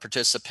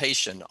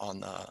participation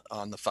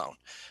on the phone.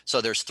 So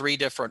there's 3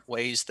 different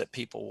ways that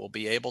people will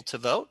be able to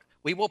vote.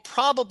 We will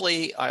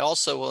probably, I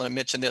also want to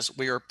mention this,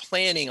 we are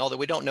planning, although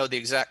we don't know the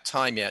exact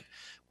time yet,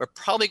 we're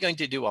probably going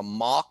to do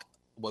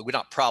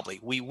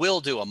we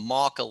will do a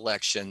mock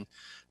election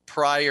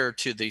prior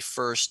to the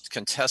first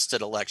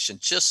contested election,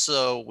 just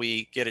so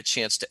we get a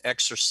chance to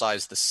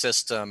exercise the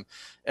system.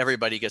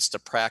 Everybody gets to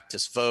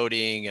practice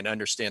voting and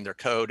understand their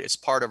code. It's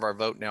part of our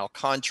Vote Now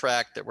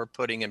contract that we're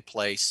putting in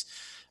place.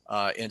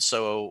 And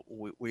so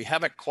we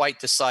haven't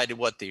quite decided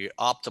what the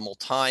optimal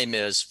time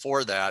is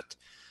for that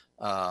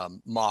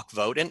mock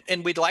vote.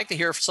 And we'd like to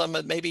hear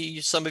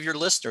maybe some of your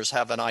listeners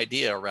have an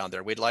idea around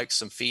there. We'd like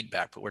some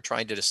feedback, but we're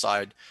trying to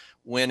decide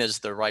when is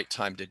the right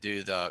time to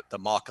do the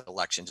mock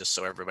election, just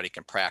so everybody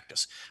can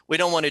practice. We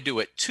don't want to do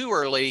it too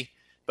early,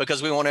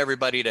 because we want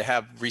everybody to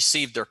have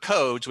received their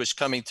codes, which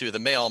coming through the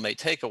mail may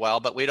take a while,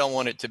 but we don't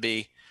want it to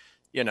be,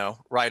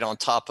 right on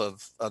top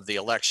of the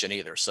election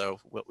either. So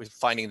we're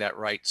finding that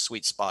right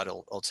sweet spot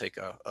will take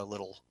a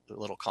little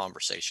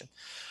conversation.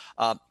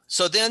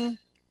 So then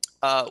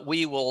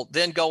we will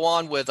then go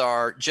on with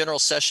our general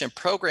session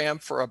program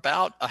for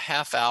about a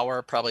half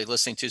hour, probably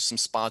listening to some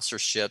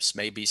sponsorships,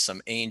 maybe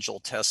some angel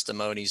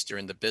testimonies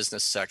during the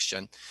business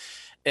section.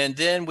 And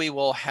then we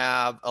will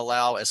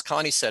allow, as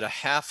Connie said, a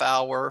half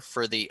hour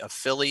for the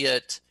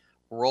affiliate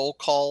roll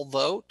call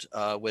vote,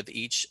 with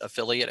each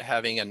affiliate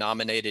having a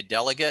nominated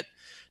delegate.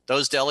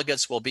 Those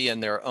delegates will be in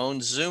their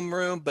own Zoom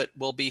room, but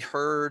will be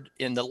heard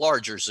in the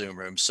larger Zoom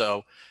room.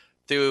 So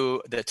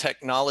through the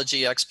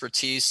technology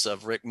expertise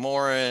of Rick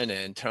Morin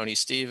and Tony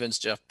Stevens,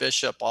 Jeff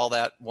Bishop, all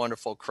that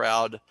wonderful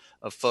crowd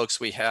of folks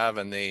we have,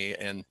 and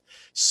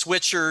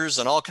switchers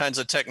and all kinds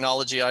of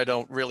technology I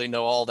don't really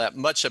know all that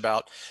much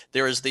about,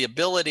 there is the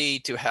ability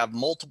to have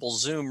multiple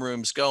Zoom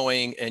rooms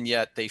going, and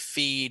yet they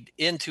feed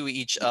into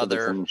each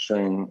other.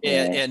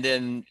 And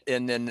then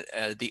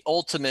the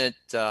ultimate,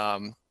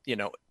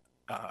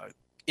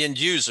 end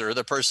user,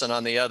 the person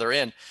on the other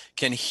end,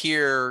 can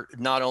hear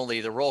not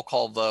only the roll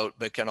call vote,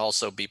 but can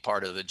also be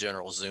part of the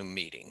general Zoom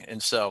meeting.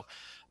 And so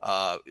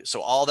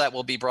all that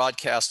will be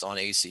broadcast on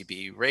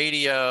ACB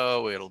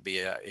radio. It'll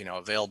be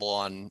available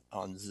on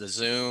the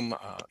Zoom,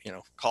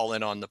 call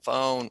in on the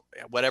phone,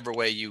 whatever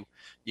way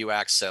you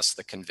access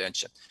the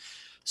convention.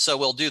 So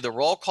we'll do the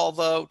roll call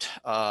vote,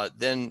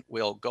 then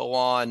we'll go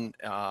on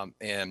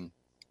and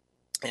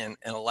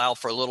allow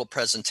for little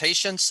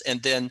presentations,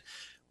 and then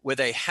with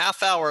a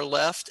half hour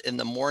left in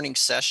the morning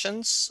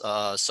sessions,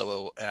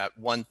 so at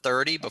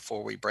 1:30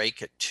 before we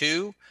break at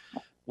 2,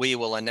 we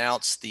will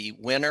announce the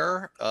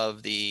winner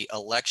of the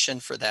election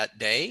for that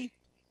day.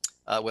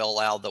 We'll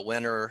allow the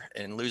winner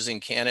and losing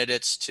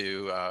candidates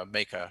to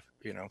make a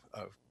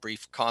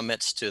brief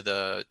comments to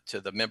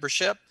the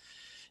membership.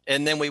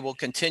 And then we will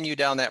continue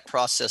down that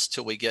process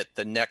till we get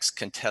the next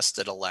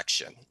contested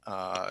election.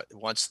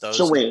 Once those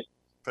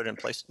put in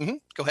place.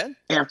 Go ahead.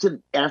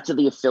 After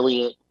the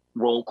affiliate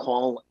roll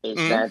call, is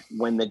that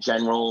when the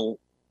general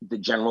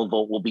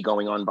vote will be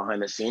going on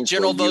behind the scenes?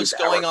 General vote's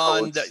going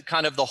on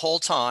kind of the whole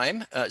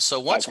time. So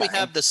once we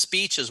have the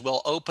speeches,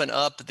 we'll open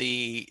up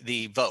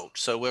the vote.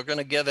 So we're going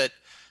to give it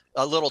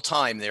a little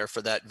time there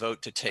for that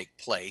vote to take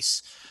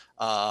place.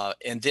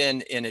 And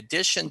then in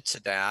addition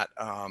to that,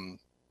 I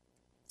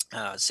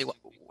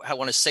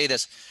want to say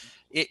this.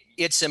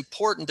 It's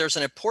important. There's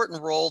an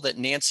important role that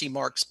Nancy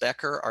Marks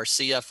Becker, our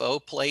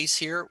CFO, plays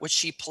here, which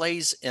she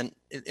plays in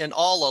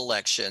all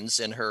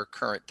elections in her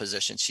current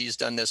position. She's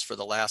done this for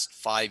the last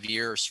 5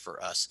 years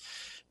for us.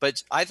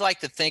 But I'd like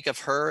to think of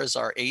her as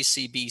our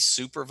ACB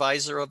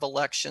supervisor of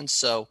elections.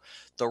 So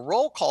the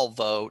roll call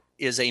vote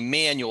is a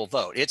manual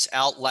vote. It's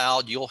out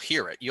loud. You'll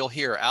hear it. You'll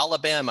hear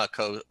Alabama,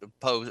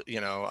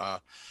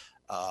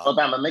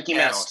 Alabama, Mickey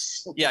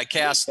Mouse. Yeah,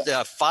 cast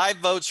 5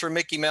 votes for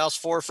Mickey Mouse,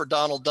 4 for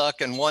Donald Duck,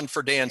 and 1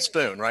 for Dan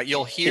Spoon. Right?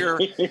 You'll hear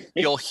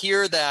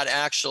that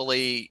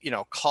actually,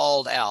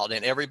 called out,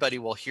 and everybody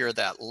will hear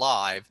that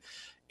live.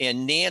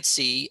 And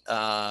Nancy,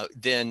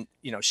 then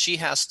she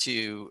has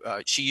to.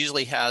 She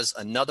usually has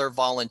another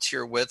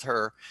volunteer with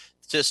her,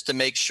 just to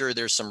make sure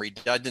there's some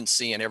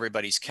redundancy and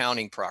everybody's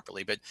counting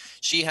properly. But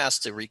she has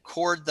to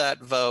record that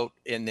vote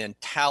and then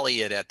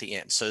tally it at the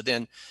end. So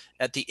then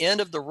at the end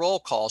of the roll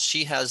call,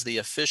 she has the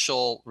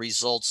official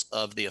results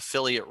of the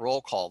affiliate roll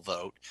call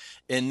vote.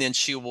 And then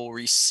she will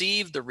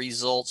receive the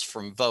results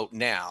from Vote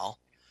Now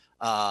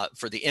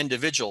for the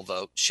individual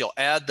vote. She'll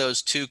add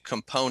those 2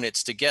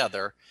 components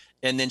together.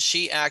 And then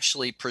she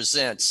actually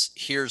presents,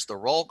 here's the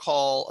roll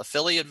call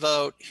affiliate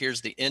vote, here's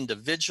the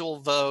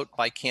individual vote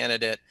by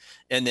candidate,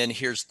 and then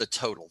here's the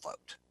total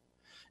vote.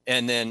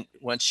 And then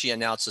once she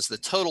announces the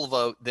total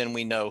vote, then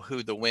we know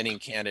who the winning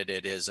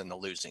candidate is and the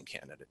losing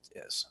candidate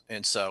is.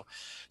 And so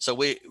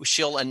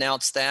she'll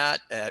announce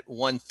that at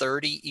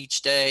 1:30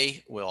 each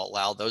day. We'll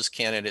allow those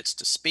candidates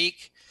to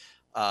speak,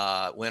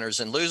 winners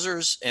and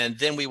losers, and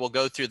then we will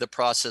go through the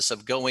process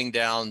of going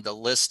down the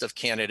list of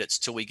candidates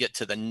till we get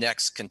to the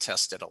next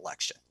contested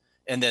election.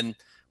 And then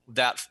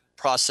that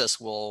process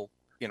will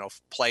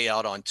play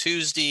out on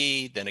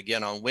Tuesday, then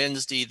again on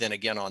Wednesday, then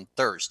again on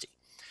Thursday.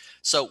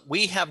 So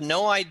we have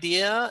no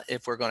idea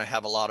if we're going to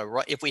have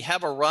if we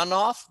have a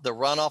runoff, the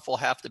runoff will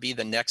have to be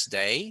the next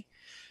day.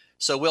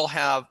 So we'll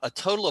have a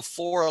total of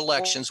 4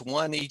 elections,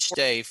 1 each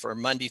day for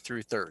Monday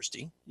through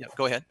Thursday. Yeah,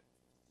 go ahead.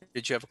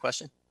 Did you have a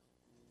question?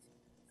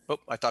 Oh,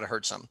 I thought I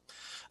heard something.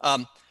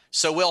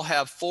 So we'll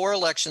have 4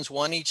 elections,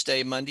 1 each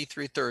day, Monday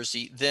through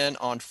Thursday. Then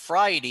on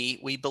Friday,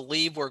 we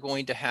believe we're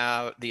going to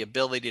have the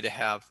ability to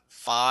have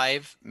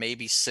 5,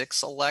 maybe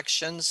 6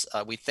 elections.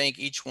 We think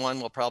each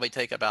one will probably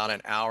take about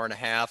an hour and a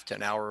half to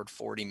an hour and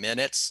 40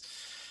 minutes.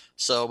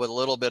 So with a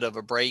little bit of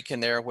a break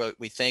in there,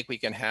 we think we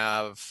can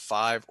have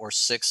 5 or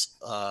 6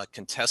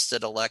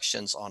 contested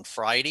elections on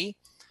Friday.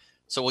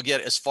 So we'll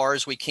get as far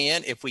as we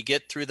can. If we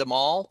get through them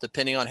all,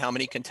 depending on how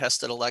many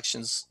contested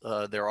elections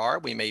there are,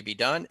 we may be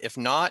done. If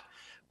not,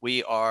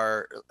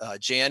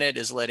 Janet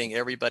is letting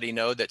everybody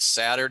know that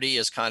Saturday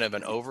is kind of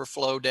an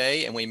overflow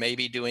day, and we may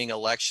be doing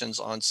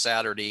elections on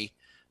Saturday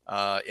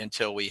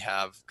until we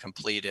have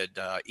completed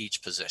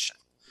each position.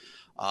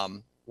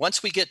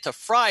 Once we get to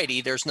Friday,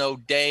 there's no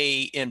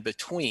day in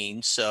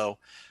between. So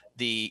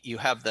you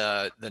have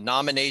the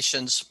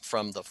nominations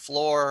from the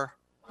floor.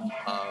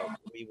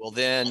 We will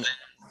then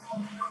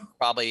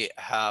probably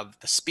have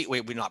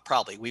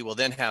we will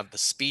then have the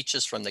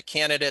speeches from the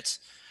candidates.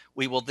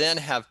 We will then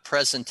have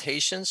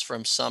presentations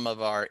from some of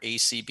our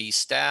ACB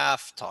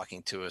staff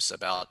talking to us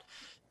about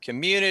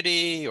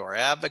community or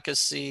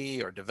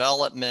advocacy or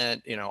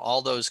development,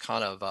 all those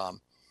kind of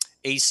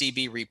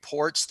ACB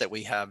reports that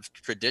we have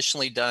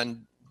traditionally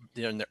done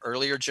in the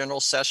earlier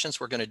general sessions.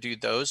 We're going to do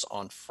those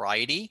on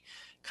Friday,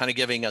 kind of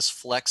giving us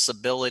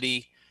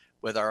flexibility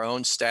with our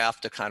own staff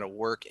to kind of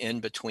work in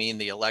between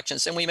the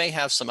elections. And we may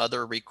have some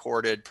other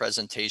recorded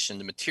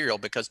presentation material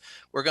because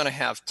we're going to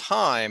have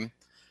time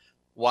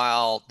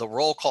while the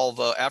roll call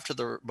vote,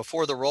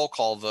 before the roll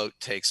call vote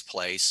takes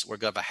place. We're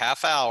going to have a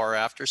half hour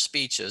after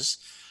speeches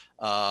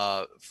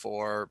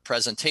for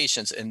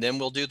presentations, and then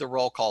we'll do the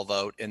roll call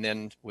vote, and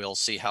then we'll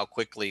see how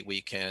quickly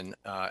we can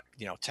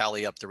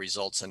tally up the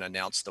results and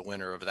announce the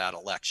winner of that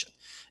election.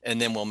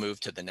 And then we'll move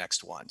to the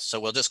next one. So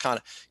we'll just kind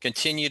of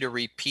continue to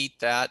repeat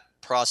that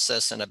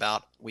process in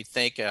about, we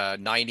think,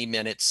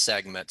 90-minute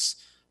segments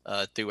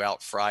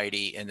throughout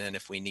Friday, and then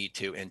if we need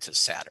to, into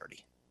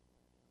Saturday.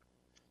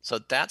 So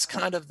that's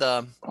kind of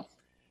the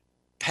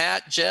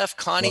Pat, Jeff,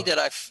 Connie. Did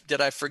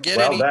I forget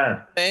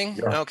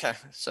anything? Okay,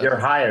 so you're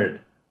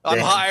hired. I'm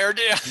hired.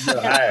 Yeah.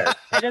 You're hired.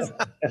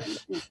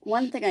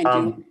 One thing I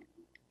do.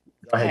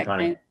 Go ahead,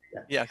 Connie.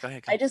 Yeah, go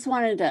ahead. I just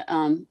wanted to.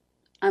 On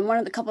one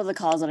of the couple of the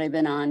calls that I've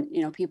been on,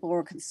 people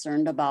were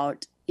concerned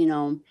about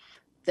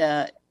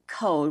the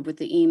code with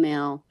the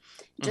email.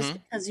 just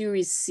because you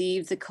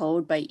receive the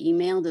code by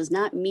email does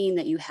not mean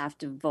that you have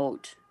to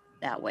vote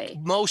that way.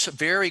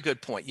 Very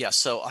good point. Yes.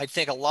 So I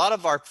think a lot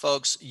of our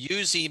folks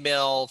use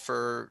email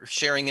for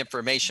sharing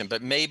information,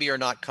 but maybe are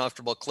not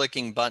comfortable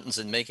clicking buttons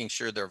and making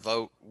sure their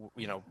vote,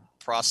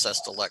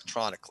 processed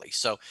electronically.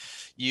 So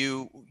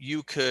you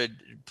could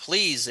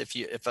please,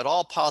 if at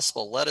all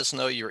possible, let us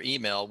know your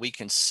email. We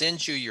can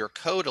send you your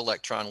code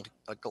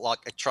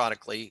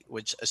electronically,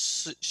 which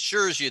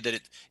assures you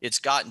that it's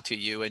gotten to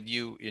you and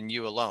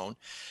you alone.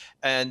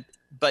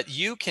 But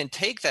you can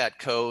take that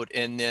code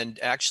and then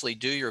actually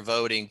do your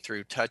voting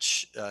through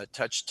touch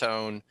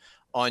tone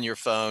on your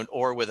phone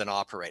or with an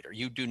operator.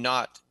 You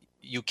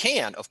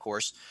can, of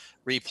course,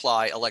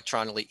 reply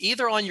electronically,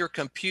 either on your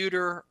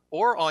computer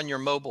or on your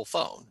mobile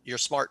phone, your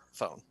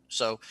smartphone.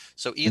 So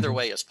either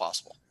way is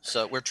possible.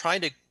 So we're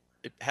trying to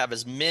have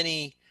as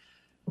many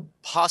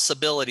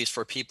possibilities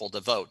for people to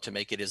vote to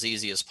make it as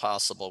easy as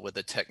possible with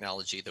the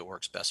technology that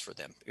works best for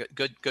them.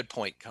 Good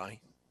point, Connie.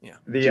 Yeah.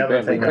 The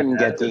other thing, we couldn't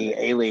get the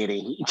A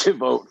lady to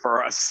vote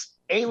for us.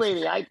 A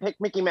lady, I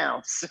picked Mickey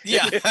Mouse.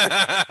 Yeah.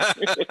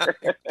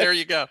 There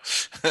you go.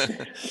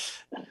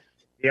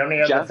 The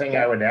only other thing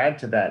I would add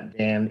to that,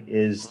 Dan,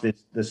 is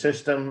the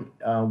system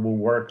will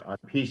work on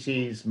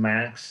PCs,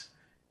 Macs,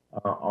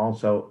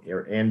 also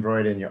your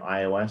Android and your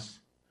iOS.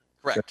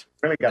 Correct. So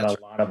you've really got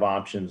a lot of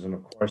options. And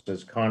of course,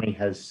 as Connie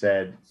has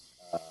said,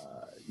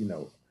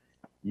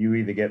 you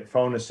either get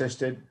phone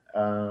assisted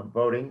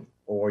voting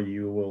or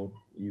you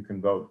can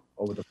vote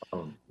over the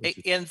phone.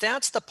 And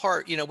that's the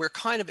part, we're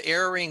kind of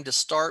erring to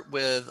start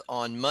with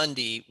on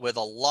Monday with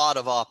a lot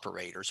of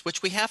operators,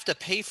 which we have to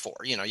pay for.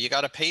 You got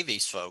to pay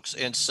these folks.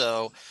 And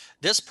so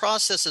this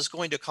process is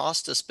going to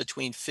cost us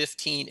between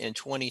 $15,000 and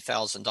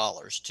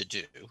 $20,000 to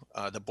do.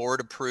 The board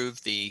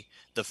approved the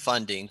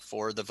funding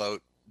for the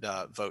Vote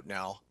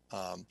Now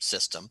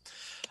system.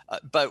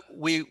 But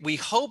we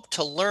hope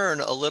to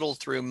learn a little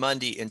through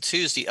Monday and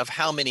Tuesday of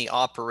how many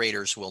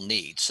operators we'll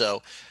need.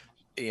 So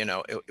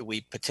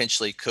we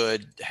potentially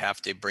could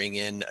have to bring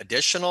in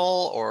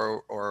additional,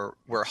 or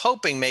we're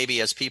hoping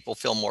maybe as people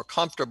feel more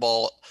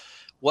comfortable.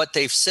 What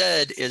they've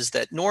said is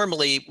that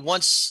normally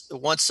once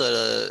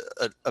a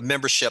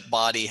membership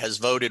body has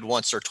voted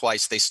once or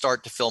twice, they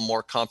start to feel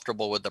more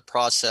comfortable with the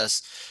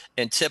process,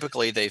 and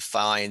typically they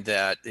find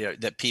that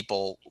that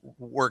people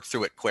work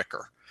through it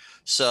quicker.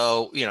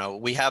 So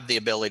we have the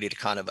ability to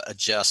kind of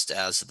adjust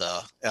as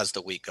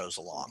the week goes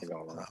along,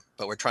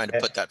 but we're trying to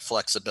put that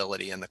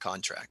flexibility in the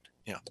contract.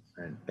 Yeah.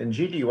 And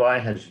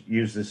GDUI has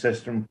used the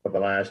system for the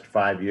last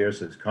 5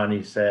 years, as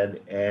Connie said,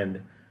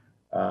 and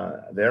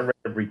their rate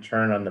of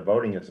return on the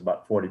voting is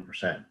about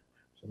 40%.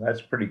 So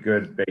that's pretty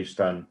good based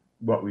on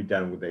what we've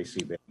done with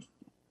ACB.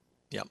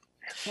 Yeah.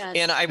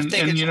 And I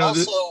think it's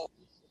also.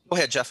 Go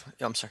ahead, Jeff.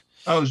 I'm sorry.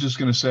 I was just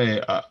going to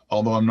say,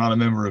 although I'm not a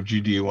member of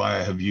GDUI,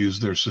 I have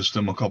used their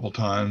system a couple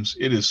times.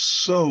 It is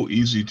so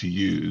easy to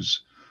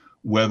use,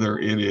 whether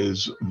it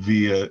is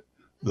via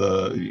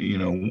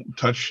the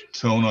touch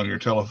tone on your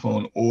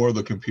telephone or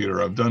the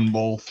computer. I've done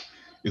both.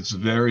 It's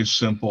very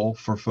simple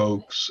for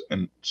folks,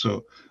 and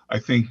so I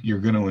think you're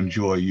going to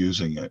enjoy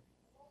using it.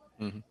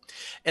 Mm-hmm.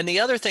 And the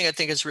other thing I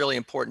think is really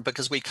important,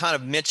 because we kind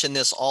of mentioned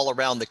this all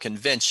around the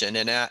convention,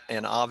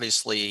 and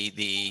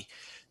obviously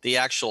the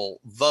actual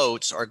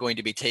votes are going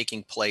to be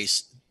taking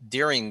place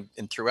during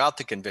and throughout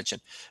the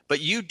convention, but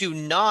you do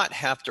not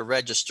have to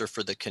register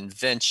for the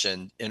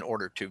convention in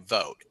order to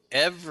vote.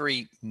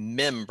 Every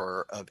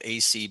member of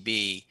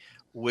ACB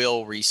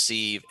will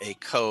receive a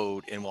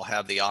code and will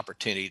have the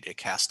opportunity to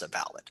cast a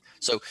ballot.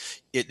 So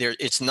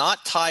it's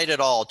not tied at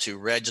all to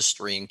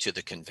registering to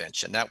the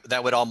convention.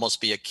 That would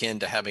almost be akin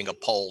to having a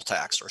poll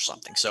tax or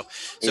something. So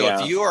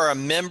If you are a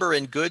member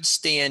in good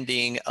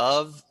standing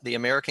of the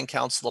American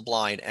Council of the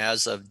Blind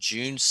as of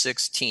June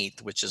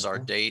 16th, which is our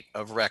date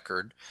of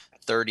record,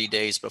 30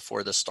 days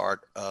before the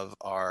start of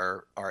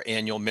our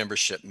annual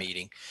membership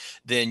meeting,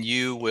 then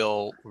you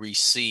will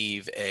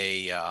receive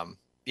a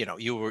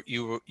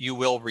you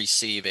will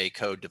receive a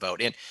code to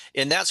vote.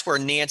 And that's where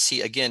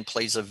Nancy again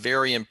plays a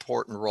very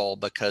important role,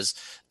 because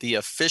the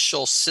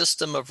official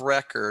system of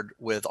record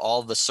with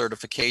all the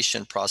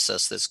certification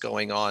process that's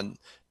going on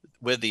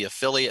with the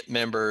affiliate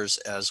members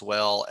as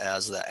well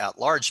as the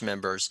at-large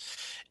members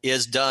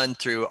is done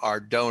through our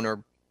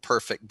Donor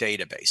Perfect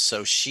database.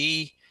 So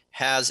she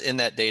has in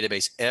that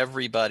database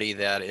everybody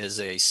that is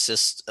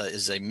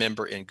a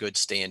member in good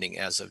standing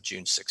as of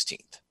June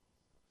 16th.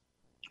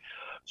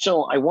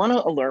 So I want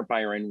to alert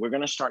Byron, we're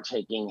going to start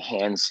taking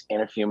hands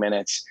in a few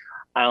minutes.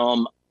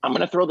 I'm going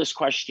to throw this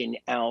question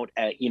out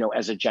at,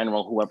 as a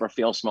general, whoever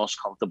feels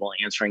most comfortable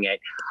answering it.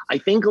 I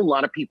think a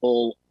lot of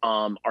people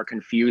are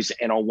confused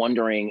and are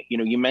wondering,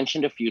 you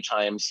mentioned a few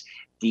times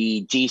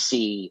the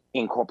DC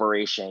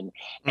incorporation,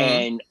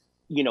 and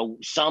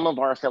some of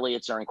our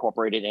affiliates are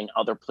incorporated in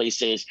other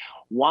places.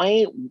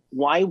 Why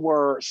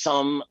were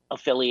some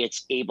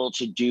affiliates able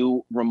to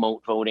do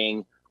remote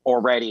voting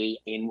already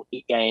in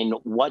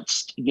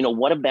what's,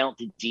 what about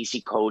the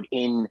DC code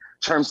in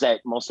terms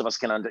that most of us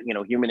can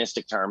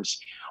humanistic terms?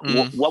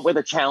 What were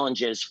the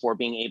challenges for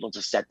being able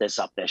to set this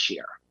up this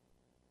year?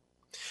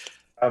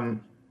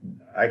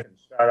 I can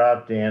start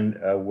out, Dan,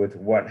 with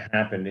what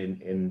happened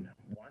in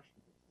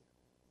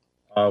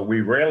Washington.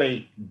 We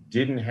really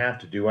didn't have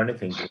to do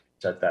anything to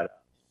set that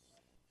up.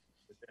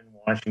 Within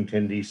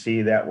Washington,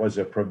 D.C., that was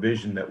a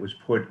provision that was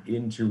put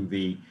into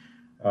the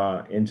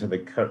Articles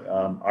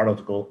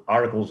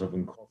of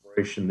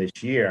Incorporation this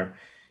year.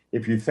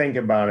 If you think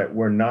about it,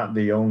 we're not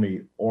the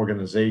only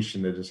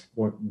organization that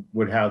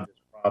would have this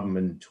problem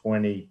in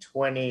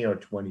 2020 or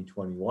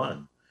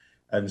 2021.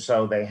 And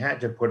so they had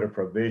to put a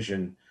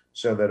provision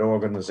so that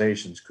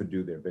organizations could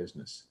do their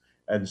business.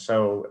 And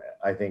so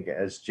I think,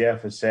 as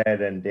Jeff has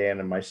said, and Dan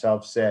and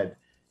myself said,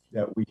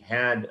 that we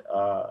had,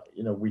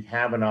 we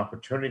have an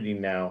opportunity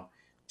now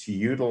to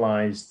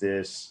utilize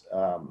this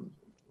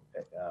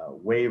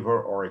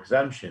waiver or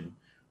exemption,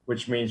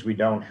 which means we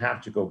don't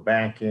have to go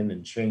back in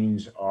and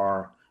change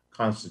our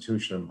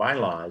constitution and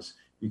bylaws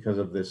because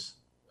of this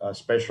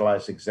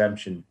specialized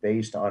exemption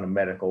based on a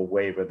medical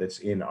waiver that's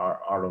in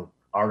our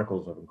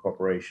Articles of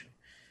Incorporation.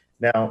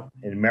 Now,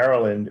 in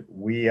Maryland,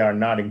 we are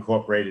not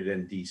incorporated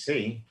in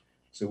DC,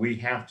 so we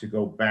have to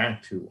go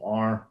back to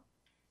our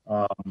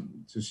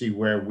to see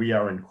where we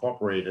are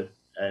incorporated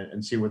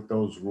and see what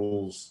those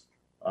rules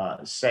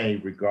say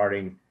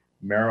regarding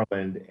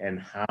Maryland and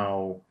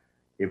how,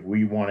 if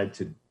we wanted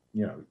to,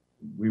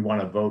 we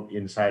want to vote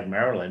inside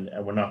Maryland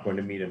and we're not going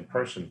to meet in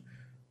person,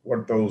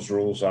 what those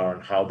rules are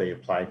and how they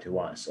apply to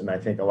us. And I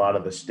think a lot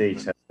of the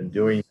states have been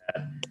doing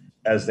that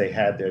as they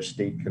had their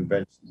state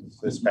conventions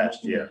this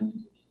past year.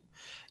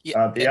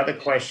 The other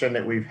question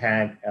that we've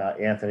had,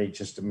 Anthony,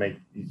 just to make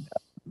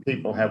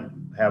people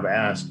have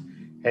asked,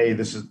 hey,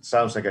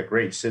 sounds like a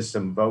great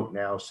system, Vote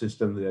Now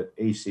system that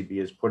ACB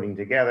is putting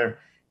together.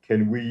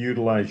 Can we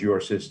utilize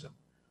your system?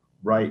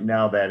 Right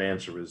now, that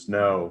answer is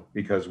no,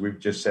 because we've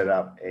just set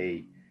up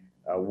a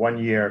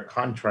 1-year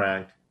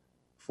contract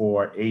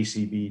for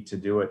ACB to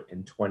do it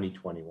in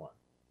 2021.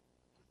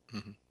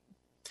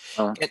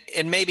 Mm-hmm.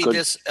 And maybe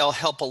this will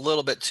help a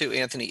little bit too,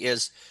 Anthony,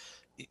 is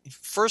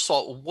first of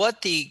all,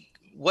 what the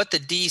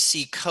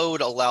DC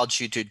code allowed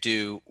you to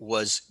do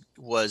was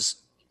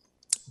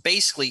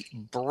basically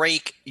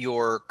break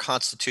your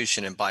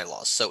constitution and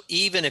bylaws. So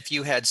even if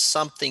you had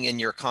something in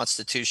your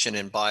constitution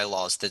and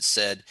bylaws that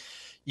said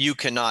you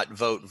cannot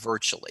vote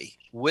virtually,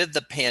 with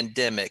the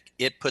pandemic,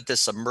 it put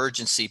this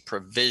emergency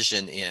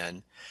provision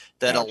in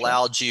that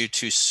allowed you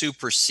to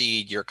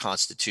supersede your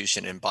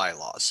constitution and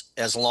bylaws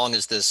as long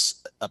as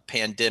this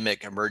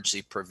pandemic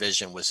emergency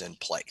provision was in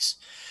place.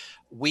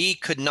 We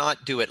could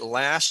not do it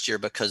last year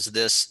because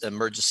this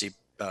emergency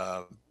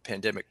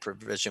pandemic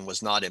provision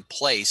was not in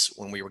place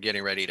when we were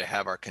getting ready to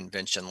have our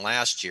convention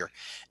last year.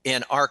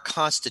 And our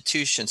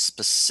Constitution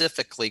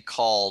specifically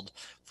called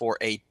for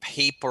a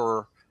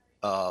paper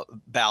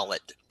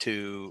ballot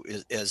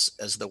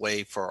as the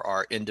way for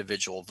our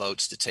individual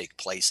votes to take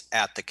place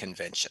at the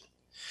convention.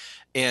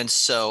 And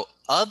so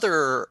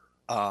other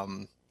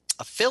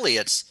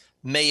affiliates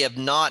may have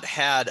not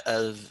had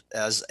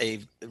as a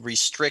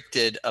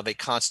restricted of a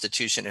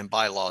constitution and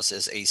bylaws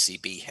as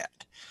ACB had.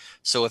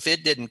 So if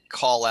it didn't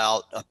call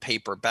out a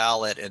paper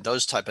ballot and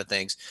those type of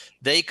things,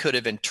 they could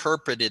have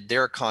interpreted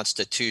their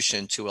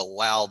constitution to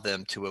allow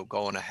them to have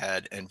gone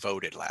ahead and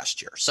voted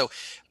last year. So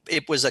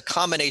it was a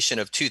combination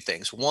of two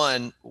things.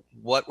 One,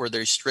 what were the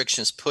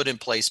restrictions put in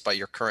place by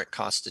your current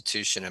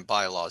constitution and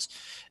bylaws?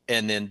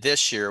 And then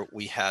this year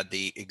we had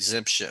the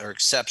exemption or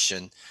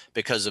exception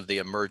because of the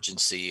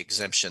emergency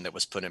exemption that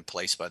was put in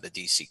place by the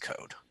DC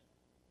code.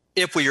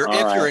 If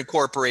you're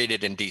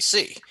incorporated in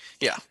DC.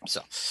 Yeah. So.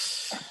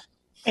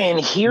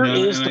 And here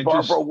is the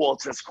Barbara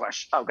Walters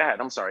question. Oh, go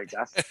ahead. I'm sorry,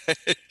 Jeff.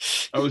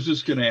 I was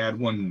just going to add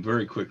one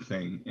very quick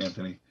thing,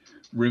 Anthony.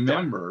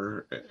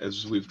 Remember,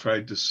 as we've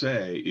tried to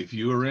say, if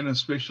you are in a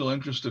special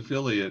interest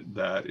affiliate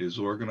that is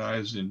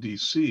organized in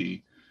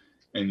DC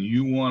and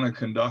you want to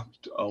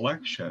conduct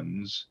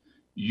elections,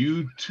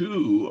 you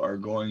too are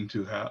going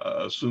to have,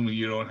 assuming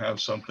you don't have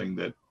something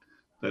that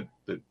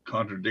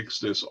contradicts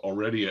this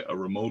already, a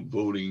remote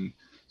voting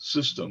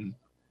system.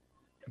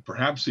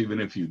 Perhaps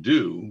even if you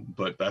do,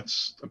 but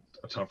that's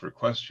a tougher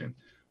question.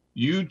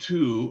 You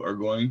too are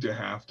going to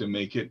have to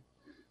make it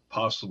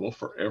possible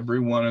for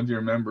every one of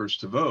your members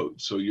to vote.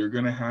 So you're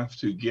going to have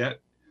to get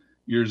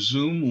your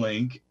Zoom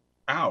link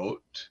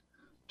out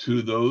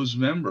to those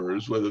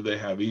members, whether they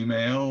have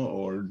email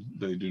or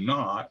they do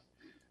not,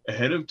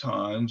 ahead of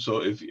time.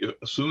 So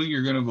assuming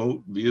you're going to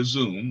vote via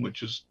Zoom,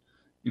 which is,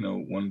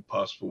 one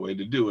possible way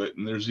to do it,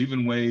 and there's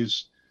even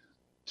ways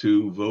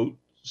to vote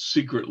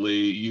secretly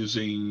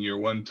using your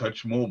One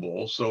Touch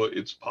mobile. So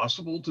it's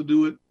possible to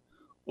do it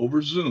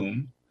over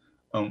Zoom,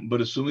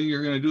 but assuming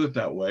you're going to do it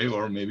that way,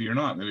 or maybe you're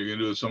not, maybe you're going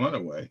to do it some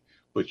other way,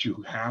 but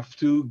you have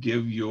to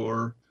give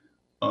your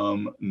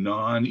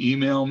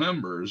non-email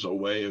members a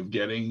way of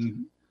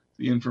getting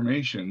the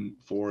information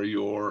for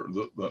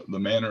the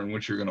manner in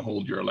which you're going to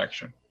hold your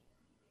election.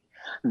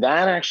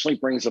 That actually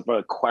brings up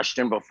a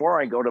question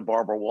before I go to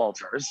Barbara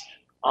Walters.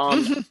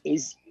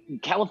 Is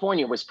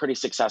California was pretty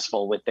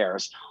successful with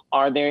theirs.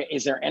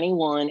 Is there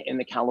anyone in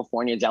the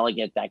California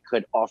delegate that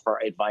could offer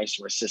advice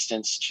or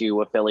assistance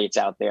to affiliates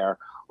out there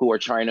who are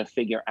trying to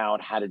figure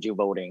out how to do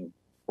voting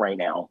right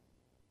now?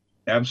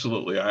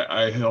 Absolutely.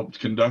 I helped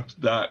conduct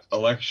that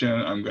election.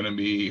 I'm going to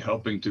be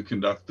helping to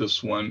conduct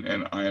this one,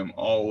 and I am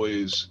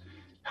always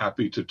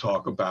happy to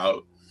talk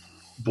about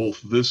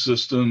both this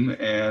system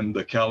and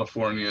the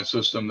California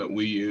system that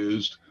we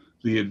used,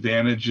 the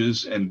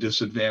advantages and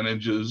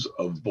disadvantages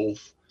of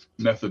both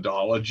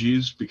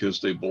methodologies, because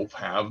they both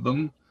have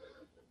them.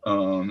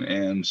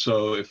 And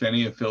so if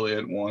any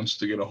affiliate wants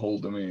to get a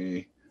hold of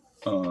me,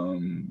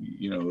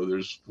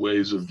 there's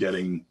ways of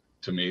getting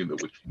to me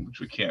that which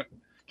we can't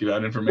give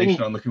out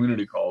information on the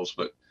community calls,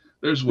 but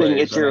there's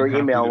ways. Get your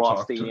email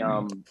off the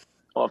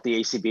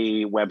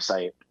ACB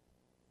website.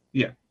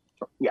 Yeah.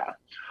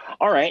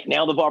 All right.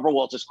 Now the Barbara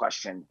Walters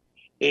question.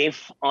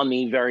 If on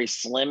the very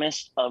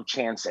slimmest of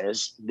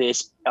chances,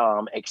 this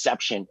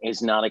exception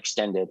is not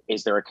extended,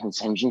 is there a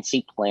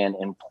contingency plan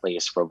in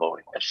place for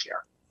voting this year?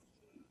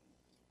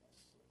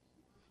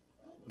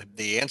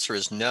 The answer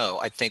is no.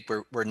 I think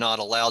we're not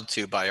allowed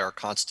to by our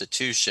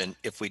Constitution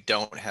if we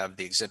don't have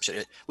the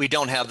exemption. We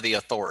don't have the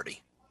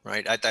authority,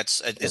 right?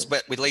 That's at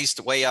least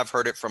the way I've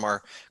heard it from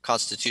our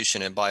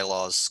Constitution and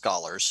bylaws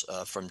scholars,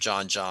 from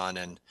John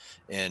and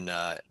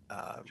John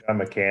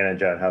McCann and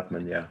John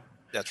Huffman. Yeah,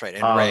 that's right,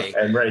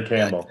 and Ray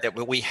Campbell.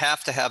 That we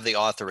have to have the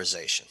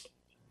authorization.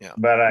 Yeah.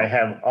 But I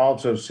have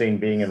also seen,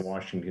 being in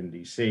Washington,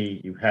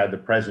 D.C., you've had the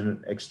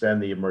president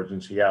extend the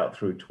emergency out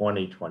through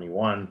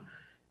 2021.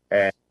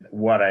 And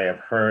what I have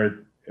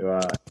heard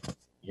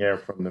here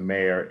from the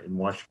mayor in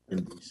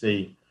Washington,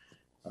 D.C.,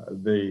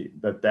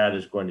 that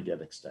is going to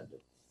get extended.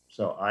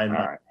 So I'm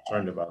not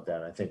concerned about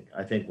that.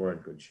 I think we're in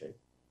good shape.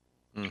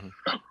 Mm-hmm.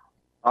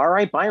 All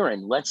right,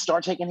 Byron, let's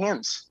start taking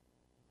hands.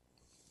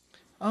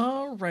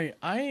 All right.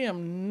 I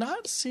am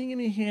not seeing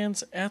any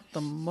hands at the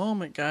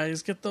moment,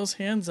 guys. Get those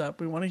hands up.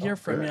 We want to hear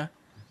from you.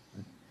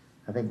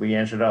 I think we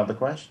answered all the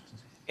questions.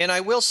 And I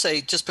will say,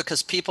 just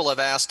because people have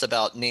asked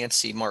about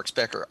Nancy Marks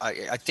Becker,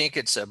 I think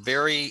it's a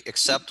very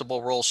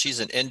acceptable role. She's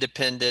an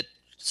independent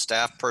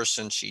staff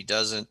person.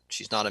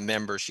 She's not a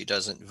member. She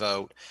doesn't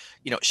vote.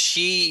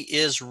 She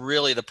is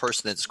really the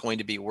person that's going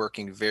to be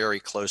working very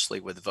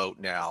closely with Vote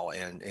Now.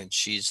 And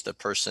she's the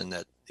person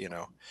that,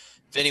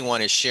 if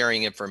anyone is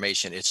sharing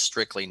information, it's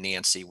strictly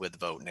Nancy with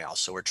Vote Now.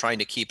 So we're trying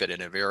to keep it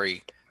in a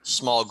very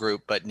small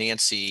group, but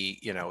Nancy,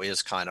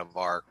 is kind of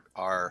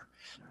our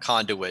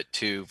conduit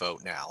to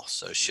Vote Now.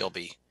 So she'll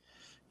be,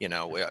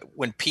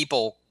 when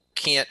people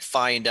can't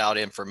find out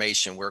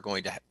information, we're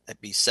going to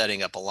be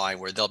setting up a line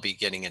where they'll be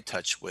getting in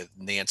touch with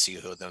Nancy,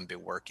 who they'll be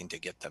working to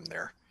get them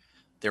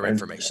their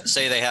information.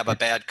 Say they have a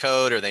bad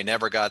code, or they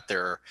never got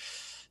their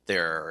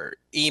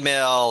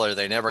email, or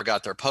they never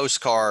got their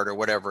postcard, or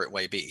whatever it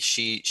may be.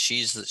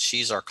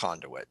 She's our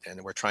conduit,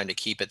 and we're trying to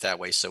keep it that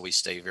way so we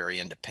stay very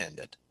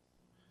independent.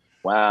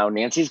 Wow,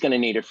 Nancy's going to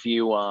need a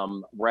few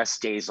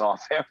rest days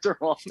off after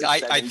all.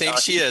 I think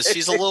she is.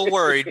 She's a little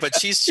worried, but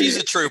she's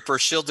a trooper.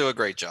 She'll do a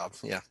great job.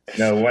 Yeah.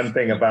 One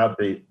thing about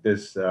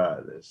this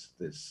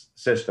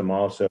system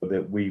also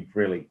that we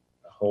really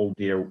hold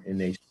dear in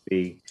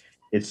ACB,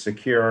 it's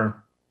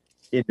secure,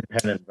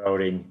 independent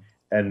voting,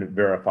 and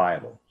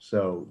verifiable.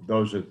 So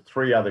those are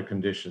three other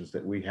conditions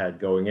that we had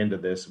going into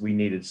this. We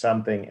needed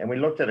something, and we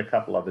looked at a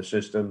couple other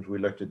systems. We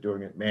looked at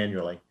doing it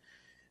manually.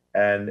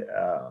 And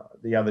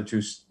the other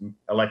two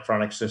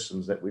electronic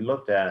systems that we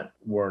looked at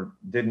one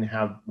didn't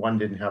have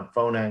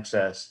phone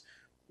access,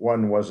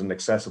 one wasn't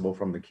accessible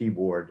from the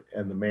keyboard,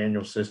 and the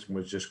manual system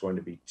was just going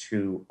to be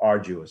too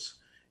arduous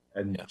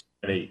and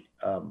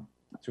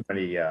too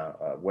many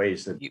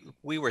ways that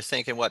we were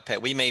thinking. What,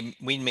 Pat? We may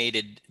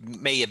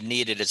have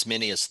needed as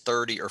many as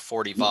 30 or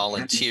 40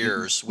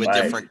 volunteers with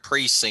different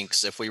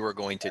precincts if we were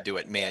going to do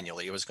it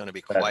manually. It was going to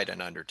be quite an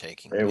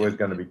undertaking. It was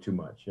going to be too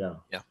much. Yeah.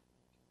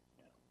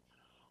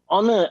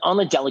 On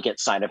the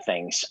delegate side of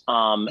things,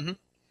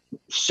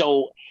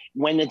 so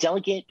when the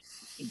delegate,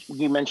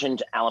 you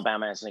mentioned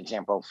Alabama as an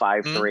example,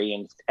 5,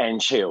 3, and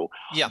 2.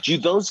 Yeah. Do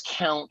those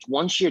count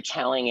once you're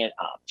tallying it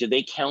up? Do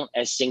they count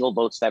as single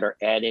votes that are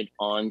added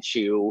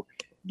onto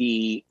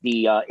the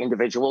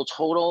individual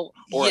total,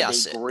 or are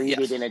they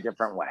graded in a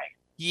different way?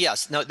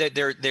 Yes, no,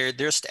 they're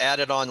just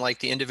added on like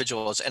the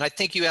individuals. And I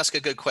think you ask a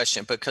good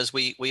question, because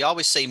we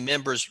always say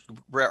members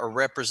are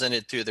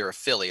represented through their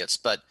affiliates,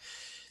 but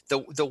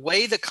the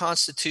way the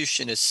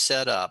Constitution is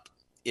set up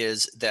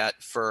is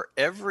that for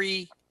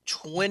every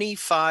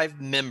 25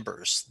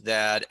 members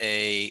that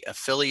a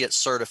affiliate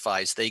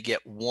certifies, they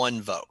get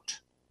 1 vote,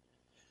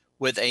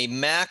 with a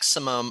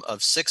maximum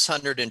of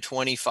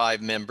 625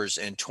 members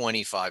and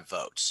 25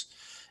 votes.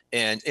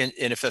 And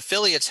if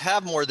affiliates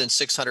have more than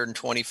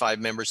 625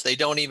 members, they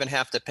don't even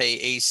have to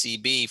pay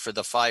ACB for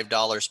the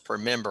 $5 per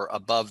member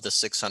above the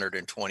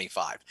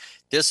 625.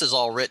 This is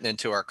all written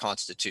into our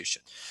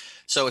Constitution.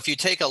 So if you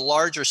take a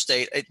larger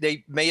state,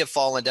 they may have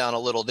fallen down a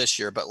little this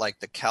year, but like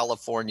the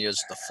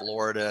Californias, the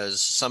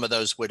Floridas, some of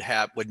those would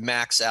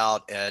max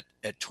out at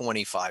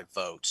 25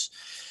 votes.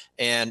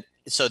 And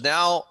so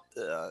now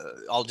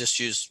I'll just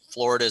use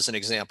Florida as an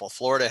example.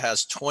 Florida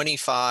has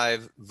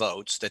 25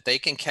 votes that they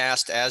can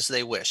cast as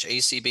they wish.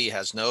 ACB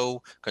has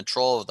no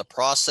control of the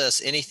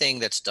process, anything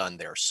that's done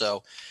there.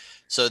 So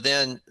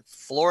then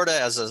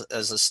Florida as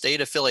a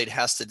state affiliate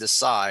has to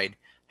decide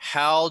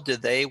how do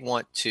they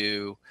want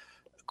to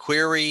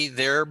query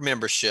their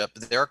membership,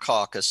 their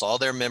caucus, all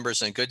their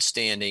members in good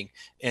standing,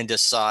 and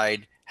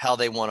decide how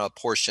they want to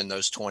apportion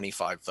those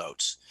 25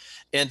 votes.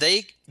 And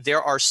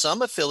there are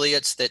some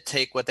affiliates that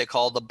take what they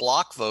call the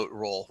block vote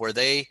rule, where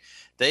they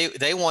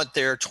want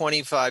their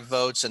 25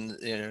 votes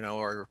and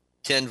or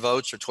 10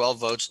 votes or 12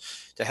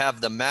 votes to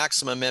have the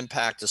maximum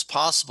impact as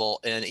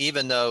possible. And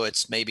even though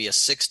it's maybe a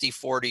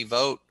 60-40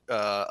 vote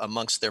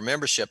amongst their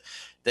membership,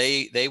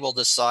 they will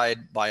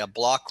decide by a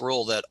block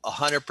rule that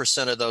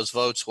 100% of those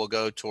votes will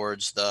go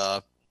towards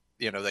the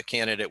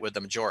candidate with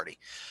the majority.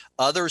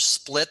 Others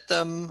split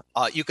them.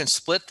 You can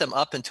split them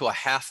up into a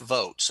half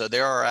vote. So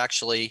there are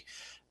actually,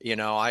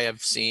 I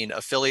have seen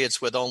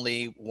affiliates with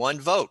only one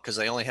vote because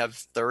they only have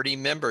 30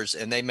 members,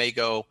 and they may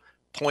go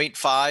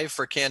 0.5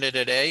 for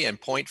candidate A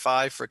and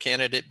 0.5 for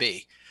candidate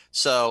B.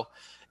 So,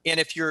 and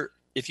if you're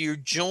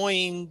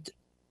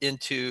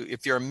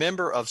a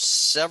member of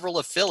several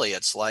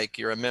affiliates, like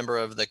you're a member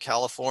of the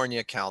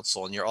California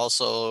Council, and you're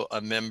also a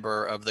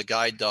member of the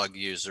Guide Dog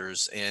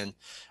Users and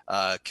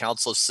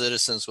Council of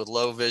Citizens with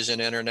Low Vision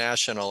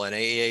International and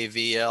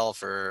AAVL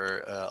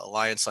for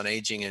Alliance on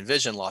Aging and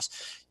Vision Loss,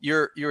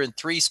 you're in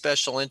 3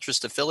 special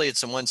interest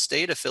affiliates and 1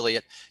 state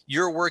affiliate.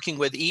 You're working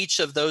with each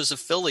of those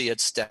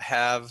affiliates to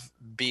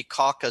be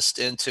caucused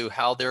into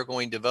how they're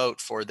going to vote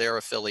for their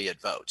affiliate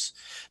votes.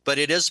 But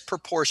it is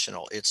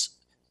proportional.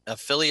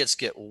 Affiliates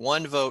get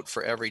 1 vote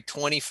for every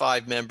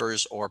 25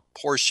 members or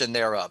portion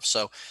thereof.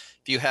 So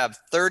if you have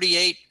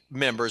 38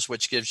 members,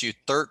 which gives you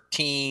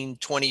 13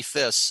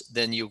 25ths,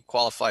 then you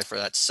qualify for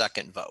that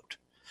second vote.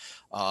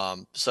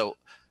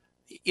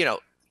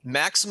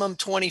 Maximum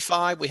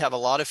 25. We have a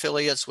lot of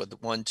affiliates with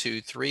 1,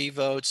 2, 3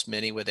 votes,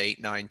 many with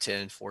 8, 9,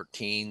 10,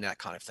 14, that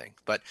kind of thing.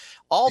 But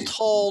all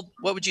told,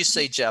 what would you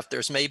say, Jeff?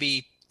 There's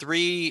maybe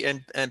 3,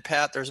 and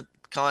Pat,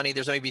 Connie,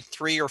 there's maybe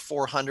 300 or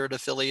 400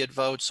 affiliate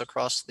votes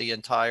across the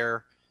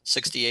entire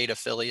 68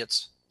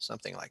 affiliates,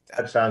 something like that.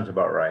 That sounds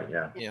about right.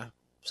 Yeah. Yeah.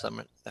 Some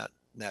in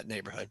that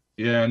neighborhood.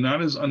 Yeah.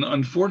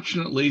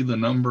 Unfortunately, the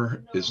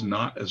number is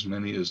not as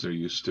many as there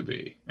used to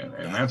be. And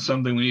that's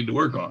something we need to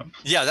work on.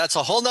 Yeah. That's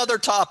a whole nother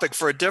topic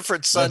for a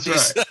different Sunday.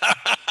 That's right.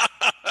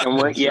 And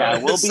we'll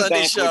be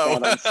Sunday back show.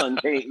 with that on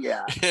Sunday.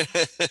 Yeah.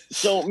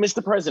 So,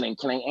 Mr. President,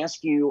 can I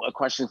ask you a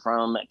question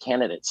from a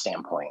candidate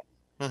standpoint?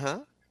 Uh-huh.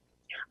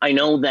 I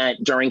know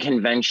that during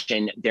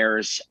convention,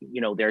 there's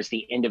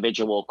the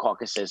individual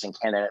caucuses and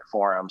candidate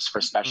forums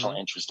for special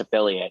interest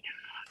affiliate.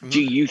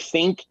 Do you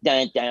think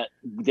that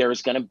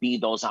there's going to be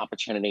those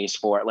opportunities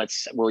for,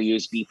 we'll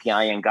use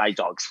BPI and Guide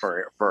Dogs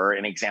for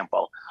an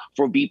example,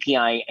 for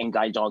BPI and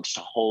Guide Dogs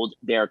to hold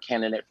their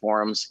candidate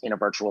forums in a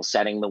virtual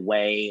setting the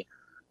way,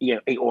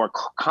 or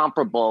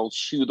comparable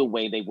to the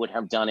way they would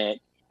have done it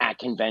at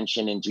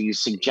convention? And do you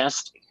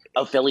suggest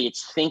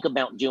affiliates think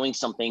about doing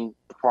something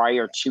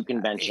prior to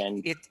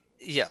convention?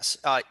 Yes,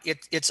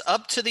 it's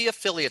up to the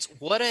affiliates.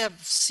 What I've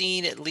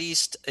seen, at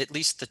least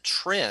the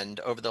trend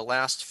over the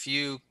last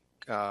few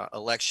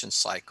election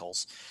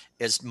cycles,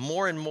 is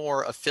more and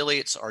more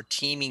affiliates are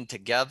teaming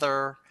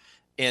together,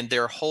 and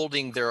they're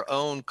holding their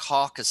own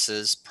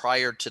caucuses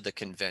prior to the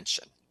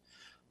convention.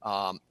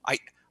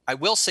 I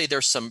will say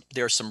there's some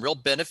real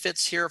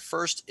benefits here.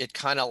 First, it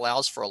kind of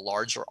allows for a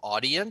larger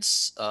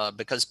audience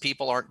because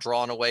people aren't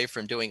drawn away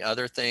from doing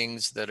other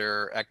things that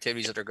are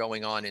activities that are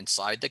going on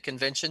inside the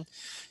convention.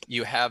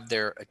 You have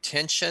their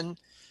attention.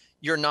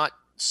 You're not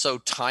so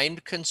time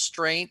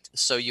constrained,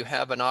 so you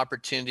have an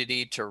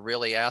opportunity to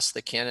really ask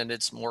the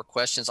candidates more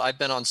questions. I've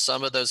been on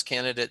some of those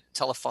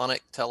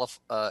telephonic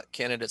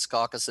candidates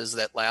caucuses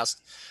that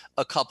last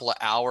a couple of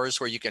hours,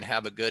 where you can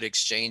have a good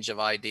exchange of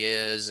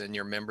ideas and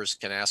your members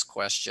can ask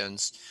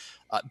questions.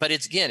 But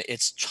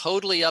it's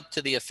totally up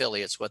to the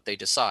affiliates what they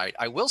decide.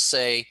 I will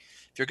say,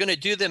 if you're going to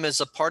do them as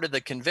a part of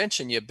the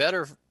convention, you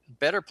better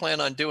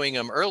plan on doing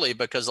them early,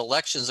 because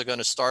elections are going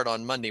to start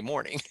on Monday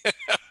morning.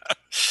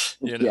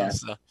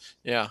 So,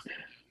 yeah.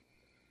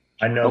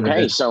 I know.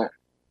 Okay, so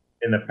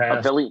in the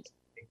past,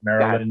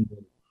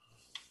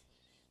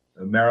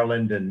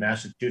 Maryland and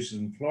Massachusetts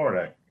and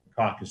Florida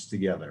caucus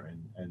together,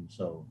 and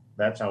so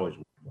that's always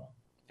worked well.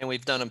 And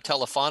we've done them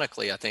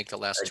telephonically, I think, the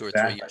last 2 or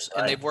 3 years,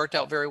 and they've worked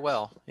out very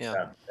well.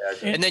 Yeah.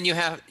 And then you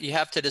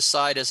have to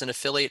decide as an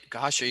affiliate,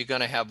 gosh, are you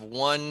going to have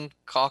one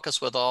caucus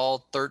with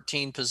all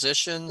 13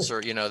 positions,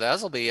 or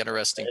that'll be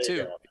interesting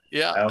too.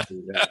 Yeah.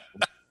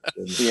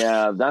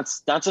 Yeah,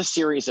 that's a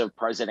series of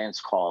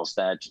president's calls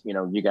that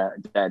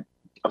that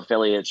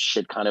affiliates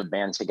should kind of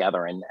band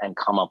together and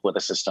come up with a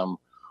system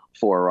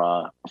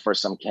for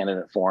some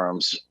candidate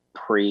forums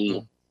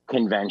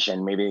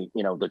convention, maybe,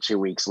 the 2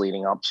 weeks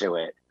leading up to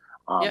it.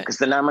 Yeah. Because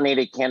the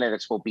nominated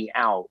candidates will be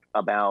out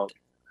about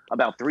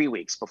 3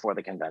 weeks before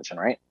the convention,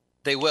 right?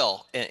 They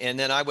will. And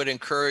then I would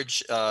encourage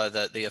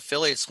the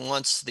affiliates,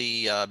 once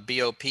the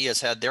BOP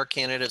has had their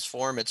candidates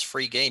form, it's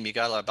free game. You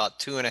got about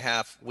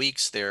 2.5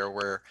 weeks there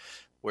where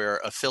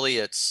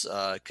affiliates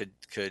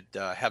could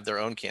have their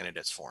own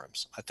candidates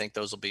forums. I think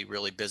those will be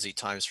really busy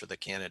times for the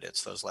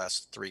candidates, those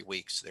last 3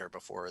 weeks there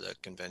before the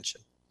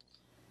convention.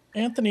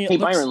 Anthony, hey,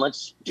 Byron,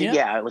 let's do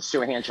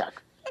a hand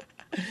check.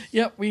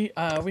 Yep, we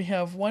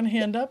have one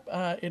hand up.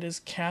 It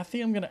is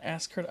Kathy. I'm going to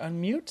ask her to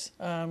unmute.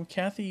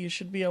 Kathy, you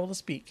should be able to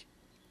speak.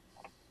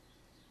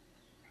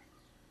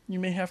 You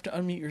may have to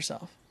unmute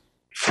yourself.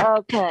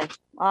 Okay.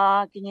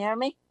 Can you hear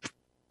me?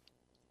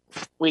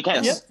 We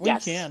can. Yep, we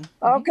can.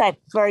 Okay,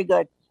 very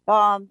good.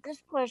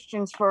 This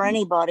question's for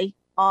anybody.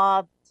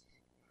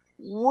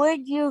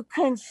 Would you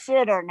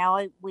consider, now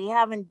we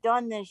haven't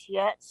done this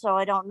yet, so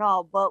I don't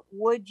know, but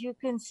would you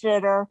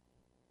consider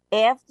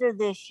after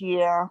this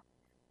year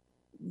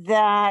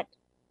that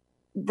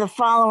the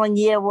following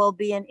year will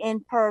be an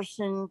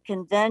in-person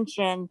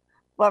convention,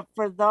 but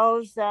for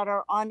those that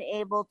are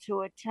unable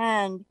to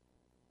attend,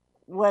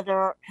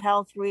 whether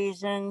health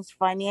reasons,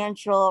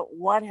 financial,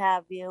 what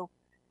have you,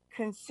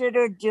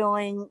 consider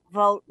doing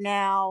Vote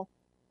Now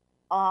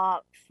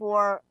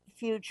for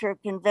future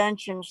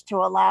conventions to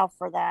allow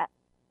for that?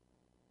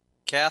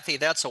 Kathy,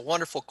 that's a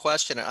wonderful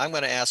question. And I'm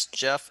going to ask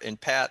Jeff and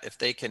Pat if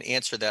they can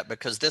answer that,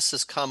 because this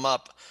has come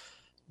up.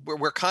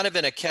 We're kind of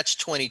in a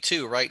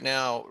catch-22 right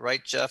now,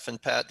 right, Jeff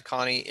and Pat,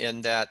 Connie,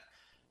 in that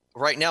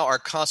right now our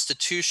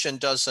Constitution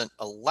doesn't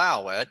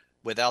allow it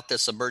without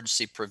this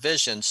emergency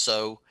provision.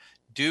 So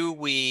do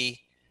we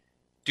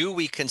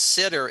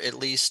consider at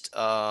least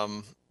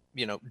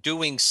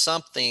doing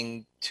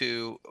something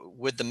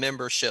with the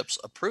membership's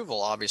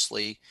approval,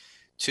 obviously,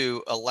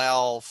 to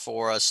allow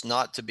for us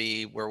not to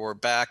be where we're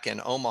back in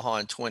Omaha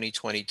in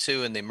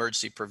 2022 and the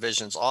emergency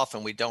provisions off,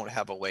 and we don't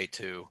have a way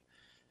to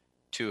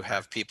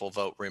have people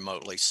vote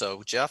remotely.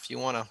 So Jeff, you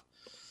want to?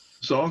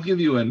 So I'll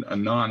give you a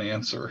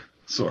non-answer,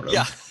 sort of.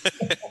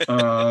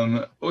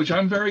 Yeah. Which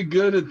I'm very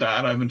good at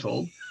that, I've been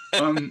told.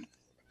 And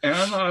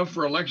I'm not up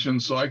for election,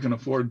 so I can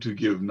afford to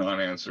give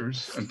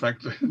non-answers. In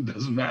fact, it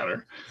doesn't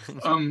matter.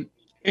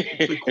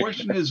 The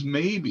question is,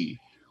 maybe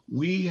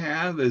we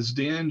have, as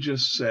Dan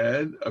just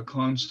said, a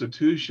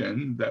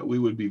constitution that we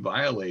would be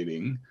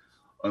violating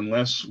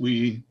unless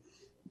we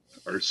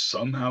are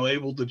somehow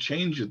able to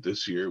change it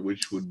this year,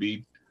 which would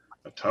be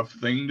a tough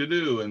thing to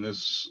do in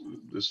this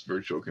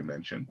virtual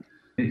convention.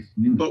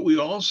 But we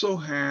also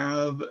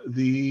have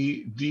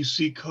the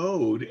DC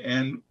code,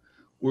 and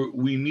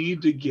we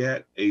need to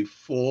get a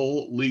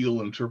full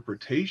legal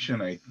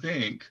interpretation, I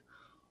think,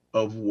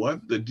 of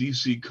what the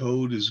DC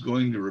code is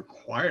going to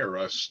require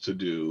us to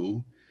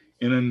do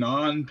in a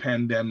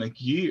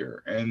non-pandemic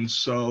year. And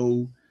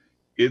so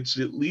it's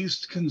at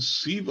least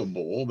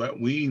conceivable that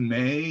we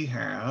may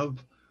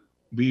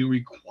be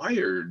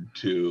required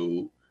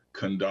to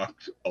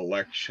conduct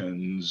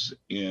elections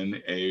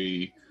in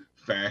a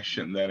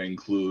fashion that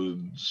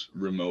includes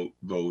remote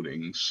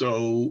voting.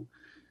 So,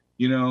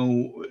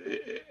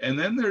 and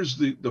then there's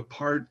the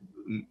part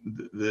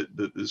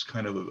that is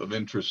kind of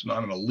interest,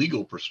 not in a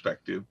legal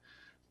perspective,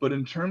 but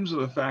in terms of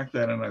the fact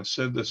that, and I've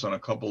said this on a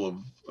couple of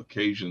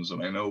occasions,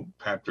 and I know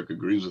Patrick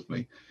agrees with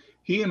me,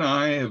 he and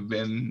I have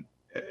been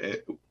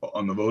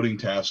on the voting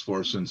task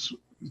force since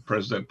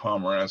President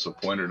Pomerantz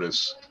appointed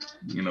us,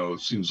 it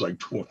seems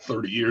like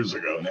 30 years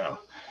ago now.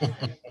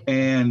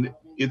 And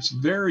it's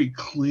very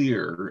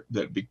clear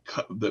that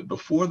that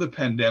before the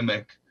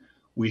pandemic,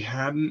 we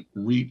hadn't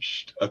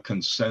reached a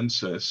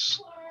consensus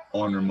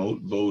on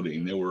remote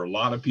voting. There were a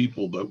lot of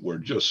people that were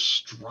just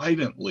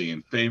stridently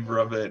in favor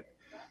of it.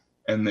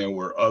 And there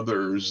were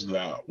others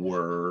that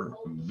were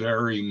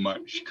very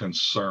much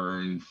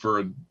concerned for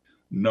a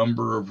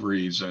number of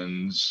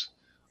reasons,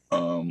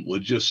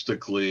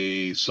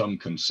 logistically, some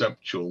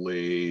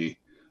conceptually.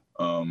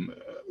 I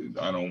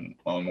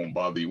won't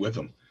bother you with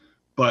them.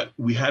 But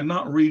we had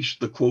not reached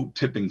the, quote,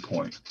 tipping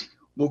point.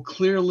 Well,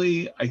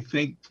 clearly, I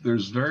think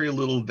there's very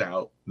little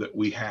doubt that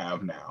we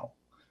have now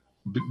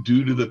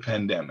due to the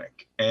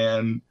pandemic.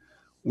 And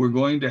we're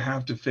going to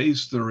have to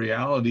face the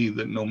reality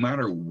that no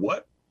matter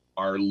what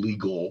our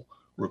legal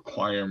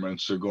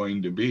requirements are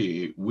going to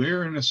be,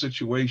 we're in a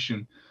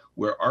situation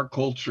where our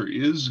culture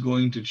is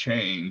going to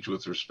change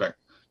with respect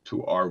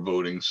to our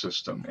voting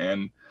system.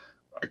 And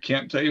I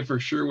can't tell you for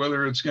sure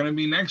whether it's going to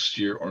be next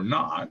year or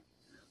not,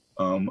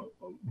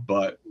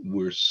 but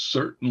we're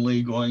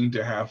certainly going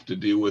to have to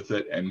deal with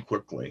it, and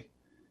quickly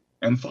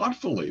and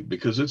thoughtfully,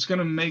 because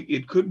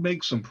it could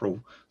make some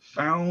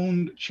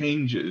profound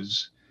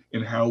changes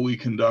in how we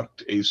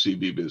conduct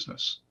ACB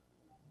business.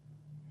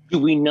 Do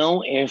we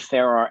know if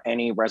there are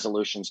any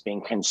resolutions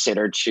being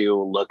considered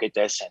to look at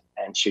this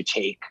and to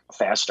take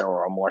faster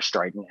or more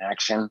strident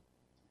action?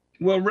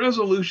 Well,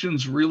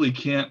 resolutions really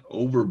can't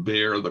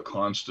overbear the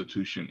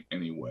Constitution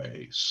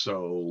anyway.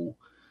 So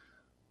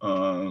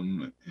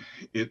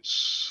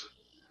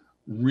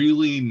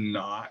really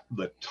not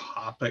the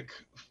topic,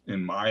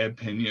 in my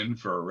opinion,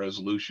 for a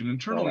resolution.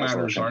 Internal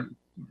matters aren't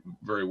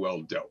very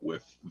well dealt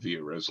with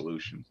via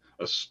resolution,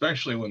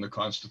 especially when the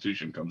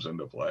Constitution comes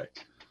into play.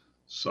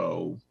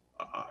 So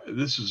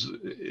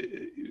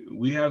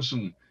we have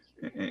some,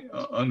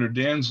 under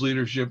Dan's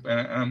leadership,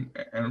 and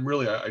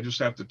really, I just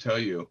have to tell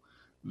you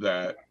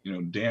that,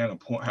 Dan,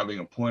 having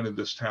appointed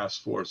this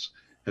task force,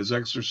 has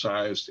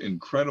exercised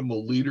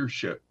incredible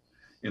leadership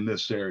in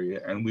this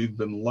area, and we've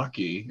been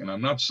lucky, and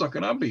I'm not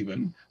sucking up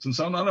even, since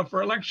I'm not up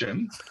for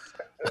election,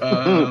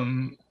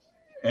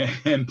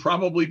 and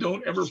probably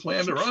don't ever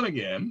plan to run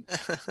again.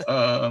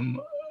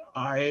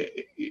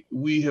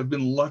 We have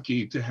been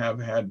lucky to have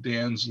had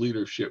Dan's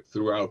leadership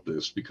throughout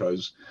this,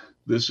 because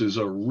this is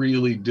a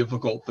really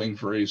difficult thing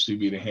for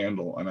ACB to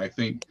handle, and I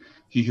think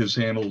he has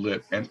handled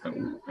it,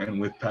 and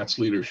with Pat's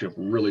leadership,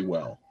 really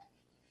well.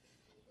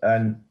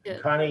 And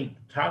Connie,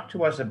 talk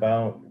to us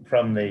about,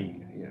 from the,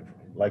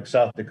 like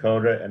South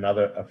Dakota and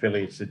other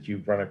affiliates that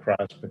you've run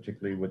across,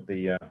 particularly with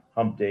the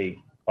hump day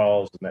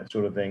calls and that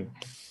sort of thing.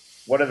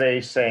 What are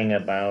they saying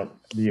about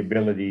the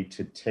ability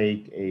to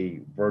take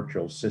a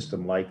virtual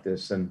system like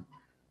this and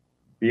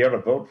be able to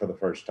vote for the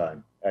first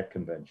time at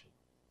convention?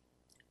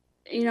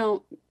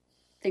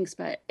 Thanks,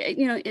 but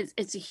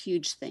it's a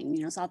huge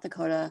thing. South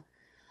Dakota,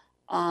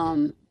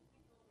 I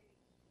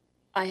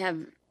have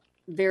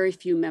very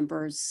few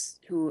members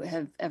who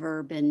have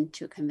ever been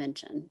to a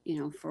convention,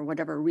 for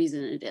whatever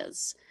reason it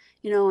is,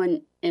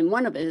 and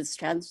one of it is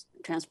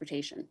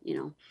transportation,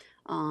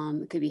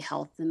 it could be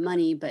health and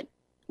money, but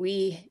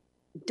we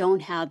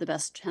don't have the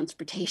best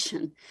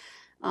transportation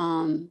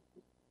to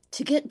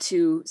get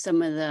to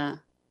some of the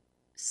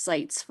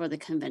sites for the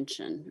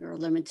convention. We're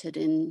limited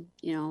in,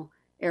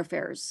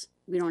 airfares.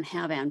 We don't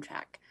have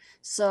Amtrak.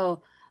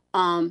 So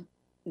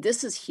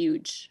this is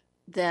huge,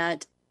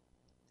 that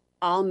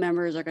all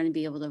members are going to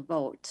be able to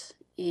vote.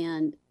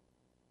 And,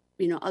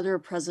 other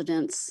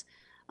presidents,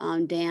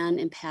 Dan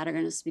and Pat are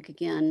going to speak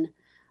again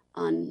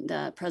on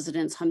the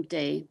President's Hump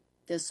Day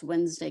this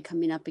Wednesday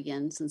coming up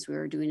again, since we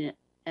were doing it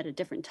at a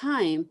different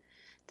time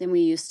than we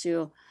used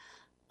to.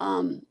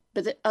 But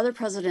the other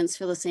presidents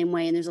feel the same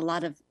way. And there's a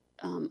lot of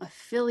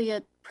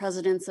affiliate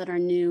presidents that are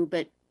new,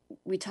 but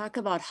we talk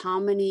about how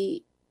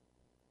many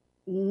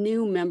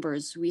new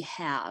members we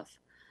have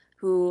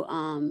who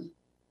are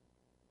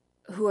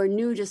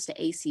new just to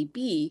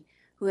ACB,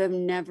 who have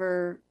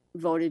never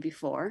voted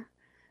before.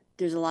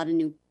 There's a lot of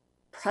new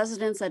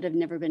presidents that have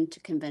never been to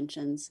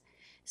conventions.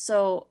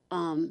 So,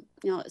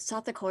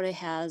 South Dakota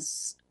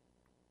has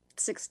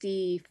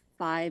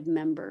 65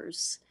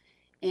 members,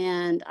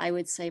 and I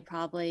would say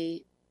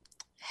probably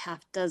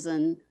half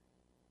dozen,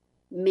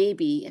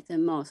 maybe at the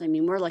most. I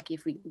mean, we're lucky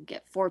if we can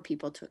get 4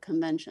 people to a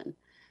convention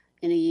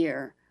in a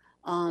year.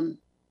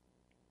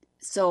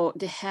 So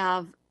to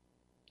have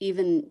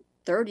even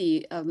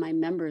 30 of my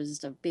members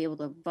to be able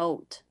to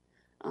vote,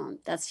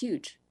 that's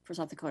huge for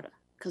South Dakota,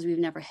 because we've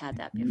never had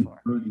that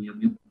before.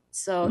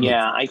 So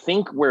yeah, I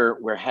think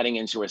we're heading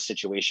into a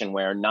situation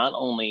where not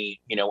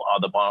only are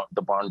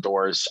the barn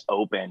doors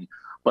open,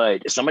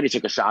 but somebody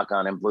took a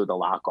shotgun and blew the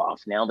lock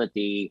off. Now that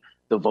the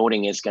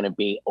voting is going to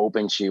be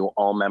open to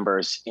all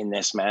members in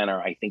this manner,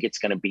 I think it's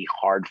going to be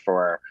hard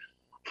for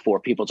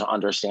people to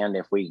understand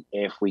if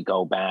we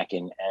go back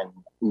and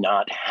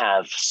not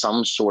have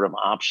some sort of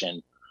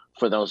option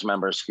for those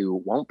members who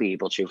won't be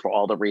able to, for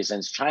all the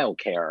reasons: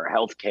 childcare,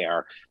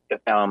 healthcare,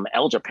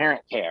 elder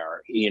parent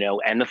care,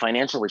 and the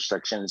financial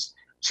restrictions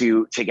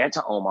to get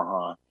to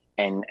Omaha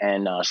and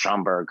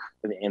Schaumburg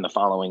in the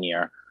following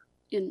year.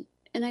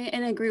 And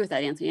I agree with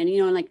that, Anthony.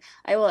 And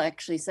I will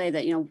actually say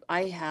that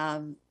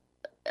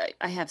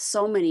I have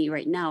so many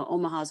right now.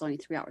 Omaha is only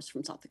 3 hours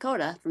from South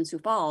Dakota, from Sioux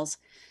Falls.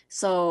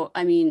 So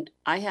I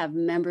have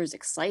members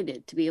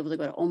excited to be able to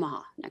go to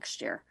Omaha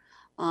next year.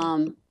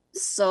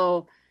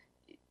 So,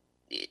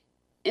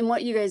 and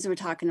what you guys were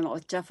talking about,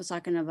 what Jeff was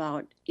talking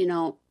about,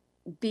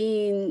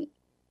 being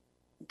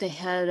the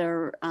head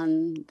or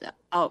on the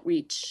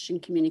outreach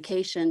and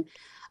communication,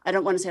 I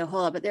don't want to say a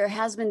whole lot, but there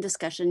has been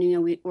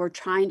discussion. We're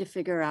trying to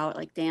figure out,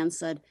 like Dan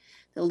said,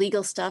 the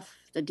legal stuff,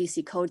 the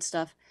DC code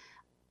stuff.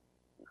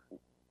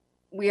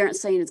 We aren't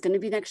saying it's going to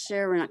be next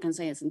year. We're not going to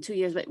say it's in 2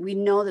 years, but we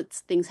know that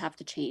things have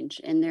to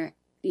change. And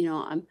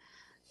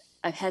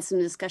I've had some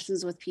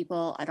discussions with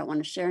people. I don't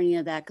want to share any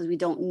of that because we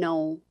don't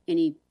know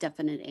any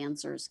definite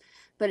answers,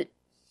 but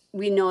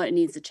we know it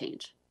needs to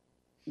change,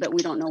 but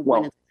we don't know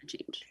when it's going to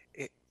change.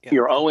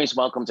 You're always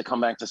welcome to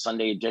come back to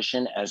Sunday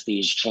Edition as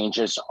these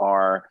changes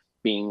are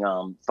being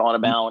thought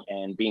about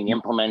and being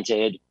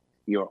implemented.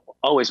 You're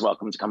always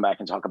welcome to come back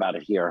and talk about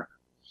it here.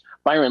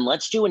 Byron,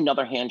 let's do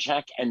another hand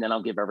check, and then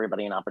I'll give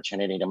everybody an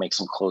opportunity to make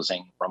some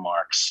closing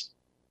remarks.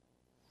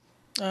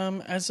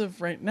 As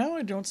of right now,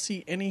 I don't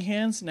see any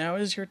hands. Now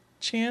is your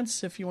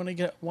chance if you want to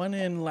get one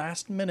in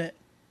last minute.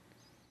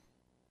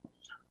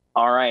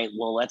 All right.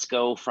 Well, let's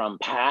go from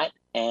Pat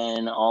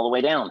and all the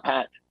way down.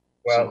 Pat,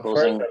 well, some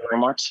closing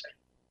remarks.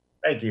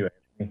 Thank you,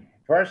 Anthony.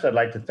 First, I'd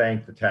like to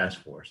thank the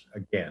task force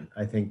again.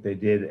 I think they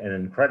did an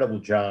incredible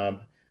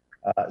job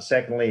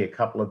Secondly, a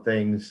couple of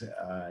things.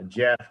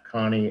 Jeff,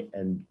 Connie,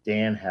 and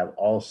Dan have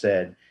all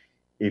said,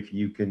 if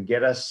you can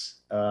get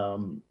us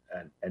an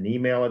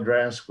email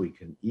address, we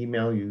can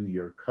email you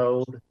your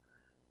code.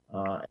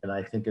 And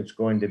I think it's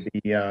going to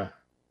be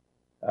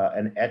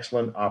an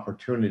excellent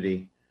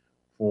opportunity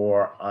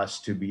for us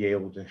to be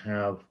able to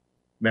have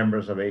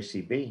members of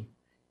ACB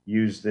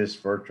use this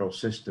virtual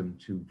system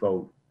to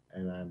vote.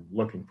 And I'm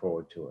looking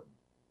forward to it.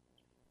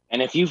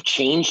 And if you've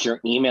changed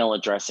your email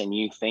address and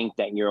you think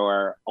that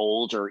your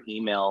older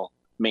email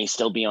may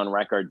still be on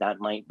record, that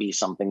might be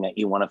something that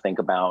you want to think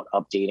about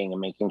updating and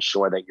making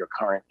sure that your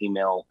current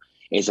email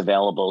is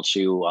available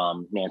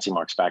to Nancy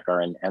Marks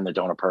Becker and the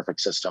Donor Perfect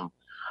system.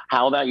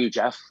 How about you,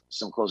 Jeff?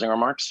 Some closing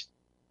remarks?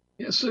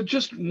 Yeah, so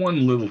just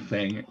one little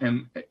thing.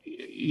 And,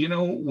 you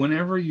know,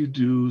 whenever you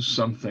do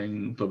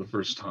something for the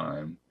first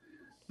time,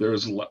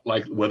 there's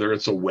like, whether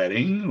it's a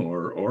wedding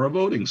or a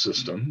voting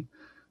system,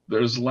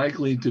 there's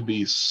likely to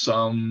be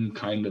some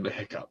kind of a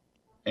hiccup.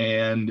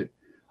 And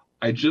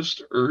I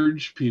just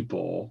urge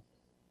people,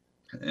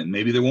 and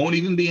maybe there won't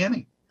even be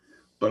any,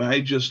 but I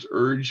just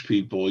urge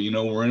people, you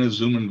know, we're in a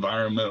Zoom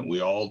environment.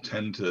 We all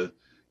tend to,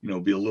 you know,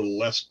 be a little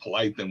less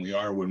polite than we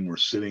are when we're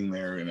sitting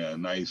there in a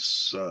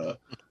nice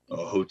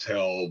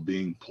hotel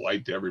being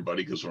polite to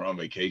everybody because we're on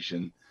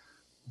vacation.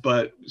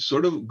 But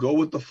sort of go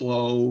with the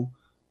flow.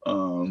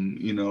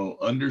 You know,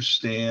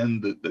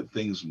 understand that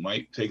things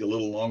might take a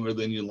little longer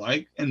than you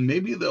like, and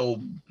maybe they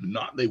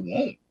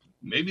won't.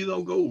 Maybe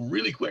they'll go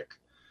really quick,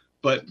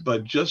 but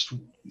just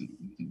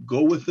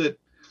go with it,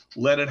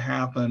 let it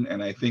happen.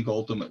 And I think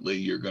ultimately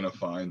you're going to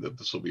find that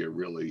this will be a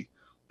really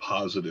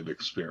positive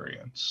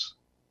experience.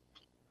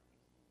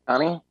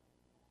 Annie?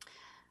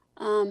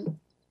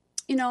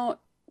 You know,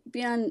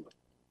 beyond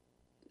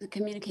the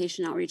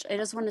communication outreach, I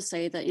just want to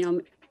say that, you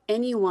know,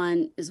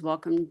 anyone is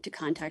welcome to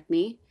contact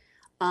me.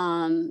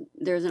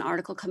 There's an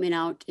article coming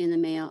out in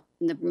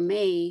the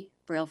May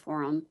Braille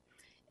Forum,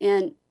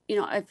 and you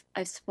know,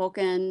 I've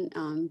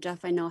spoken.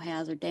 Jeff, I know,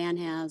 has, or Dan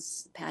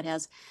has, Pat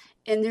has,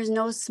 and there's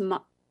no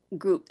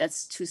group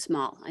that's too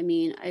small. I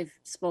mean, I've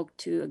spoke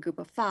to a group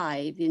of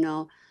 5. You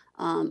know,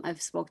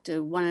 I've spoke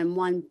to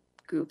one-on-one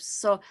groups.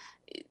 So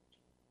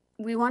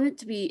we want it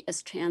to be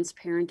as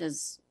transparent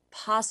as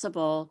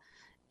possible,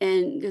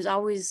 and there's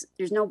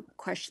no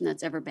question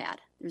that's ever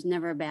bad. There's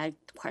never a bad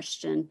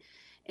question.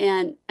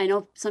 And I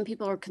know some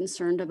people are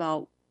concerned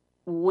about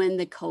when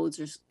the codes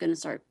are going to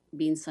start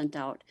being sent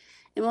out.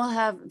 And we'll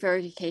have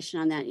verification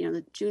on that. You know,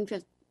 the June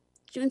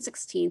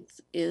 16th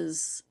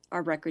is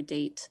our record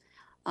date.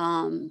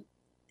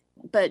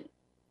 But,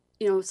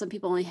 you know, some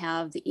people only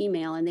have the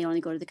email and they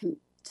only go to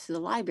the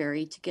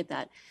library to get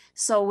that.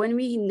 So when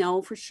we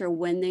know for sure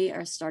when they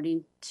are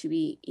starting to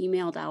be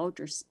emailed out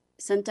or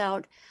sent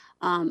out,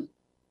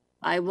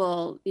 I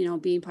will, you know,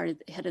 being part of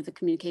the head of the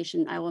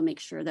communication, I will make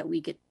sure that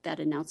we get that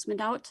announcement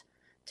out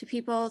to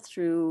people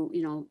through,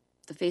 you know,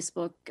 the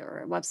Facebook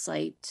or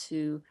website,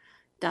 to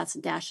Dots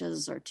and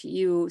Dashes, or to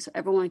you, so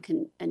everyone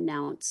can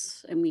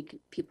announce and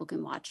people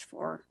can watch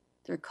for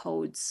their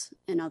codes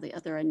and all the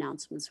other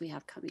announcements we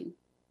have coming.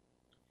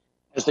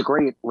 As the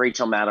great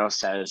Rachel Maddow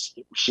says,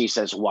 she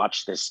says,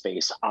 watch this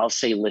space. I'll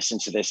say, listen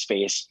to this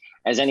space.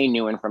 As any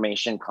new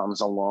information comes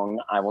along,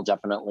 I will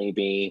definitely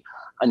be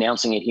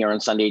announcing it here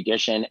on Sunday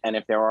Edition. And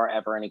if there are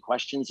ever any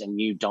questions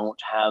and you don't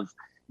have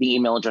the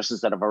email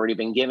addresses that have already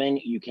been given,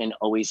 you can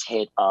always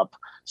hit up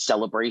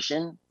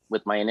Celebration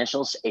with my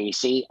initials,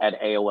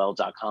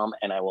 AC@AOL.com,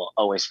 and I will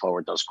always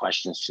forward those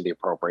questions to the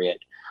appropriate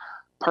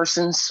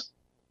persons.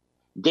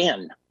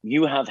 Dan,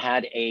 you have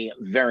had a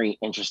very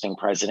interesting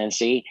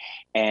presidency,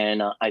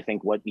 and I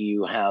think what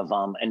you have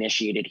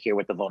initiated here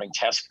with the Voting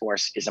Task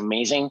Force is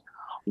amazing.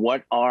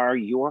 What are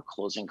your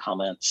closing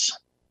comments?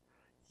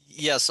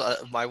 Yes,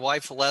 my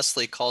wife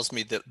Leslie calls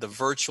me the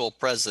virtual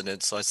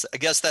president, so I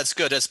guess that's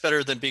good. It's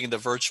better than being the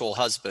virtual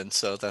husband.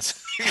 So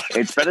that's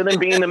it's better than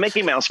being the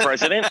Mickey Mouse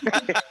president.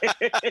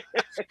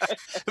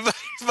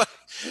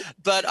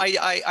 but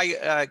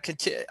I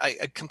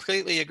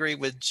completely agree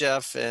with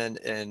Jeff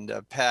and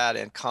Pat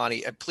and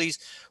Connie. Please,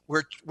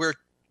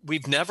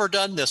 we've never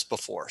done this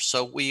before,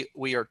 so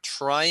we are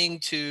trying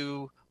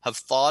to have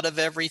thought of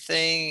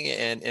everything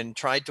and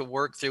tried to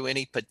work through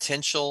any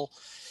potential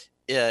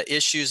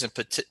issues and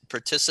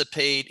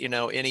participate, you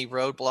know, any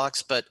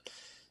roadblocks, but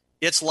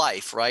it's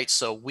life, right?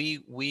 So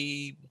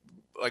we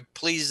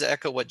please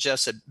echo what Jeff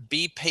said,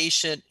 be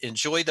patient,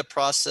 enjoy the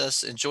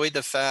process, enjoy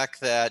the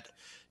fact that,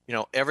 you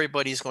know,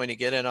 everybody's going to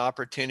get an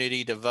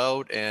opportunity to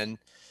vote. And,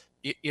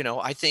 you know,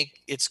 I think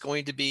it's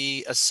going to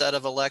be a set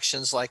of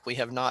elections like we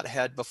have not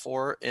had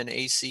before in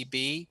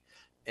ACB.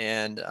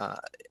 And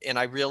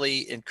I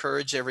really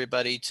encourage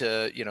everybody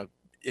to, you know,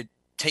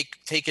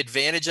 take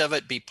advantage of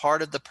it, be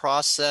part of the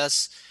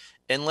process,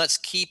 and let's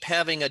keep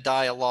having a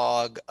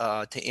dialogue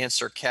to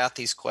answer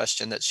Kathy's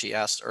question that she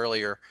asked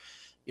earlier.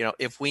 You know,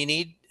 if we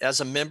need,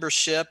 as a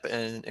membership,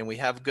 and we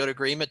have good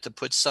agreement to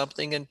put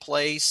something in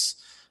place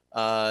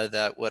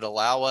that would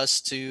allow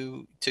us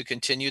to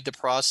continue the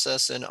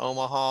process in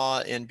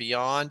Omaha and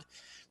beyond,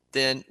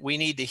 then we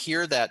need to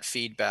hear that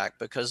feedback,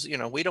 because,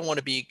 we don't want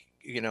to be,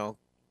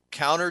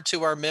 counter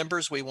to our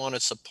members. We want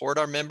to support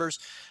our members,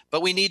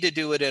 but we need to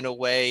do it in a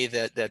way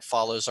that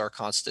follows our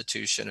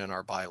Constitution and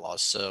our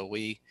bylaws. So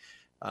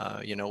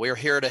we're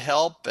here to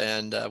help,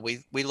 and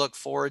we look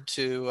forward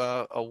to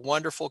a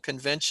wonderful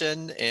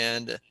convention.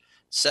 And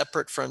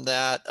separate from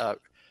that,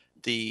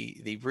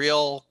 the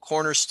real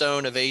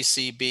cornerstone of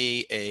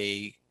ACB,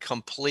 a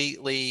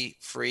completely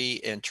free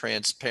and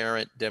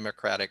transparent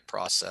democratic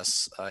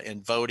process,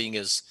 and voting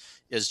is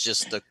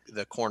just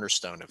the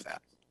cornerstone of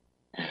that.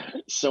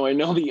 So I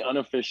know the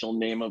unofficial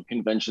name of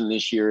convention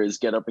this year is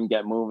Get Up and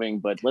Get Moving,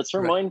 but let's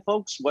remind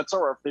folks, what's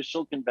our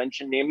official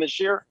convention name this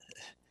year?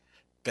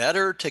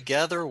 Better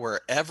Together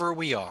Wherever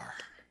We Are.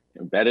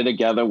 Better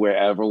Together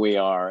Wherever We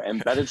Are.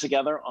 And Better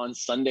Together on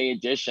Sunday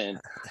edition.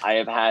 I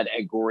have had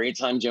a great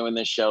time doing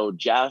this show.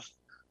 Jeff,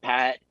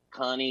 Pat,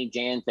 Connie,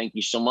 Dan, thank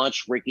you so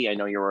much. Ricky, I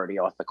know you're already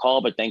off the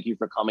call, but thank you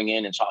for coming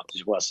in and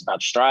talking to us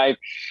about Strive.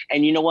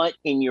 And you know what?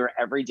 In your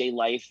everyday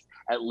life,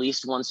 at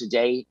least once a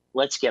day,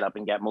 let's get up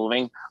and get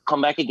moving.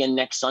 Come back again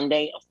next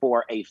Sunday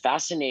for a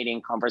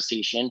fascinating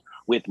conversation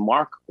with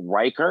Mark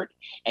Reichert,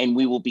 and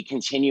we will be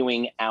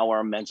continuing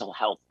our mental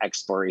health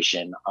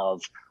exploration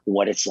of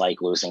what it's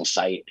like losing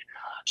sight.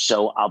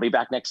 So I'll be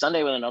back next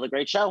Sunday with another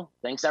great show.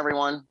 Thanks,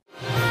 everyone.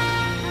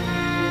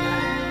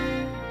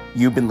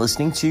 You've been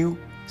listening to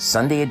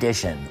Sunday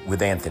Edition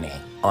with Anthony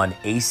on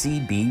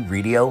ACB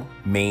Radio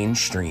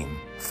Mainstream.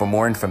 For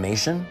more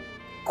information,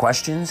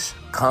 questions,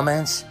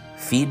 comments,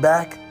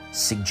 feedback,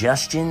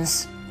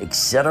 suggestions,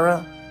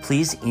 etc.,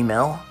 please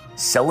email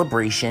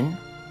celebrationac,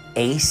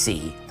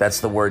 that's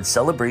the word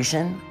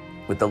celebration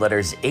with the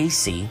letters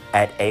AC,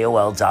 at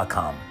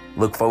AOL.com.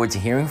 Look forward to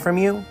hearing from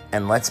you,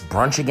 and let's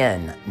brunch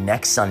again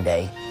next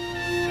Sunday